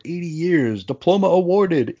for over 80 years. Diploma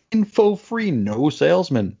awarded. Info free. No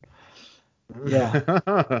salesman. Yeah.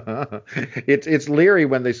 It's leery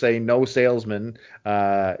when they say no salesman,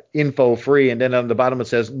 info free, and then on the bottom it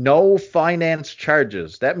says no finance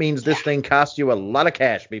charges. That means this thing costs you a lot of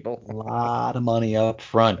cash, people. A lot of money up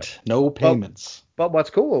front. No But payments. but what's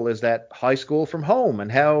cool is that high school from home,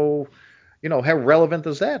 and how relevant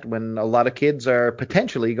is that when a lot of kids are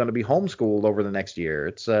potentially going to be homeschooled over the next year?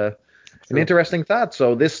 It's an True. interesting thought.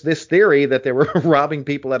 So this theory that they were robbing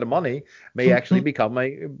people out of money may actually become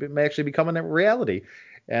a reality.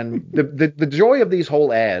 And the joy of these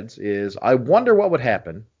whole ads is I wonder what would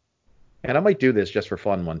happen. And I might do this just for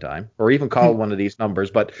fun one time, or even call one of these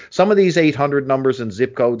numbers. But some of these 800 numbers and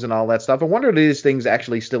zip codes and all that stuff, I wonder if these things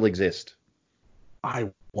actually still exist.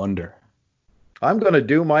 I wonder. I'm going to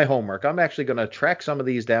do my homework. I'm actually going to track some of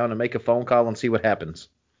these down and make a phone call and see what happens.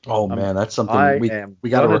 Oh I'm, man, that's something I we am we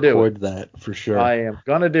got to going to do it. record that for sure. I am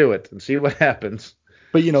going to do it and see what happens.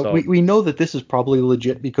 But So, we know that this is probably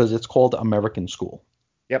legit because it's called American School.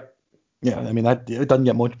 yep. Yeah, I mean that it doesn't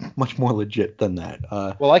get much more legit than that.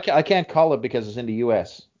 Well, I can't call it because it's in the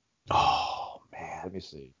U.S. Oh man. Let me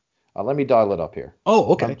see. Let me dial it up here. Oh,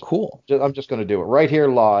 I'm okay, cool. I'm just going to do it right here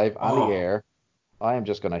live on the Oh, air. I am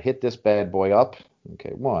just going to hit this bad boy up.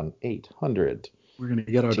 Okay, 1-800. We're going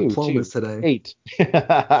to get our diplomas today. 8.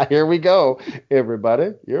 Here we go,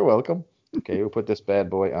 everybody. You're welcome. Okay, we'll put this bad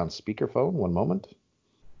boy on speakerphone. One moment.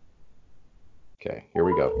 Okay, here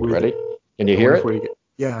we go. You ready? Can you hear it?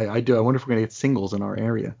 Yeah, I do. I wonder if we're going to get singles in our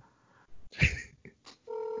area.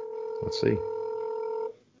 Let's see.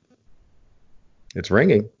 It's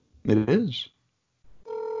ringing. It is.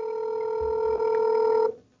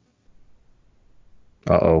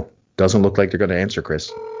 Uh-oh. Doesn't look like they're going to answer,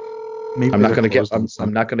 Chris. Maybe I'm not going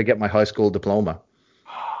to get my high school diploma.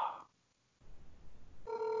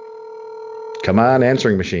 Come on,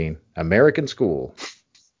 answering machine. American School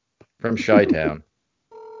from Chi-Town.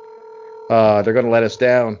 They're going to let us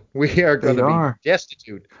down. We are going to be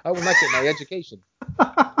destitute. I will not get my education.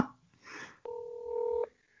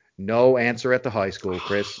 No answer at the high school,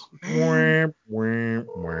 Chris. We'll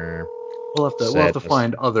have to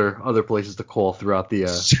find other places to call throughout the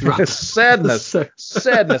sadness.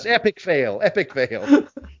 Epic fail.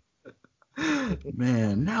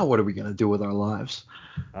 Man, now what are we gonna do with our lives?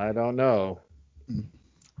 I don't know.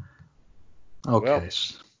 Okay,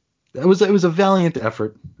 well, it was a valiant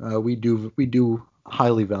effort. We do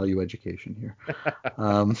highly value education here.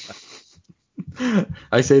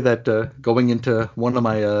 I say that going into one of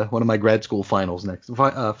my grad school final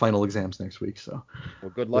exams next week. So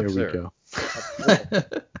well, good luck, there sir. We go.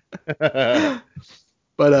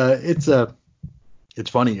 But it's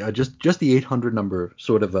funny. Just the 800 number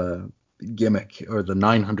sort of a gimmick, or the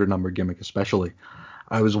 900 number gimmick especially.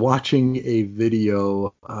 I was watching a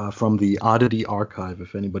video from the Oddity Archive.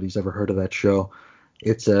 If anybody's ever heard of that show.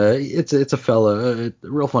 It's a fella, a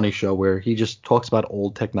real funny show where he just talks about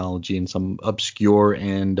old technology and some obscure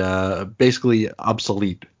and basically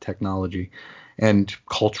obsolete technology and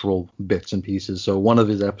cultural bits and pieces. So one of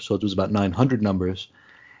his episodes was about 900 numbers,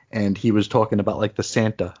 and he was talking about like the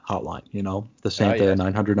Santa hotline, the Santa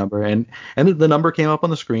 900 number, and the number came up on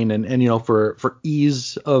the screen, and for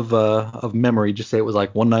ease of memory, just say it was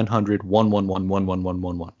like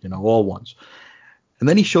 1-900-111-11111, all ones. And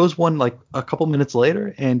then he shows one like a couple minutes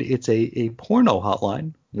later, and it's a porno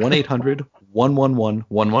hotline,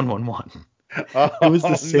 1-800-111-1111. It was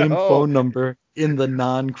the same phone number in the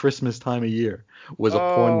non-Christmas time of year, was a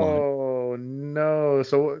porn line. Oh, no.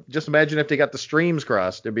 So just imagine if they got the streams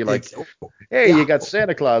crossed. It'd be like, hey, you got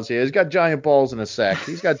Santa Claus here. He's got giant balls in his sack.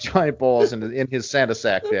 He's got giant balls in his Santa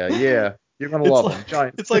sack there. Yeah. You're gonna love him.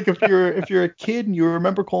 Giant. It's like if you're a kid and you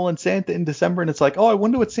remember calling Santa in December, and it's like, oh, I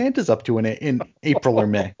wonder what Santa's up to in April or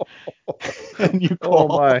May. And you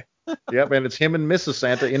call. Oh my. Yep, and it's him and Mrs.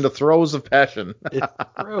 Santa in the throes of passion. It's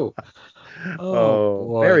true.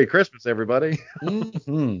 Oh, Merry Christmas, everybody.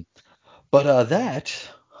 Mm-hmm. But that,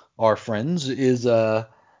 our friends, is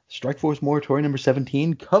Strikeforce Moratorium number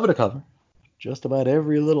 17, cover to cover. Just about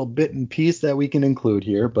every little bit and piece that we can include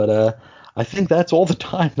here, but I think that's all the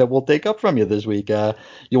time that we'll take up from you this week.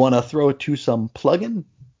 You want to throw it to some plug-in?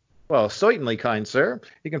 Well, certainly, kind sir.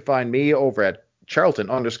 You can find me over at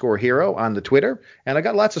Charlton_Hero on the Twitter. And I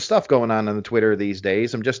got lots of stuff going on the Twitter these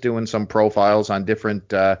days. I'm just doing some profiles on different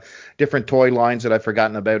toy lines that I've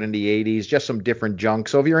forgotten about in the 80s, just some different junk.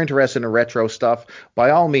 So if you're interested in retro stuff, by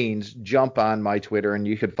all means, jump on my Twitter and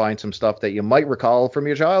you could find some stuff that you might recall from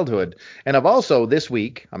your childhood. And I've also, this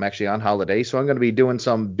week, I'm actually on holiday, so I'm going to be doing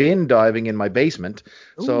some bin diving in my basement.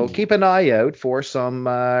 Ooh. So keep an eye out for some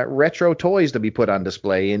retro toys to be put on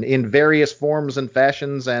display in various forms and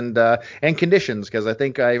fashions and conditions. Because I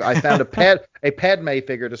think I found a Padme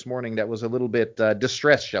figure this morning that was a little bit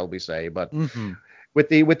distressed, shall we say, but with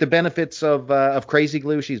the benefits of Crazy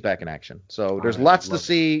Glue, she's back in action. So there's lots to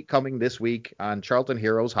see coming this week on Charlton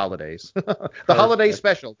Hero's Holidays. The holiday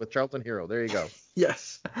special with Charlton Hero. There you go.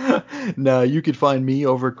 Yes. Now you could find me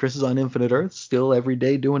over at Chris's on Infinite Earth, still every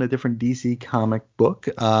day doing a different DC comic book.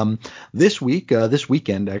 This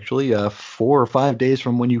weekend actually, 4 or 5 days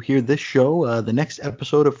from when you hear this show, the next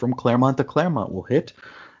episode of From Claremont to Claremont will hit,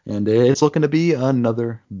 and it's looking to be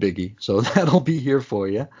another biggie. So that'll be here for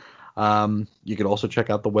you. You can also check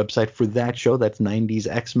out the website for that show. That's 90s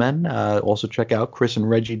X-Men. Also check out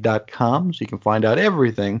chrisandreggie.com so you can find out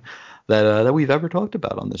everything that we've ever talked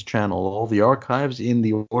about on this channel. All the archives in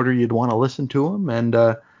the order you'd want to listen to them, and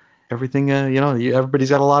everything. Everybody's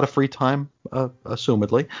got a lot of free time,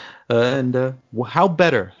 assumedly. And how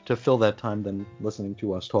better to fill that time than listening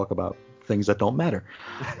to us talk about things that don't matter.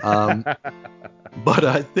 But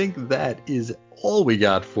I think that is all we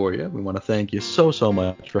got for you. We want to thank you so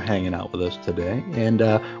much for hanging out with us today, and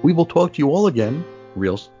we will talk to you all again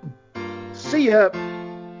real soon. See ya.